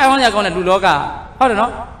 But I only are going to do Loga. I don't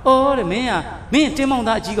know. Oh, the mayor, me Timon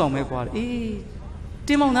that Gigom, make what?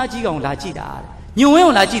 Timon that Gigom, Lajida. You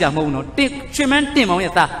will Lajida Mono, Swimming Timon,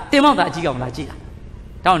 Timon that Gigom, Lajida.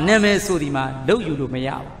 Down Neme Sudima, do you do me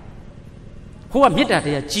out? Who am hit at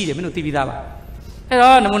a G, the Minu Tibidava?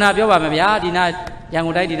 Hello, Namuna Biova, Maya, Dina,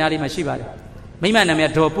 Young Lady Nari Mashiba. Mayman, I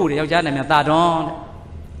met Topu, Yajana, Tadon,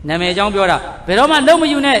 Name Young Biora. But don't know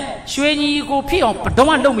you net, Shueni go pion, but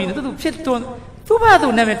don't know me to fit to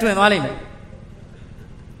Tuba, never to an island.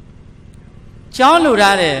 John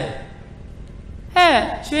Lurade.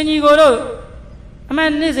 Hey, Shueni go. A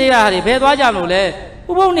man is a Pedwajalo.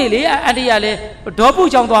 Who nearly at the alley, but Dobu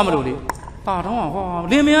John Domruli. Pardon,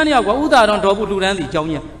 Limania, Uda don't Dobu to Randy,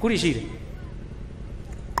 Jonia, could she?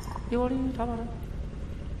 You already talk about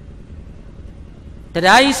the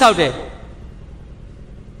eye is out there.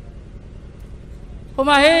 Oh,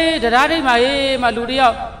 my head, the daddy, my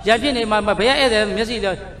Ludia, Japan, my bear, Missy,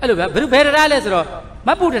 the better rallies, or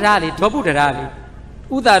my Buddha rally, Dobu the rally.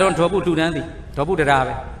 Uda don't Dobu to Randy, Dobu the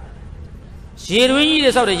rally. ရေတွင်းကြီးတွေ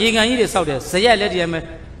စောက်တယ်ရေကန်ကြီးတွေစောက်တယ်ဇရက်လက်တည်းမဲ့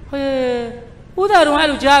ဟဲ့ဥဒရုံအဲ့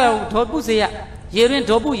လိုကြားတော့ဒေါ်ပုဇရက်ရေတွင်း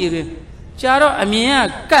ဒေါ်ပုရေတွင်းကြာတော့အမြင်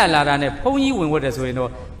ကကတ်လာတာနဲ့ဘုန်းကြီးဝင်ဝတ်တယ်ဆိုရင်တော့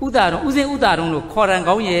ဥဒရုံဦးစင်းဥဒရုံလို့ခေါ်ရန်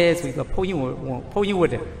ကောင်းရဲ့ဆိုပြီးတော့ဘုန်းကြီးဝ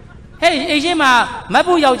တ်တယ်ဟဲ့အိမ်ရှိမှာမတ်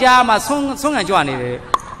ဖို့ယောက်ျားမှာဆုံးခံကြွနေတယ်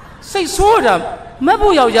စိတ်ဆိုးတာမတ်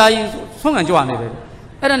ဖို့ယောက်ျားကြီးဆုံးခံကြွနေတယ်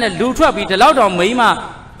အဲ့ဒါနဲ့လူထွက်ပြီးဒီလောက်တောင်မိန်းမ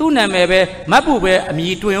သူ့နာမည်ပဲမတ်ဖို့ပဲအမြ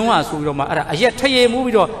ည်တွင်ဝါဆိုပြီးတော့မှအဲ့ဒါအရက်ထရေမူး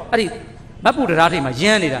ပြီးတော့အဲ့ဒီမတ်ဖို့တရားထိတ်မှာရ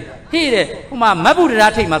မ်းနေတာဟေ့တဲ့ဟိုမှာမတ်ဖို့တ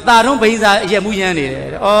ရားထိတ်မှာတာတွန်းဘိန်းစားအရက်မူးရမ်းနေတယ်ဩ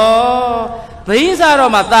ဘိန်းစား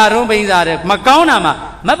တော့မှတာတွန်းဘိန်းစားတယ်မကောင်းတာမှ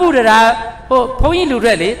မတ်ဖို့တရားဟိုဘုန်းကြီးလူ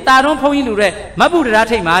တွေလေတာတွန်းဘုန်းကြီးလူတွေမတ်ဖို့တရား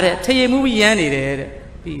ထိတ်မှာတဲ့ထရေမူးပြီးရမ်းနေတယ်တဲ့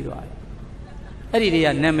ပြီးသွားတယ်အဲ့ဒီတွေက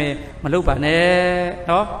နာမည်မလုပ်ပါနဲ့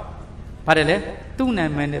နော်ပါတယ်လေသူ့နာ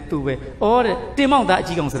မည်နဲ့သူပဲဩတဲ့တင်မောင်သားအ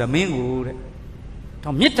ကြီးကောင်ဆိုတာမင်းကိုတဲ့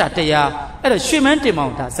တော့မေတ္တာတရားအဲ့တော့ရွှေမန်းတင်မော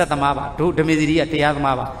င်သားဇက်သမားပါတို့ဓမေစီကတရားသ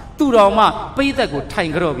မားပါသူတော်မှပိသက်ကိုထိုင်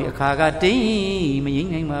ကြတော့ပြီးအခါကတင်းမငိမ့်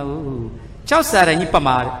နိုင်ပါဘူး၆စာရကြီးပ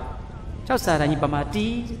မာတဲ့၆စာရကြီးပမာ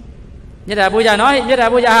တီးမေတ္တာပို့ကြနော်မေတ္တာ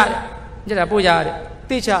ပို့ကြမေတ္တာပို့ကြတဲ့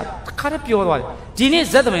တေချာခါတည်းပြောသွားတယ်ဒီနေ့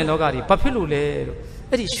ဇက်သမင်လောကကြီးဘာဖြစ်လို့လဲလို့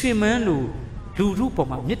အဲ့ဒီရွှေမန်းလူထုပေါ်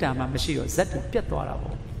မှာမေတ္တာမှမရှိတော့ဇက်တူပြတ်သွားတာ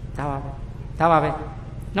ပေါ့ဒါပါပဲ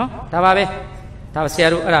နော်ဒါပါပဲဒါဆရာ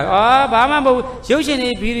တို့အဲ့ဒါဘာမှမဟုတ်ရုပ်ရှင်တွေ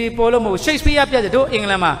ဘီတွေပေါ်လို့မဟုတ်ရှိတ်စပီးယားပြတ်တယ်တို့အင်္ဂ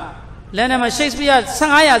လန်မှာလန်ဒန်မှာရှိတ်စပီးယား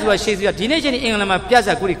15ရာစုကရှိတ်စပီးယားဒီနေ့ချင်းအင်္ဂလန်မှာပြတ်ဆ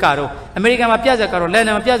က်ကူရီကတော့အမေရိကန်မှာပြတ်ဆက်ကတော့လန်ဒ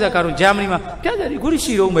န်မှာပြတ်ဆက်ကတော့ဂျာမနီမှာပြတ်ဆက်ဒီကူရီ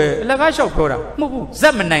ရှိတော့မယ်အလကားလျှောက်ပြောတာမဟုတ်ဘူးဇ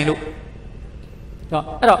က်မနိုင်လို့တော့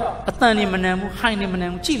အဲ့တော့အတန်နေမနံဘူးဟိုင်းနေမနံ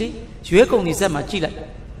ဘူးကြည့်လေရွဲကုန်ဒီဇက်မှာကြည့်လိုက်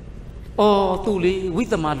သူ့လေဝိ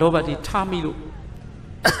သမလောဘတွေထားမိလို့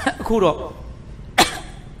အခုတော့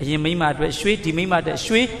အရင်မိမအတွက်ရွှေဒီမိမအတွက်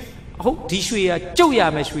ရွှေဟုတ်ဒီရွှေကကျုပ်ရ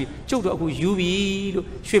မယ်ရွှေကျုပ်တော့အခုယူပြီလို့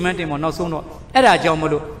ရွှေမန်းတင်မော်နောက်ဆုံးတော့အဲ့ဒါကြောင့်မ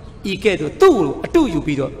လို့ဤကဲ့သို့သူ့ကိုအတုယူ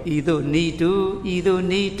ပြီးတော့ဤသို့နေတူ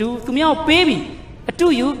သူများကိုပေးပြီးအတု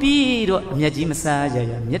ယူပြီးတော့အမျက်ကြီးမစားရ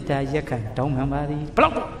မေတ္တာရက်ခံတောင်းပန်ပါသည်ဘလော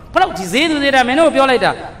က်ဒီဈေးသူသေးတာမင်းတို့ပြောလိုက်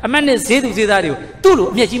တာအမတ်နဲ့ဈေးသူဈေးသားတွေကိုသူ့လို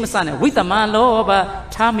အမျက်ကြီးမစားနဲ့ဝိသမလောဘ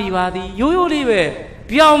ထားမိပါသည်ရိုးရိုးလေးပဲ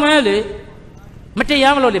ပြောင်းမဲလေမတ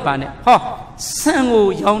ရားမလို့လေပါနဲ့ဟောဆန်ကို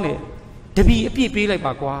ရောင်းတယ်တပီအပြည့်ပေးလိုက်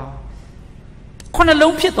ပါကွာ9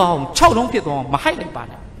လုံးဖြစ်သွားအောင်6လုံးဖြစ်သွားအောင်မဟိုက်လိုက်ပါ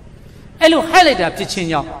နဲ့အဲ့လိုဟိုက်လိုက်တာဖြစ်ချင်း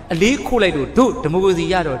ကြောင့်အလေးခိုးလိုက်လို့တို့ဒီမိုကရေစီ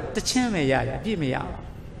ရတော့တချင်းပဲရတယ်အပြည့်မရဘူး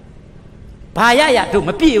ဘာရတို့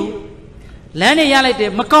မပြည့်ဘူးလမ်းနေရလိုက်တ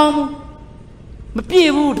ယ်မကောင်းဘူးမပြည့်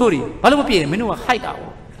ဘူးတို့တွေဘာလို့မပြည့်လဲမင်းတို့ကဟိုက်တာပေါ့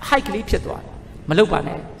ဟိုက်ကလေးဖြစ်သွားတယ်မလုပ်ပါ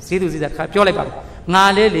နဲ့ဈေးသူဈေးသားပြောလိုက်ပါငါ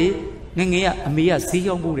လဲလေငငယ်ကအမေကဈေး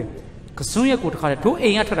ရောက်ဘူးတယ်ကစွန်းရက်ကိုတခါတည်းတို့အိ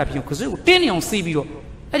မ်ကထွက်တာဖြစ်ကစွန်းကိုတင်းနေအောင်စီးပြီးတော့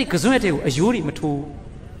အဲ့ဒီကစွန်းရက်တွေကိုအယိုးတွေမထိုး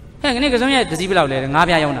ဟဲ့ငါကစွန်းရက်တစ်စီးဘယ်လောက်လဲငါး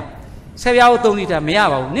ပြားရောက်တာ10ပြားကို3လီတာမရ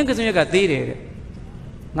ပါဘူးနင့်ကစွန်းရက်ကသေးတယ်တဲ့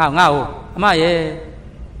ငါ့ကိုအမရဲ့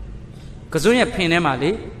ကစွန်းရက်ဖင်ထဲမှာ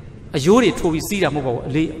လေအယိုးတွေထိုးပြီးစီးတာမဟုတ်ပါဘူး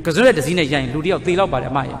အလေးကစွန်းရက်တစ်စီးနဲ့ရိုင်လူတယောက်သေလောက်ပါတယ်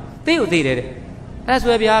အမရဲ့သေးကိုသေးတယ်တဲ့အဲ့ဒါ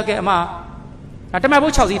ဆိုပြားကဲအမတမတ်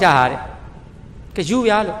ဖို့6စီးထားဟာတဲ့ကယူ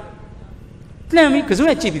ပြားလို့လှမ်းပြီးကစွန်း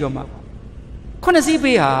ရက်ကြည့်ပြီးတော့မှ9စီး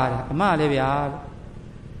ပေးဟာတဲ့အမလည်းဗျာ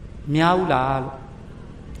များဘူးလားလို့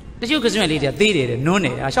တချို့ကစွန်းလေးတွေသေးတယ်တဲ့နွန်းတ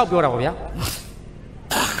ယ်ရှောက်ပြောတာပေါ့ဗျာ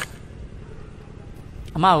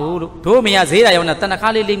အမဟုတ်လို့တို့မရဈေးတာရောက်နေတာတဏ္ဍခါ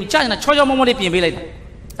လေးလိမ့်ပြီးကြာနေတာချောချောမောမောလေးပြင်ပေးလိုက်တာ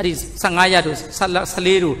အဲ့ဒီ15ရက်တို့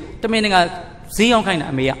14တို့တမင်းကဈေးရောက်ခိုင်းတာ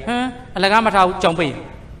အမေကအလကားမထားဘူးကြောင်ပိတ်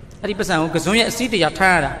အဲ့ဒီပစံကိုကစွန်းရဲ့အစည်းတရားထ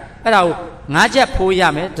မ်းရတာအဲ့ဒါကို9ချက်ဖိုးရ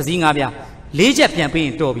မယ်တစ်စီး9ပြား4ချက်ပြန်ပေးရ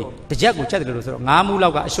င်တော်ပြီတစ်ချက်ကိုချက်တယ်လို့ဆိုတော့9မူလော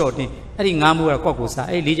က်ကအလျှော့တင်းအဲ့ဒီ9မူကကော့ကိုစား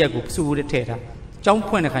အဲ့4ချက်ကိုစုဖို့ထည့်ထားကျောင်း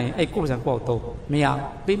ဖွင့်တဲ့ခိုင်းအဲ့ကိုယ်ပစံကော့တော့မရ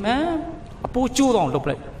ပေးမယ်အပိုးကျိုးတော့လုပ်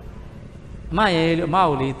လိုက်အမရဲ့လို့အမ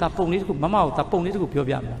ကိုလေတာပုံလေးတခုမမကိုတာပုံလေးတခုပြော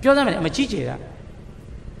ပြမယ်ပြောစမ်းမယ်အမကြီးကျယ်တာ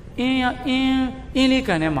အင်းလေးက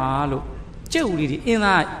န်ထဲမှာလို့ကြက်ဦးလေးတွေအင်း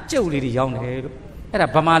သားကြက်ဦးလေးတွေရောင်းတယ်လို့အဲ့ဒါ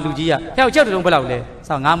ဗမာလူကြီးကဟဲ့ကြောက်တလုံးဘယ်လောက်လဲ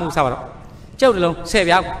စောင်း9မူစားပါတော့ကြောက်တလုံး10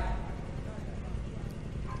ပြားဟာ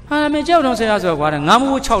မင်းကြောက်တော့10ပြားဆိုတော့ကွာ9မူ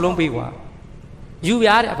6လုံးပေးကွာယူ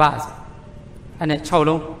ပြားတဲ့အဘအဲ့နဲ့6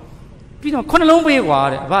လုံးပြီးတော့9လုံးပေးကွာ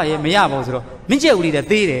တဲ့အဘရဲ့မရပါဘူးဆိုတော့မင်းကြက်ဦးလေးတွေ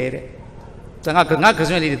သေးတယ်တဲ့ငါက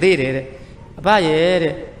စွန်းလေးတွေသေးတယ်တဲ့အဘရဲ့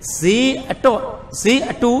တဲ့ဈေးအတိုး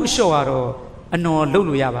အလျှော့ကတော့အနော်လုတ်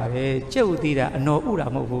လို့ရပါတယ်ကြက်ဦးသေးတာအနော်ဥတာ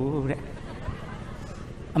မဟုတ်ဘူးတဲ့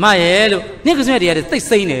အမရဲ့လို့နင့်ကစွန်းတွေကတိတ်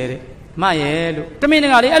စိမ့်တယ်တဲ့အမရဲ့လို့တမင်တ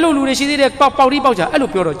ကာလေးအဲ့လိုလူတွေရှိသေးတယ်ပေါက်တိပေါက်ကြအဲ့လို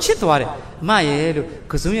ပြောတော့ချစ်သွားတယ်အမရဲ့လို့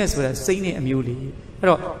ကစွန်းရဲ့ဆိုတာစိမ့်တဲ့အမျိုးလေးအဲ့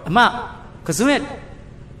တော့အမကစွန်းရဲ့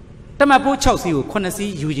တမတ်ပိုး6စီးကို9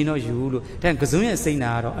စီးယူခြင်းတော့ယူလို့ဒါကစွန်းရဲ့စိမ့်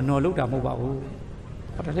တာကတော့အနော်လုတ်တာမဟုတ်ပါဘူး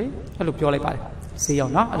ဟုတ်တယ်လေအဲ့လိုပြောလိုက်ပါတယ်ဈေးရော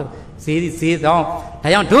က်နော်အဲ့လိုဈေးတော့ဒါ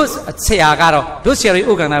ကြောင့်တို့ဆရာကတော့တို့ဆရာကြီး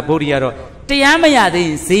ဥက္ကန္တာဗုဒ္ဓီကတော့တ တရားမရသေးရ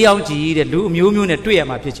င်ဈေးရောက်ကြည့်တဲ့လူအမျိုးမျိုးနဲ့တွေ့ရ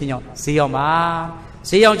မှာဖြစ်ချင်းကြောင့်ဈေးရောက်ပါ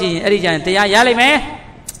ဈေးရောက်ကြည့်ရင်အဲ့ဒီကျရင်တရားရလိမ့်မယ်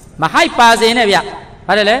မဟိုက်ပါစေနဲ့ဗျ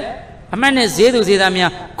ဟုတ်တယ်လေအမှတ်နဲ့ဈေးသူဈေးသား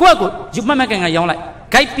များကိုယ့်ကိုယူမှတ်မှတ်ကန်ကန်ရောင်းလိုက်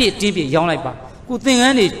ဂိုက်ပြည့်တင်းပြည့်ရောင်းလိုက်ပါကိုသင်္က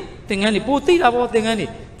န်းတွေပိုသိတာပေါ့သင်္က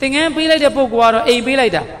န်းပေးလိုက်တဲ့ပုဂ္ဂိုလ်ကတော့အိမ်ပေးလို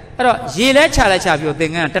က်တာအဲ့တော့ရေလဲချလိုက်ချပြီးတော့သ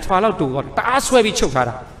င်္ကန်းတစ်ထွာလောက်တူတော့တအားဆွဲပြီးချုပ်ထား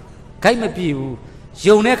တာဂိုက်မပြည့်ဘူး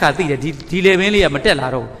ယုံတဲ့အခါသိတယ်ဒီလေဘင်းလေးကမတက်လာ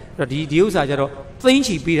တော့အဲ့တော့ဒီဥစ္စာကျတော့သိန်း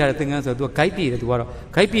ချီပေးထားတဲ့သင်္ကန်းဆိုတော့ तू ဂိုက်ပြည့်တယ် तू ကတော့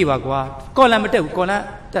ဂိုက်ပြည့်ပါကွာကော်လန်မတက်ဘူးကော်လန်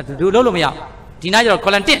တက်သူလုံးလို့မရဒီနားကျတော့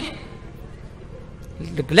ကော်လန်တက်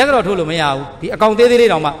လက်ကတော့ထိုးလို့မရဘူးဒီအကောင်သေးသေးလေး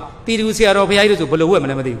တောင်မှတီတူဆရာတော်ဘုရားကြီးတို့ဆိုဘယ်လိုဝက်မ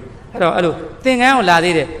လဲမသိဘူးအဲ့လိုသင်္ကန်းကိုလာ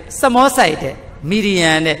သေးတယ်စမောဆိုင်တဲ့မီဒီယ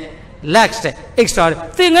န်နဲ့ lax တဲ့ extra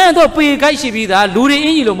သင်္ကန်းတော့ပေခိုက်ရှိပြီးသားလူတွေအ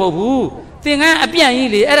င်းကြီးလို့မဟုတ်ဘူးသင်္ကန်းအပြန့်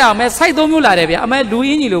ကြီးလေအဲ့ဒါအမဲစိုက်သုံးမျိုးလာတယ်ဗျအမဲလူအ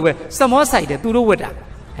င်းကြီးလို့ပဲစမောဆိုင်တဲ့သူတို့ဝက်တာ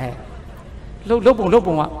လုတ်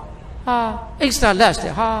ပုံကဟာ extra lax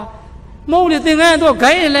တဲ့ဟာမဟုတ်လေသင်္ကန်းတော့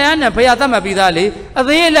ဂိုင်းလည်းနဲ့ဘုရားသတ်မှတ်ပြီးသားလေအ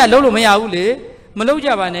သေးအလက်လုံးလို့မရဘူးလေမလုပ်ကြ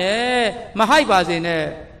ပါနဲ့မဟိုက်ပါစေနဲ့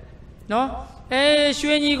နော်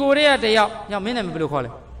ရွှေညီကိုတွေကတယောက်ညမင်းနဲ့မဘယ်လိုခေါ်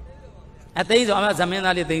လဲအသိန်းစောအမဇမင်း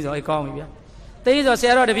သားလေးသိန်းစောကောင်းပြီဗျာသိန်းစောဆ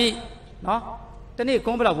ရာတော်တပည့်နော်တနေ့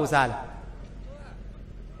ကုန်းဘယ်လောက်ပို့စားလဲ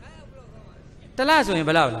တလားဆိုရင်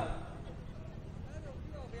ဘယ်လောက်လဲ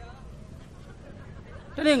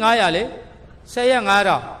တနေ့900လေ10ရက်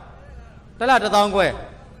9000တလား1000ခွဲ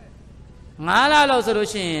9လလောက်ဆိုလို့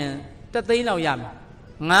ရှိရင်3သိန်းလောက်ရမယ်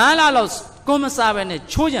9လလောက်ကွန်မစားပဲနဲ့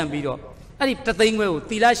ချိုးကြံပြီးတော့အဲ့ဒီ3သိန်းခွဲကို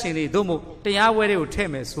သီလရှင်တွေသို့မဟုတ်တရားဝဲတွေကိုထည့်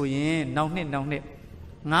မယ်ဆိုရင်နောက်နှစ်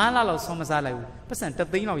9လလောက်ဆုံးမစားလိုက်ဘူးပတ်စံ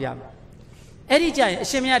3သိန်းလောက်ရမယ်အဲ့ဒီကြရင်အ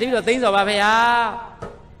ရှင်မရတပည့်တော်သိန်းစော်ပါဖေဟာ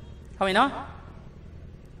ဟုတ်ပြီနော်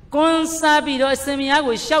ကွန်စားပြီးတော့အရှင်မရ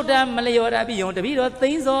ကိုရှောက်တမ်းမလျော်တာပြီးရုံတပည့်တော်သိ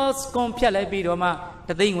န်းစော်ကွန်ဖြတ်လိုက်ပြီးတော့မှ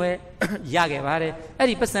3သိန်းခွဲရခဲ့ပါတယ်အဲ့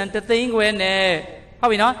ဒီပတ်စံ3သိန်းခွဲနဲ့ဟု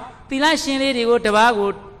တ်ပြီနော်သီလရှင်လေးတွေကိုတပားကို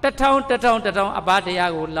1000အပါတ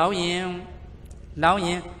ရားကိုလောင်းရင်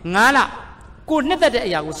9လကိုနှစ်သက်တဲ့အ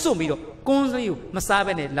ရာကိုစွန့်ပြီးတော့ကွန်းစည်းကိုမစား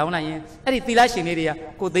ဘဲနဲ့လောင်းလိုက်ရင်အဲ့ဒီသီလရှင်လေးတွေက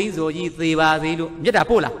ကိုသိန်းစော်ကြီးသေပါသေးလို့မြတ်တာ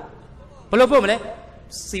ပို့လားဘယ်လိုပို့မလဲ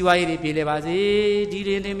စီဝါရေးတွေပြေလဲပါစေဒီ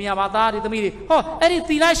တွေနေမြပါသားတွေသမီးတွေဟောအဲ့ဒီ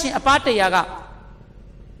သီလရှင်အပါတရားက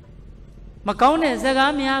မကောင်းတဲ့ဇ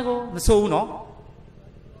ကားများကိုမဆိုးဘူးနော်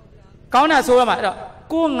ကောင်းတာဆိုရမှာအဲ့တော့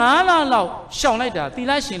ကို9လလောက်ရှောင်လိုက်တာသီ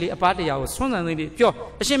လရှင်လေးအပါတရားကိုဆွမ်းဆန်သိလေးပြော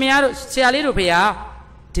အရှင်မယားတို့ဆရာလေးတို့ဖေဟာ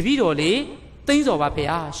တပည့်တော်လေးသိန်းစော်ပါဖေ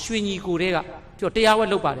ဟာရွှေညီကိုတဲ့ကပြောတရားဝက်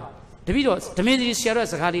လုပ်ပါတယ်တပည့်တော်ဓမင်းကြီးဆရာတော်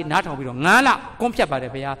စကားလေးနားထောင်ပြီးတော့9လကွန်းဖြတ်ပါတ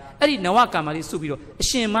ယ်ဖေဟာအဲ့ဒီနဝကံမလေးစုပြီးတော့အ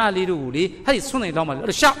ရှင်မလေးတို့ကိုလေအဲ့ဒီဆွမ်းသိလောက်မှ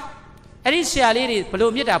လို့ရှောက်အဲ့ဒီဆရာလေးတွေဘ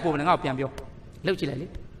လို့မြတ်တာပို့မလဲငါ့ကိုပြန်ပြောလှုပ်ကြည့်လိုက်လေ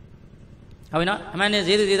ဟုတ်ပြီနော်အမှန်နဲ့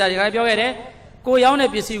ဈေးသူဈေးသားတွေကပြောခဲ့တယ်ကိုရောင်းတဲ့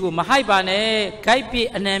ပစ္စည်းကိုမဟိုက်ပါနဲ့ဂိုက်ပြည့်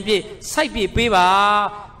အနံပြည့်စိုက်ပြည့်ပေးပါ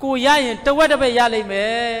ကိုရရင်တဝက်တစ်ပက်ရလိမ့်မ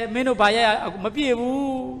ယ်မင်းတို့ဘာရမပြည့်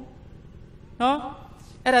ဘူးနော်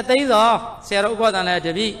အဲ့ဒါသိန်းစောဆရာတော်ဥပဒံလည်းတ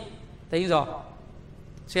ပည့်သိန်းစော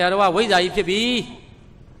ဆရာတော်ကဝိဇ္ဇာကြီးဖြစ်ပြီ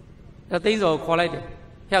အဲ့သိန်းစောကိုခေါ်လိုက်တယ်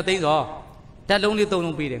ဟဲ့သိန်းစောဓာတ်လုံးလေး3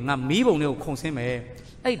လုံးပေးတယ်ငါမီးပုံလေးကိုခုံဆင်းမယ်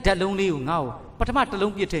အဲ့ဓာတ်လုံးလေးကိုငါ့ကိုပထမတစ်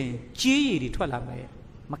လုံးပြစ်ထည့်ရင်ကြေးရည်တွေထွက်လာမယ်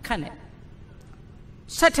မခတ်နဲ့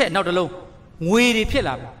ဆက်ထက်နောက်တစ်လုံးငွေတွေဖြစ်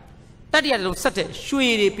လာမယ်တတိယတစ်လုံးဆက်တဲ့ရွှေ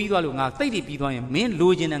တွေပြီးသွားလို့ငါသိတွေပြီးသွားရင်မင်း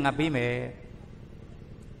လိုချင်တယ်ငါပေးမယ်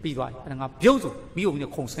ပြီးသွားတယ်အဲ့ငါပြုံးစုမိုံ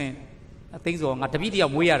နဲ့ခုံဆင်းအသိန်းစောငါတပည့်တယော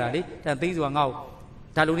က်မွေးရတာလေအဲ့သိန်းစောငါ့ကို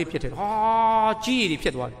ဓာတ်လုံးလေးဖြစ်တယ်ဟာကြီးတွေဖြ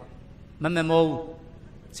စ်သွားတယ်မမိုး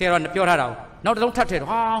ဆရာတော်ပြောထားတာနောက်တစ်လုံးထပ်ထည့်တော့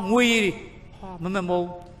ဟာငွေတွေဟာမမိုး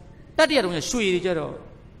တတိယတစ်လုံးရွှေတွေကြတော့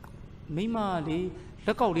မိမလေးလ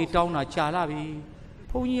က်ကောက်လေးတောင်းတာကြာလာပြီ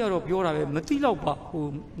ဘုန်းကြီးကတော့ပြောတာပဲမသိတော့ပါဟို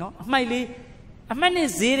နော်အမှိုက်လေးအမှတ်နဲ့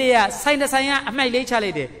ဈေးတွေကဆိုင်တစ်ဆိုင်ကအမှိုက်လေးချ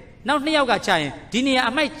လိုက်တယ်နောက်2ယောက်ကချရင်ဒီနေရာ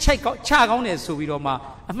အမှိုက်ချကောင်းတယ်ဆိုပြီးတော့မှ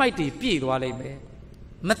အမှိုက်တွေပြည့်သွားလိမ့်မယ်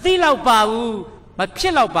မသိတော့ပါဘူးမဖြ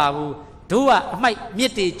စ်တော့ပါဘူးတို့ကအမှိုက်မြ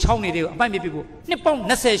စ်တွေချောင်းတွေတွေကိုအမှိုက်မြစ်ပြဖို့နှစ်ပေါင်း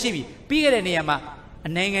20ရှိပြီပြီးခဲ့တဲ့နေရာမှာအ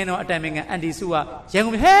နိုင်ငံတော်အတိုင်ပင်ခံအန်တီစုကရန်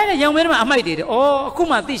ကုန်ဟဲတဲ့ရန်ကုန်မှာအမှိုက်တွေတဲ့ဩအခု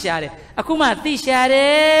မှသိရှာတယ်အခုမှသိရှာတ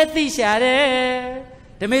ယ်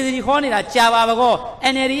ဓမေစီခေါ်နေတာကြာပါဘကော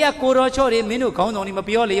NLD ကကိုတော်ချော့တွေမင်းတို့ခေါင်းဆောင်တွေမ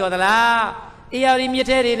ပြောလေရောသလားအေယာရီမြစ်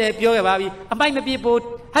ထဲတွေလည်းပြောခဲ့ပါပြီအမိုက်မပြစ်ဖို့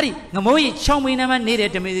ဟာဒီငမိုးကြီးချောင်းမင်းနာမနေတဲ့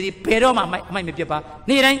ဓမေစီဘယ်တော့မှအမိုက်မပြစ်ပါ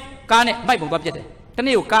နေ့တိုင်းကားနဲ့အမိုက်ပုံသွားပြစ်တယ်တ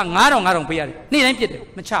နေ့ကိုကား9000ပေးရတယ်နေ့တိုင်းပြစ်တယ်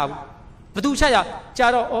မချဘူးဘသူချရကြာ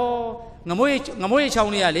တော့ဩငမိုးကြီးချော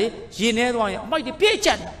င်းလေးကလေရေနေသွားရင်အမိုက်တွေပြည့်ကျ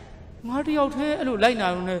က်ငါတယောက်တည်းအဲ့လိုလိုက်နာ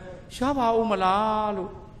လို့နဲ့ရှားပါဦးမလားလို့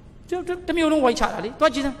တမျိုးလုံးဝိုင်းချတာလေ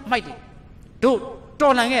တွားကြည့်စမ်းအမိုက်တွေတို့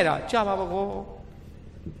တော်လန်ခဲ့တာကြာပါဘကော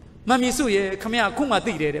မမီစုရဲ့ခမရခုမှ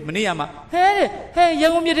သိတယ်တဲ့မနေ့ကမှဟဲရ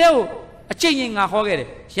န်ကုန်မြစ်ထဲကို အချိန်ကြီးငါဟောခဲ့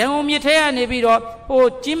တယ်ရန်ကုန်မြစ်ထဲကနေပြီးတော့ဟို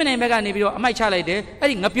ကြီးမနေဘက်ကနေပြီးတော့အမိုက်ချလိုက်တယ်အဲ့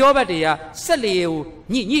ဒီငပြောဘက်တွေကဆက်လေကို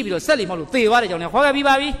ညှိပြီးတော့ဆက်လေမောက်လို့သေသွားတဲ့ကြောင့်လည်းဟော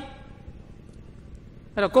ခဲ့ပြီးပါပြီ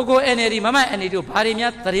အဲ့တော့ကို NLD မမ NLD တို့ဘာ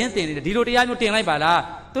တွေများသတင်းတင်နေတယ်ဒီလိုတရားမျိုးတင်လိုက်ပါ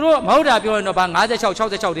လားသူတို့မဟုတ်တာပြောရင်တော့ဘာ56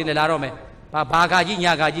 66တင်နေလာတော့မယ်ဘာခါကြီး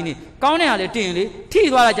ညာခါကြီးနေကောင်းတဲ့ဟာလေတင်လေထိ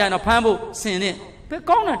သွားတာကြာရင်တော့ဖမ်းဖို့ဆင်နဲ့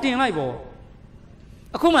ဘယ်ကောင်းတာတင်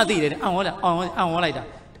လိုက်ပေါ့အခုမှသိတယ်အံ့ဩလိုက်တာ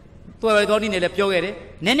တော်တော်ဒီနေ့လည်းပြောခဲ့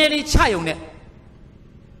တယ်နည်းနည်းလေးချယုံနဲ့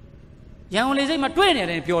ရန်ကုန်လေစိတ်မှာတွေ့နေ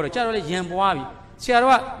တယ်ပြောတော့ကြာတော့လေရန်ပွားပြီ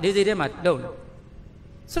ဆရာတော်ကလေစိတ်ထဲမှာလုံ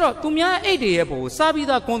တယ်ဆိုတော့သူများအိတ်တွေရဲ့ပုံကို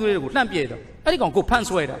စားပြီးသားကွန်သွေးတွေကိုလှန့်ပြဲတော့အဲ့ဒီကောင်ကိုဖ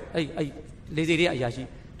န့်ဆွဲတာအဲ့လေစိတ်တွေအရာရှိ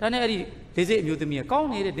ဒါနဲ့အဲ့ဒီလေစိတ်အမျိုးသမီးကကော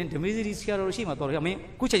င်းနေတဲ့ဓမီစီဆရာတော်ရှိမှတော်တယ်မင်း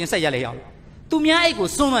ခုချက်ချင်းဆက်ရက်လေရအောင်သူများအိတ်ကို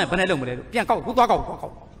စွန့်လိုက်ဘယ်နဲ့လုံမလဲလို့ပြန်ကောက်ကိုသွား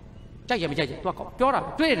ကောက်ကြိုက်ရမကြိုက်သွားကောက်ပြောတာ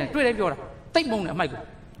တွေ့တယ်ပြောတာတိတ်မုံတယ်အမိုက်ကို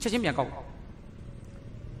ချက်ချင်းပြန်ကောက်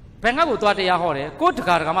ဘယ်ငါ့ကိုသွားတရားဟောတယ်ကို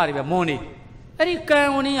တကာမတွေပဲမွန်းနေ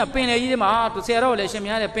အဲ့ဒီကံဝင်ကပင်လေကြီးထဲမှာသူဆရာတော်လည်းရှင်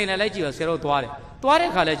များလည်းပင်လေလိုက်ကြည့်တော့ဆရာတော်သွား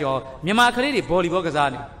တဲ့ခါလဲကျော်မြန်မာကလေးတွေဘောလီဘောက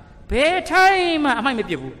စားနေဘယ်ထိုင်းမှအမိုက်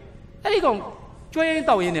မပြစ်ဘူးအဲ့ဒီကောင်ကျွေးရင်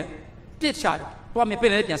တောက်ရင်းနဲ့ပြစ်ချတယ်သွားမ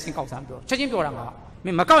ပင်လေပြန်ဆင်းကောက်စားပြောချက်ချင်းပြောတာငါ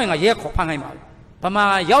မင်းမကောက်ရင်ငါရဲခေါ်ဖမ်းခိုင်းပါဗမာ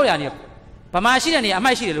ရောက်ရနေဗမာရှိတဲ့နေအ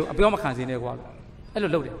မိုက်ရှိတယ်လို့အပြောမခံစင်းနေကွာအဲ့လို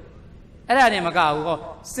လုပ်တယ်အဲ့ဒါနဲ့မကဘူး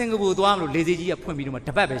ဟောစင်ကာပူသွားမလို့လေစီကြီးကဖွ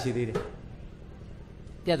င့်ပြီးတော့တပတ်ပဲရှိသေးတယ်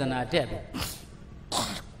ပြဿနာတက်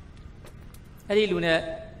ပြီအဲ့ဒီလူ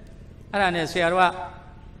နဲ့အဲ့ဒါနဲ့ဆရာတော်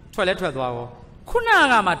ကထွက်သွားရောခု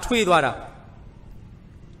နကမှထွေးသွားတာ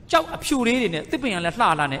ကြောက်အဖြူလေးတွေနဲ့တစ်ပင်ရလဲလှ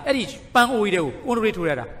လာနဲ့အဲ့ဒီပန်းအိုးကြီးတွေကိုကွန်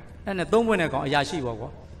ထရီထိုးရတာအဲ့နဲ့သုံးပွင့်တဲ့ကောင်အရာရှိပေါ့ကွာ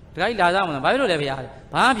တခါကြီးလာစားမှာဘာဖြစ်လို့လဲဖေ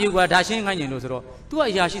။ဘာပြူကွာဒါရှင်းခိုင်းကျင်လို့ဆိုတော့ तू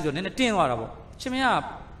ကအရာရှိဆိုနည်းနည်းတင်းသွားတာပေါ့ရှင်မင်း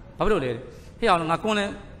ကဘာဖြစ်လို့လဲဖေအောင်ငါကွ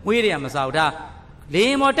န်းလဲငွေတွေကမစား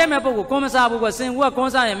ဘူးဒါလေမော်တက်မဲ့ပုဂ္ဂိုလ်ကွန်းမစားဘူးကွာစင်ကူ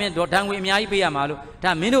ကကွန်းစားရင်မင်းဒဏ်ငွေအများကြီးပေးရမှာလို့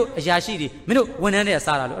ဒါမင်းတို့အရာရှိတွေမင်းတို့ဝန်ထမ်း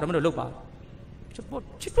တွေစားတာလို့အဲ့ဒါမ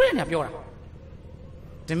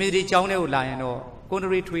င်းတို့လုပ်ပါချစ်တွေ့နေပြောတာဓမီဒီကျောင်းထဲကိုလာရင်တော့ကွန်ထ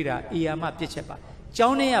ရီထွေးတာအေယာ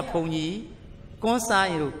မပြစ်ချက်ပါကျောင်းထဲကဘုံကြီးကွန်းစား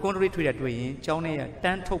ရင်တို့ကွန်ထရီထွေးတာတွေ့ရင်ကျောင်းထဲကတ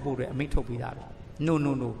န်းထုတ်ဖို့အတွက်အမိန့်ထုတ်ပေးတာပဲ no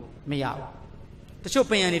မရဘူးတ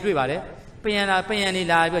ချို့ပင်ရံတွေတွေ့ပါတယ်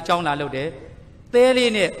ပင်ရံလာပြီးကျောင်းလာလုပ်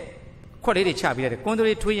တယ်သဲလေးနဲ့ခွက်လေးတွေချပြီးတယ်ကွန်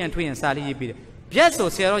ထရီထွေးရင်စားလေးရေးပြီးတယ်ဗျက်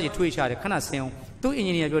ဆိုဆရာတော်ကြီးထွေးချတယ်ခဏဆင်းအောင်သူ့အင်ဂျ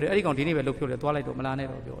င်နီယာပြောတယ်အဲ့ဒီကောင်ဒီနေ့ပဲလုပ်ဖြုတ်တယ်သွားလိုက်တော့မလာ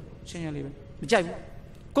နဲ့တော့ပြောတယ်ရှင်းလေးပဲမကြိုက်ဘူး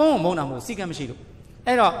ကုန်းကိုမုန်းတာမဟုတ်စီကံမရှိလို့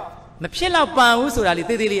အဲ့တော့မဖြစ်တော့ပန်ဘူးဆိုတာလေး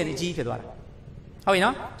သေးသေးလေးနဲ့ကြီးဖြစ်သွားတာဟုတ်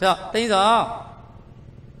ပြီနော်ဆိုတော့တင်း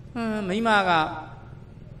စောမိမ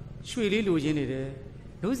ကရွှေလေးလိုချင်နေတယ်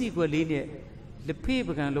လူစီကွက်လေးနဲ့လက်ဖေး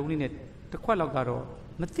ပကံလုံးလေးနဲ့တစ်ခွက်လောက်ကတော့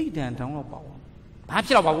မသိတန်တောင်းတော့ပါ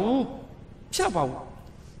ဘူးဘာဖြစ်တော့ပါဘူး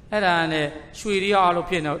အဲ့ဒါနဲ့ရွှေရီ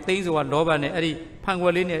အားလို့ဖြစ်နေတင်းစောကလောဘနဲ့အဲ့ဒီဖန်ခွ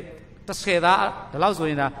က်လေးနဲ့30သားဒီလောက်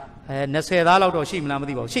ဆိုရင်ဒါ20သားလောက်တော့ရှိမလားမ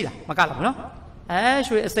သိပါဘူးရှိလားမကလားနော်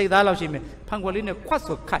ရွှေအစိတ်သားလောက်ရှိမယ်ဖန်ခွက်လေးနဲ့ခွတ်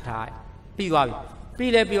ဆိုခတ်ထားပြီးသွားပြီ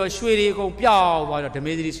ပြီးလဲပြီးတော့ရွှေတွေအကုန်ပျောက်သွားတော့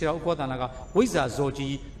ဓမေသရီဆရာဥပောသန္တာ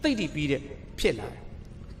ကဝိဇ္ဇာဇော်ကြီးတိတ်တိပြီးတဲ့ဖြစ်လာ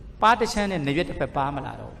တယ်ပါးတချမ်းနဲ့နေရွက်တစ်ဖက်ပါမ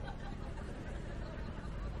လာတော့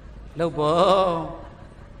လို့ပေါ့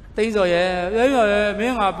သိန်းစော်ရဲ့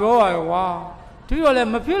မင်းကပြောရရောကွာဒီတော့လည်း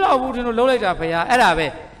မဖြစ်တော့ဘူးထင်လို့လှုပ်လိုက်တာဖေ။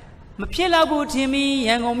အဲ့ဒါပဲမဖြစ်တော့ဘူးထင်ပြီး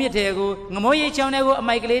ရန်ကုန်မြစ်ထဲကိုငမိုးရိပ်ချောင်းထဲကိုအ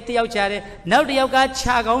မိုက်ကလေးတယောက်ချတယ်နောက်တစ်ယောက်က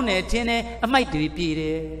ခြာကောင်းတယ်ထင်တယ်အမိုက်တွေပြေးတ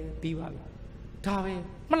ယ်ပြီးပါ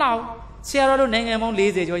ပြီဒါပဲမလောက်ဆရာတော်တို့နိုင်ငံပေါင်း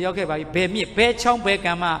40ကျော်ရောက်ခဲ့ပါပြီဘယ်မြစ်ဘယ်ချောင်းဘယ်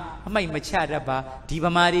ကံမှအမိုက်မချတတ်ပါဒီ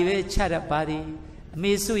ဗမာတွေပဲချတတ်ပါသည်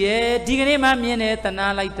အမေစုရဲ့ဒီကနေ့မှမြင်တယ်တနာ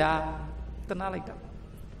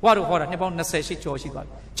လိုက်တာဝါတို့ဟောတာနှစ်ပေါင်း28ကျော်ရှိသွား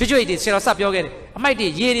ပြီကျွတ်တွေဆရာတော်စပြောခဲ့တယ်အမိုက်တွေ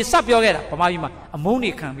ရေတွေစပြောခဲ့တာဗမာပြည်မှာအမု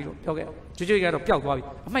န်းတွေခံပြီးတော့ပြောခဲ့ကျွတ်ကတော့ပျောက်သွားပြီ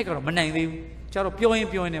အမိုက်ကတော့မနိုင်သေးဘူးကျတော့ပြောရင်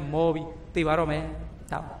နဲ့မောပြီးသိပါတော့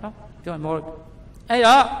မယ်ဒါနော်ပြောရင်မောအဲ့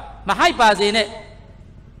တော့မဟိုက်ပါစေ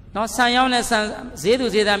နဲ့နော်ဆန်ရောင်းနဲ့ဆန်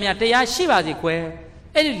ဈေးသူဈေးသားများတရားရှိပါစေ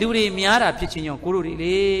ခွဲအဲ့ဒီလူတွေများတာဖြစ်ချင်းကြောင့်ကိုတို့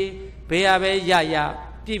တွေလေဘယ်ရပဲရ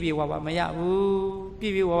ပြည့်ဝ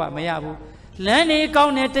မရဘူးလမ်းနေကော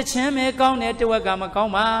င်းတယ်တချမ်းပဲကောင်းတယ်တဝက်ကမကော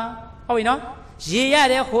င်းပါဟုတ်ပြီနော်ရေရတ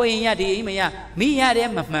ယ်ဟိုအိမ်ရဒီအိမ်မရမိရတယ်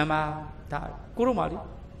မမှန်ပါဒါကိုတို့မှလေ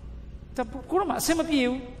ဒါကိုတို့မှအဆင်မ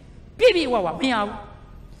ပြေဘူးပြည့်ဝမရ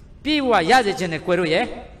ဘူးပြည့်ဝရစေခြင်းနဲ့ကိုတို့ရဲ့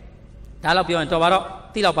ဒါတော့ပြော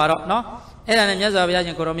ရင်တော်ပါတော့တိတော့ပါတော့နော်အဲ့ဒါနဲ့မြတ်စွာဘု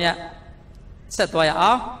ရားရှင်ကိုရောမြတ်ဆက်သွား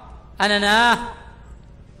ရအောင်အနန္ဒာ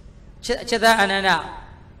ချက်သားအ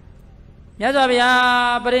နန္ဒာမြတ်စွာဘု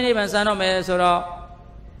ရားပရိနိဗ္ဗာန်စံတော့မယ်ဆိုတော့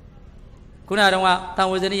ခုနကတော့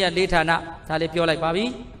တန်ဝေဇနိယ၄ဌာနဒါလေးပြောလိုက်ပါပြီ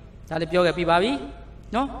ဒါလေးပြောခဲ့ပြီးပါ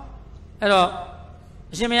ပြီနော်အဲ့တော့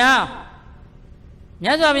အရှင်ဘုရားမြ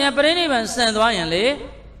တ်စွာဘုရားပရိနိဗ္ဗာန်စံသွားရင်လေ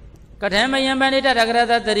ကထမယံပဏိတတဂရ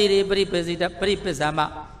တတရိရိပရိပစိတပရိပစ္ဆာမ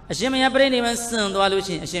အရှင်ဘုရား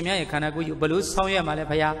ပရိနိဗ္ဗာန်စံသွားလို့ရှိရင်အရှင်ဘုရားရဲ့ခန္ဓာကိုယ်ကိုဘယ်လိုဆောင်ရွက်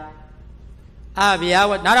မှာလဲဘုရား Abia,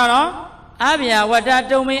 Narano, Abia, what that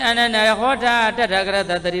domain and a hota,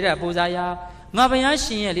 Tatagrata, Tarira Puzaya,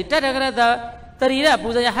 Mabayashi, Tatagrata, Tarira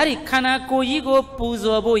Puzaya, Harikana, Koyigo,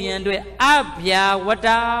 Puzo, Boyandwe, Abia,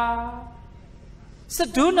 Wata. So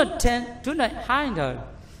do not hang her.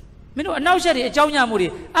 Mino, now Sherry, Jonia Muri,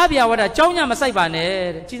 Abia, what a Jonia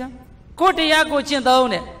Masaibane, Chizam. Kotea go chin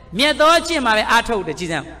down it. Miadochi, my ato the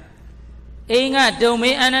Chizam. Inga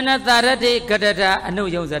domain and another day, Gadata, and no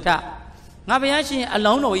Yozata. Nabayashi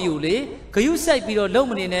alone or you, could you say below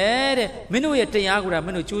Lominere, Minu Tayagura,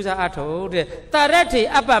 Minu Chusa ato, Tarate,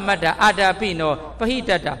 Abamada, Ada Pino,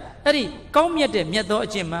 Pahitata. Eri, come yet,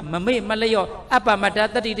 Miadochi, Mame, Malayo, Abamada,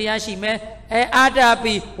 Tatiashi me, Ada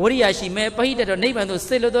Pi, Wariashi me, Pahita, neighbor, no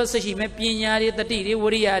Celodo, Sashi me, Pinari, Tati,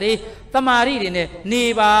 Wariare, Tamari,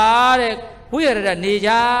 Nibare. Where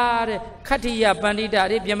Nijar, Katia Pandita,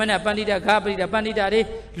 Yamana Pandita, Gabrida Pandita,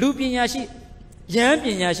 Lupinashi,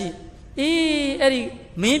 Yampinashi, Eri,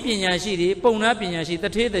 Mipinashi, Pona Pinashi, the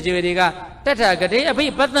Tate, the Jeriga, Tata Gade, a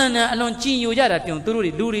bit Patana, alone Chin Yara,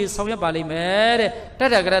 Turi, Luri, Soya Bali, Mere,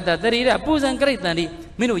 Tata Grata, the Rida, Puz and Gretani,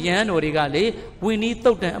 Minu Yan or Regale, we need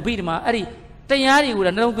Tota, Bidma, Eri, Tayari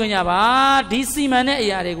would know Gunyava, DC Mana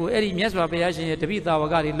Yarigo, Eri Miaswa Payashi, the Vita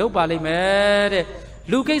Wagari, Lopali, Mere.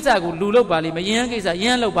 Lucasa, Lulo Bali, my young is a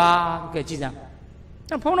yellow bar, Gachizam.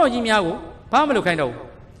 And Pono Jimiago, Pamelo kind of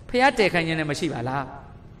Piate Canyon Mashivala.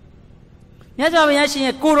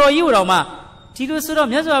 Yazawayashi, Kuro Uroma, Tidusuro,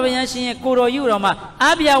 Yazawayashi, Kuro Uroma,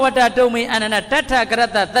 Abia Wata Domi, and an Tata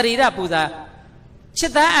Grata, Tarira Puza,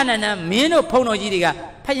 Chita Anana, Mino Pono Jiriga,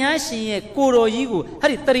 Payashi, Kuro Yigu,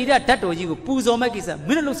 Hari Tarira Tato Yigu, Puzo Makisa,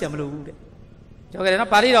 Minulusam. Jogana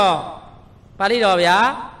Parido,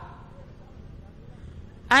 ya.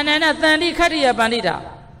 Anana Thandi Katia Bandita.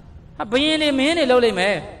 A Pini Mini Loli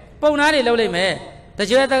me, Ponari Loli me, the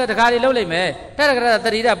Jetta the Kari Loli me, Taragra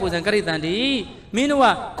Tarida Puz and Karitandi,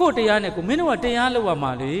 Minua, Kotianeku, Minua Tianua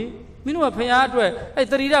Mali, Minua Payadre, a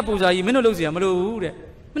Tarida Puza, Minulusia Malu,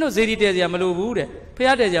 Minu Zeditesia Malu,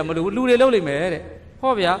 Piatesia Malu, Luli Loli me,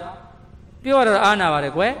 Hovia, Pure Anna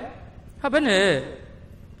Reque, Happen.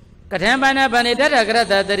 Katambana Baneta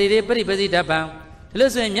Grata, the Rede Peripazita Bang.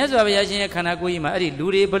 Listen, yes, Vayashi Kanakuima,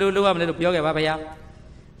 Luri, Bulu, little Pioga Babaya.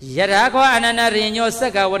 Yarako Anana Reno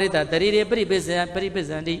Saka, what is that? The Rede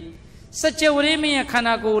Peripazandi. Such a Urimi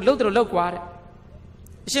Kanaku, Lutro Loquar.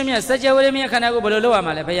 Shimia, such a Urimi Kanaku, Bulu,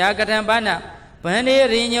 Malapaya, Katambana, Pande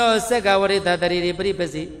Reno Saka, what is that? The Rede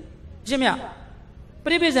Peripazi. Shimia,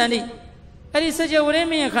 Peripazandi. That is such a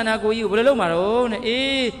Urimi Kanaku, you, Bulu Maron,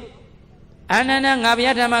 Anana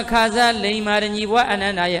Naviata Makaza, Lima, and Yiwa,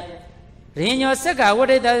 Ananaya. Reno Saka, what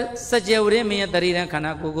is the such a Urimi at the Ridan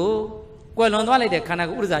Kanaku? Well, on the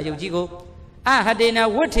Kanakurza, Yojigo. I had in a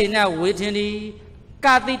wooden now witty,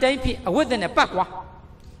 Kati Dampi, a wooden a pakwa.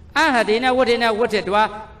 I had in a wooden a wooden dwa,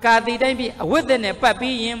 Kati Dampi, a wooden a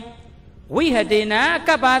papi. We had in a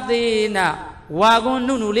Kabatina, Wagon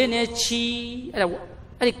Nunulene chi,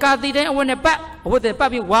 a Kati Dam when a pap, with a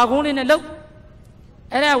papi wagon in a low.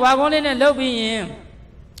 And a wagon in a lobby.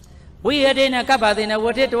 We had in a Kabatina,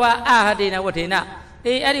 what it was, I had in a watina.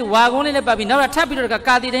 A wagon in a papi, not a tapir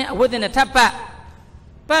Kati within a tapa.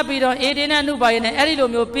 Papi don't eat in a new by an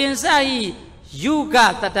Erilomio Pinsai. You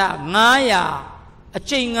got that Maya. A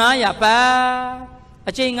chingaya pa.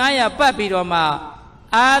 A chingaya papi doma.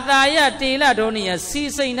 Adaya tela donia, see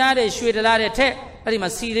say not a sweetalade te. I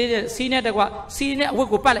must see it, see net, see net,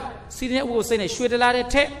 wogo pallet, see net will say a sweetalade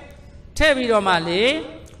te. Tevi domale.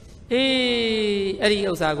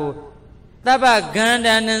 Eriosago. Taba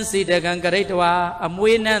Gandan and Sita Gangaretwa, a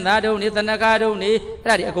Muina, Nado, Nitanagado,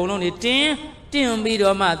 Radiacoloni, Tim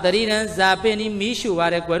Bidoma, the Ridan Zapeni, Mishu,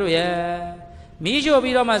 Arequaria. Mishu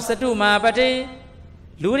Bidoma Satuma, Pate,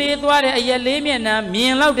 Luri, Tuare, Yelemiana,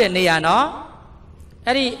 Mien Laude Neano.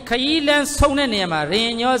 Eri Kailan Sonanema,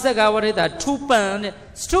 Reno Zagawarita, Tupan,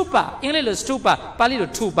 Stupa, English Stupa, Palito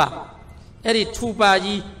Tupa. Eri Tupa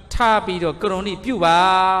yi Tapido, Coroni,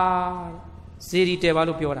 Puba, Siri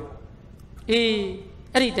Tevalu Piora.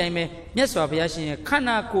 Every time, yes, of Yashi,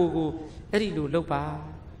 Kanaku, Eridu Lopa.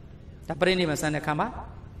 The Breni Masana Kama.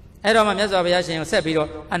 Eroma, yes, of Yashi,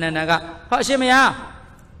 Sepiro, Ananaga, Hashimia.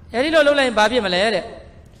 Erido Lola and Babi Malere.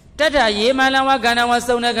 Tata ye Malawa Gana was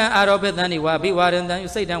Sonaga, Arabe than you wabi, and then you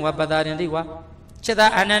say down what Badar and Diwa. Cheta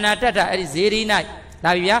Anana Tata, at Zeri night.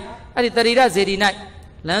 Lavia, at Tarida Zeri night.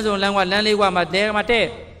 Lanzo Langwa Lanliwa Mate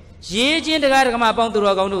Mate. Ye Jin the Garama upon the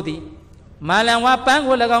Roganuti. Malawa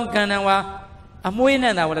Pangolagon Kanawa. I'm waiting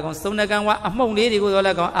now, like on Sonagan, among lady go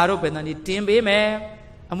like on Arabe and the Timbe me.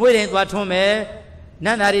 I'm waiting to at home,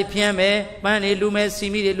 Nanari Piame, Mani Lume,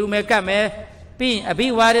 Simi Lume Kame. ပြီးအဘိ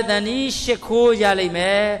ဝါရတန်ဤရှ िख ိုးရလိမ့်မ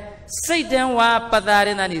ယ်စိတ်တံဝါပတာရတ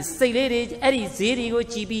န်ဤစိတ်လေးတွေအဲ့ဒီဈေးတွေကို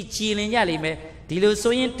ကြည်ပြီးကြည်လင်ကြလိမ့်မယ်ဒီလို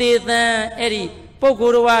ဆိုရင်တေသံအဲ့ဒီပုဂ္ဂို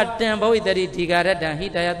လ်တော်တံဘဝိတ္တိဒီဃရတံဟိ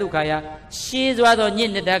တယဒုက္ခယရှေးစွာသောည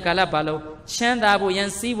စ်နှစ်တကာလပါလုံးချမ်းသာဖို့ရန်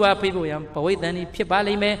စည်းဝါးဖိဖို့ရန်ဘဝိတ္တန်ဤဖြစ်ပါ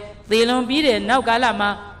လိမ့်မယ်သေလွန်ပြီးတဲ့နောက်ကာလမှာ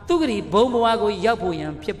သူဂတိဘုံဘဝကိုရောက်ဖို့ရ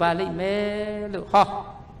န်ဖြစ်ပါလိမ့်မယ်လို့ဟော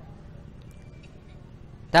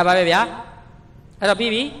ဒါပါပဲဗျာအဲ့တော့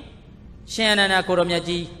ပြီးပြီရှင်အနန္ဒကိုတော်မြတ်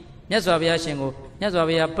ကြီးမြတ်စွာဘုရားရှင်ကိုမြတ်စွာ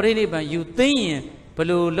ဘုရားပြိဋိဘံယူသိရင်ဘယ်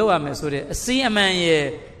လိုလုပ်ရမလဲဆိုတဲ့အစည်းအမှန်ရဲ့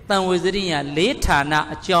တန်ဝေစရိယလေးဌာန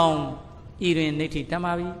အကြောင်းဤတွင်နေထိတမ်း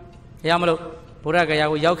ပါပြီ။ဒါကြောင့်မလို့ဘုရားဂယာ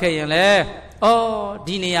ကိုရောက်ခဲ့ရင်လေဩ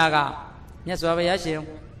ဒီနေရာကမြတ်စွာဘုရားရှင်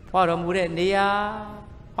ဖွာတော်မူတဲ့နေရာ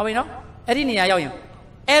ဟုတ်ပြီနော်အဲ့ဒီနေရာရောက်ရင်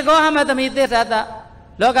ဧကောဟမတမိသစ္ဆာတ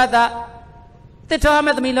လောကတသစ္ထောဟမ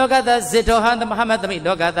တမိလောကတဇစ်ထောဟမတမိ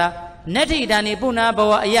လောကတနတ္ထိဒာနိပုဏ္ဏဘ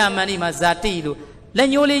ဝအယမန္တိမှာဇာတိလို့လက်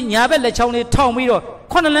ညိုးလေးညာဘက်လက်ချောင်းလေးထောင်ပြီးတော့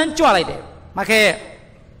ခုနှစ်လန်းကြွလိုက်တယ်မခဲ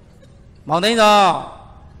မောင်သိန်းသော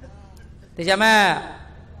တရားမ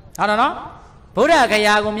ဟုတ်တော့နော်ဗုဒ္ဓဂ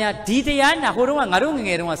ယာကိုများဒီတရားနာဟိုတုန်းကငါတို့ငင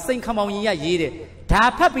ယ်တုန်းကစိန်ခမောင်ကြီးရရေးတယ်ဒါ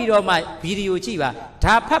ဖတ်ပြီးတော့မှဗီဒီယိုကြည့်ပါ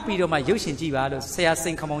ဒါဖတ်ပြီးတော့မှရုပ်ရှင်ကြည့်ပါလို့ဆရာစိ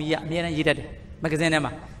န်ခမောင်ကြီးကအမြဲတမ်းရေးတတ်တယ်မဂ္ဂဇင်းထဲ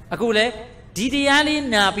မှာအခုလေဒီတရားလေး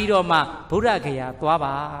နာပြီးတော့မှဗုဒ္ဓဂယာသွား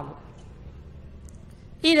ပါလို့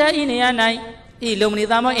ဣဒဤနေရာ၌ဤလုံမဏိ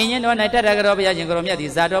သာမောအင်းရင်တော်၌တတ္တကတော်ဘုရားရှင်ကိုတော်မြတ်သ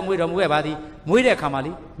ည်ဇာတော်မွေးတော်မူခဲ့ပါသည်မွေးတဲ့ခါမှာ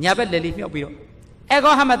လေညာဘက်လက်လေးမြှောက်ပြီးတော့ဧ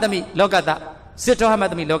ကောဟမတမိလောကတဇစ်တောဟမ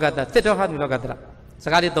တမိလောကတသစ်တောဟမတမိလောကတစ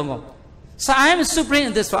ကားလေးသုံးခုSo I am supreme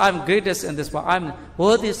in this world, I am greatest in this world, I am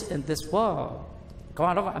worthiest in this world. Come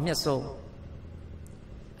on, look at me so.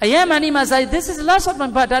 I am anima say, this is the last of my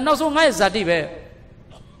part, and also my zati be.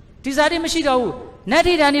 This zati machine,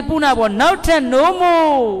 Nati Dani Puna, now ten no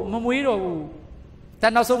more, Mamuiro.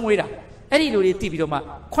 That also Muira. Any lady Tibidoma,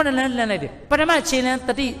 Conalan Lanade, but I'm a chilan,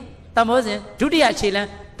 Tati, Tamosin, Judia chilan,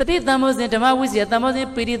 Tati Tamosin, Tamawizia,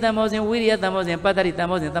 Tamosin, Pidi Tamosin, Wiria Tamosin, Patari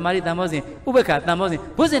Tamosin, Tamari Tamosin, Ubeka Tamosin,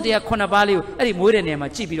 Busentia Conabalio, Eddie Murenema,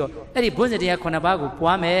 Chipiro, Eddie Busentia Conabago,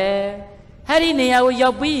 Puame, Harry Nea,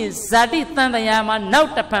 Yobi, Zadi Tandayama,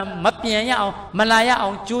 Nautapam, Mapiana, Malaya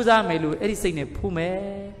on Chuza Melu, Eddie Sine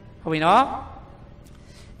Pume. How we know?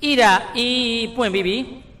 Ida E. Point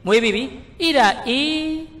Bibi, Mui Bibi, Ida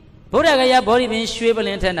E. Bodagaya body being swivel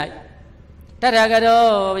in tonight.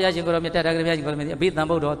 Tatagado, Yajingoro, Tatagami, a bit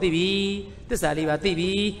number of TV, this are Liva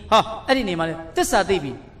TV, ha, any name, this are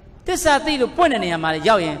TV. This are the point in Yamari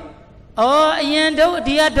Yawi. Oh, Ayando,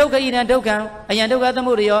 dear Doga in and Doga, Ayandoga the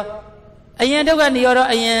Murio, Ayandoga Nioro,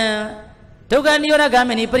 Ayan, Doga Niora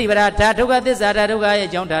Gamini, Privata, Doga, this Adadoga,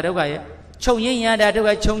 John Dadoga, Chonya,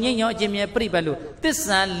 Dadoga, Chonya, Jimmy, Privalu, this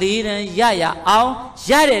son, Leader, Yaya, Ao,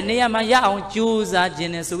 Yare, Neamaya, on Juza,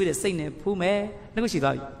 Genes, with the same Pume,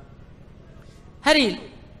 Negotiate. Harry,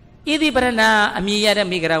 Idi Barana, Amia, the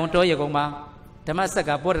Migra, on Toyagoma,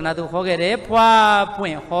 Damasaka, Portana, Hogere, Pua,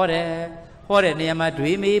 Point, Hore, Neama,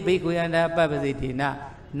 Dreamy, Biguana, Babazitina,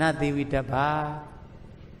 nothing with the bar.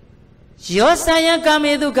 Josaya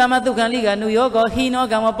Kamedu, Kamatukan Liga, New York, or Hino,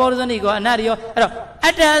 Gama, Porzonigo, Anario,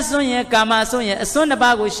 Ata Sonia, Kama Sonia,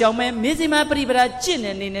 Sonabago, Showman, Missima Pribra, Chin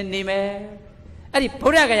and Nime. Ari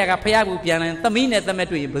Puragaya Payabu Piana, Tamina,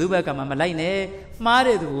 Tametri, Buba Kama Malane,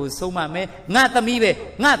 Maredu, Soma me, not the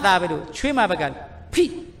Mive, not Davidu, Chima Bagan,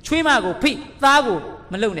 Pete, Chimago, Pete, Tago,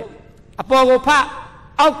 Malone, Apogo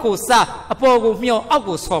Pa, Alco Sa, Apogo Mio,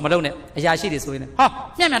 Alco Swa Malone, Ayashi is winning.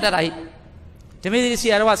 Ha, Yamadai. To me,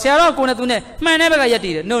 Sierra, Sierra Conatune, my never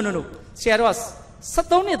Yati, no, Sierra,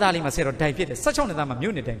 Satoni Dalima, Sierra David, such on the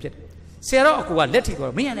Munit David. Sierra Aqua, let it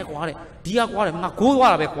go, me and a quarter, dear water, not cool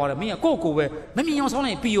water, quarter, me a cocoa, maybe on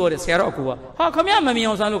only Pio, the Sierra Aqua. How come here, maybe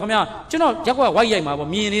on San Lucamia? You know, Jacqua, why am I?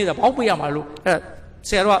 Me and the Popia,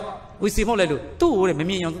 Sierra, we see more ledu, two,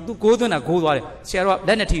 maybe on two golden and gold water, Sierra,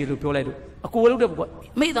 Lenity, Lupoledu, a cool of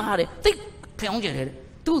made the hardy, thick, Pyonga,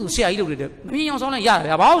 two, see, I looked at it, me on Son,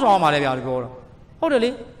 yeah, about all my level.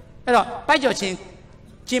 Orderly, by your chin.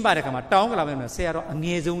 Chimbadakama, Town, Sierra, and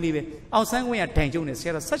near Zuni, outside we are Tanjun,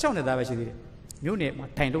 Sierra, such on the Davashid. You name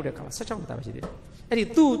Tango, such on the Davashid. And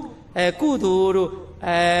it too, Kudu,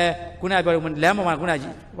 Kunabarum, Lamma,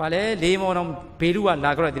 Gunaji, Vale, Lemon, Pelua,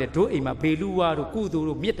 Lagra, the two, Ima, Pelua,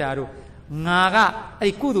 Kudu, Mitaru, Naga,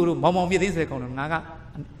 a Kudu, Momo, Midin, Naga,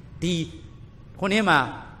 the Honema,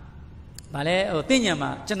 Vale, or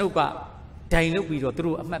Tinyama, Chanuka, Tainuki,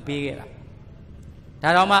 through a map.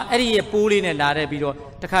 Tarama, any pooling and Lada Bido,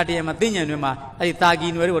 Takati and Mathina, a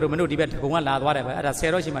Tagi, where Manu debate, one lad, whatever, at a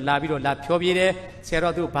Seroshima Labido, La Piovire,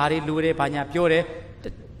 Sero to Pari, Lure, Panya Piore,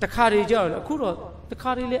 the Kari Joe, Kuro, the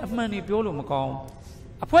Kari of Mani Piolo Macom,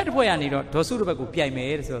 အဖွဲတစ်ဖွဲရနေတော့ဒေါ်စုတစ်ဘက်ကိုပြိုင်မယ်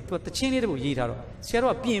ဆိုတော့သူကတချင်းလေးတစ်ခုရေးထားတော့ဆရာ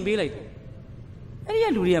တော်ကပြင်ပေးလိုက်တယ်အဲ့ဒီက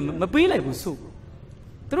လူတွေကမပေးလိုက်ဘူးစု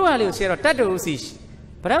သူတို့ကလေဆရာတော်တတ်တော်စီ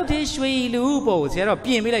ဗရောက်သေးရွှေလူပေါ့ဆရာတော်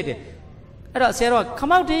ပြင်ပေးလိုက်တယ်အဲ့တော့ဆရာတော်ခ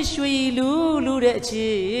မောက်သေးရွှေလူတဲ့အခြေ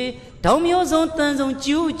ဒေါမျိုးစုံတန်စုံ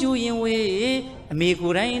ကျူးရင်ဝေးအမေ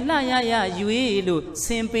ကိုယ်တိုင်လှရရွေးလို့ဆ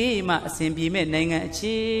င်ပေးမှအဆင်ပြေမဲ့နိုင်ငံအ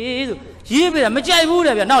ခြေဆိုရေးပေးတာမကြိုက်ဘူး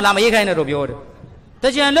တဲ့ဗျနောက်လာမရေးခိုင်းတဲ့တော့ပြောတယ်တ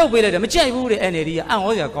ကြံလုတ်ပေးလိုက်တယ်မကြိုက်ဘူးတဲ့ NLD ကအံ့ဩ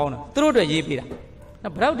စရာကောင်းတာသူတို့အတွက်ရေးပေးတာ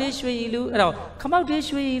နော်ဗရောက်သေးရွှေလူအဲ့တော့ခမောက်သေး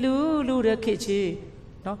ရွှေလူတဲ့ခေချေ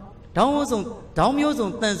နော်ဒေါမျိုးစုံ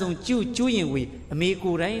တန်စုံကျူးရင်ဝေးအမေ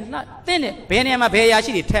ကိုယ်တိုင်လှတဲ့နဲ့ဘယ်နေရာမှာဘယ်ရာ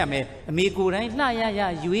ရှိတွေထက်မယ်အမေကိုယ်တိုင်လှရ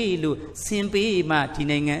ရွေးလို့ဆင်ပေးမှဒီ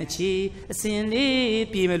နိုင်ငံအခြေအစင်လေး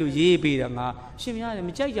ပြေးမယ်လို့ရေးပေးတာငါရှင်များလည်း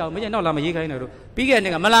မကြိုက်ကြဘူးမကြိုက်တော့လာမရေးခိုင်းတော့ပြီးခဲ့တဲ့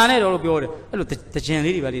နေ့ကမလာနဲ့တော့လို့ပြောတယ်အဲ့လိုတကြံ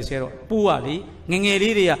လေးတွေပဲလေဆရာတော့ပိုးရလေငယ်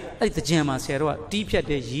လေးတွေကအဲ့တကြံမှာဆရာတော့တီးဖြတ်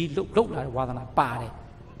တဲ့ရီလုတ်လာတဲ့ဝါသနာပါတယ်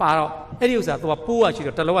ပါတော့အဲ့ဒီဥစ္စာသူကပိုးရရှိ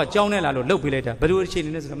တော့တလောကကြောင်းနဲ့လာလို့လုတ်ပေးလိုက်တာဘယ်လိုအခြေအ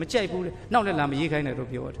နေလဲဆိုတော့မကြိုက်ဘူးလေနောက်လည်းလာမရေးခိုင်းတယ်တော့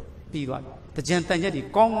ပြောတယ်ပြီးသွားပြီတကြံတန်ချက်တွေ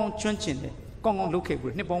ကောင်းကျွမ်းကျင်တယ်ကောင်းလုတ်ခဲ့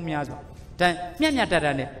ဘူးနှစ်ပေါင်းများစွာတန်မြတ်တ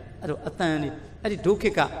တ်နဲ့အဲ့လိုအတန်လေးအဲ့ဒီဒုက္ခ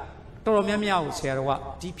ကတော်တော်များများကိုဆရာတော်က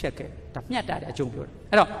တီးဖြတ်ခဲ့ဒါမြတ်တာတဲ့အကျုံးပြောတယ်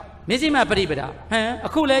အဲ့တော့မျက်စိမှပရိပဒါအ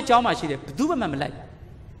ခုလဲကြောင်းမှရှိတယ်ဘယ်သူမှမလိုက်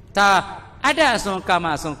ဒါအတ္တအစွန်ကာမ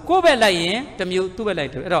အစွန်ကိုယ့်ဘက်လိုက်ရင်တစ်မျိုးသူ့ဘက်လို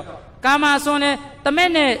က်တယ်အဲ့တော့ကာမအစွန်လဲတမ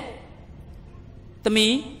က်နဲ့သ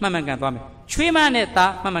မီးမှန်ကန်သွားမယ်ချွေးမနဲ့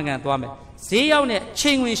သားမှန်ကန်သွားမယ်ဈေးရောက်တဲ့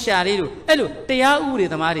ချိန်ဝင်ရှာလေးတို့အဲ့လိုတရားဥပဒေ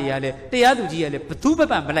သမားတွေကလည်းတရားသူကြီးကလည်းဘသူဘက်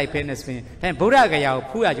မလိုက်ဖဲနဲ့ဆိုရင်ဒါဗုဒ္ဓဂယာကို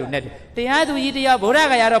ဖူးရကြုံနဲ့တရားသူကြီးတရားဗုဒ္ဓ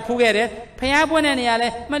ဂယာတော့ဖူးခဲ့တယ်ဖျားပွင့်တဲ့နေရာလဲ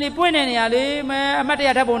မလီပွင့်တဲ့နေရာလေးအမတ်တ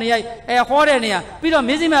ရားဓာတ်ပုံတွေရိုက်ဟောတဲ့နေရာပြီးတော့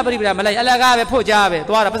မစ္စည်းမပရိပဒါမလိုက်အလကားပဲဖို့ကြားပဲ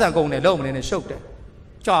သွားတာပတ်စံကုန်တယ်လုံးမနေနဲ့ရှုပ်တယ်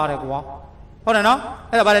ကြားတယ်ကွာဟုတ်တယ်နော်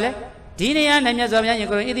အဲ့တော့ဗါတယ်လေဒီနေရာနိုင်မြတ်စွာဘုရားရှင်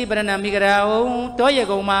ကိုယ်တော်ဣတိပရဏမိဂရာဟုံတောရေ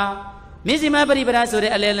ကုံမှာမစ္စည်းမပရိပဒါဆို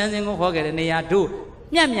တဲ့အလယ်လန်းစင်ကိုဟောခဲ့တဲ့နေရာတို့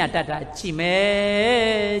မြတ်တတ်တာကြည့်မ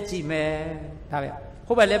ယ်ဒါပဲ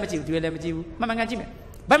ဟုတ်ပဲလည်းမကြည့်ဘူးဒီလည်းမကြည့်ဘူးမှန်ကန်ကြည့်မယ်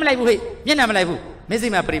ဘယ်မလိုက်ဘူးဟဲ့မျက်နှာမလိုက်ဘူးမစ္စ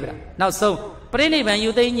ည်းမပရိပဒါနောက်ဆုံးပရိနိဗ္ဗာန်ယူ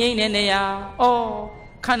သိငြိမ့်တဲ့နေရာ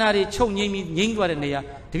ခန္ဓာတွေချုပ်ငြိမ့်ပြီးငြိမ့်သွားတဲ့နေရာ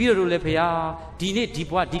တပည့်တော်တို့လည်းဖေဟာဒီနေ့ဒီ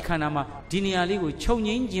ဘဝဒီခန္ဓာမှာဒီနေရာလေးကိုချုပ်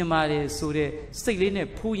ငြိမ့်ခြင်းပါတယ်ဆိုတဲ့စိတ်လေးနဲ့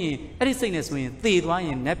ဖူးရင်အဲ့ဒီစိတ်နဲ့ဆိုရင်သေသွားရ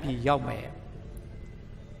င်နတ်ပြည်ရောက်မယ်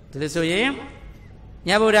ဒါလို့ဆိုရင်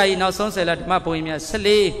မြတ်ဗုဒ္ဓကြီးနောက်ဆုံး10လဓမ္မဘုံကြီးများ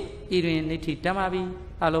14ဤတွင်နိဋ္ဌိတမ္မာပြီ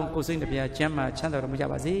အလုံးကိုယ်စိတ်တရားကျမ်းမာချမ်းသာတော်မူကြ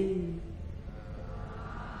ပါစေ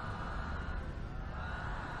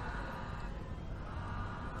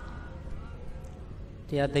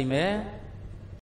တရားသိမ့်မယ်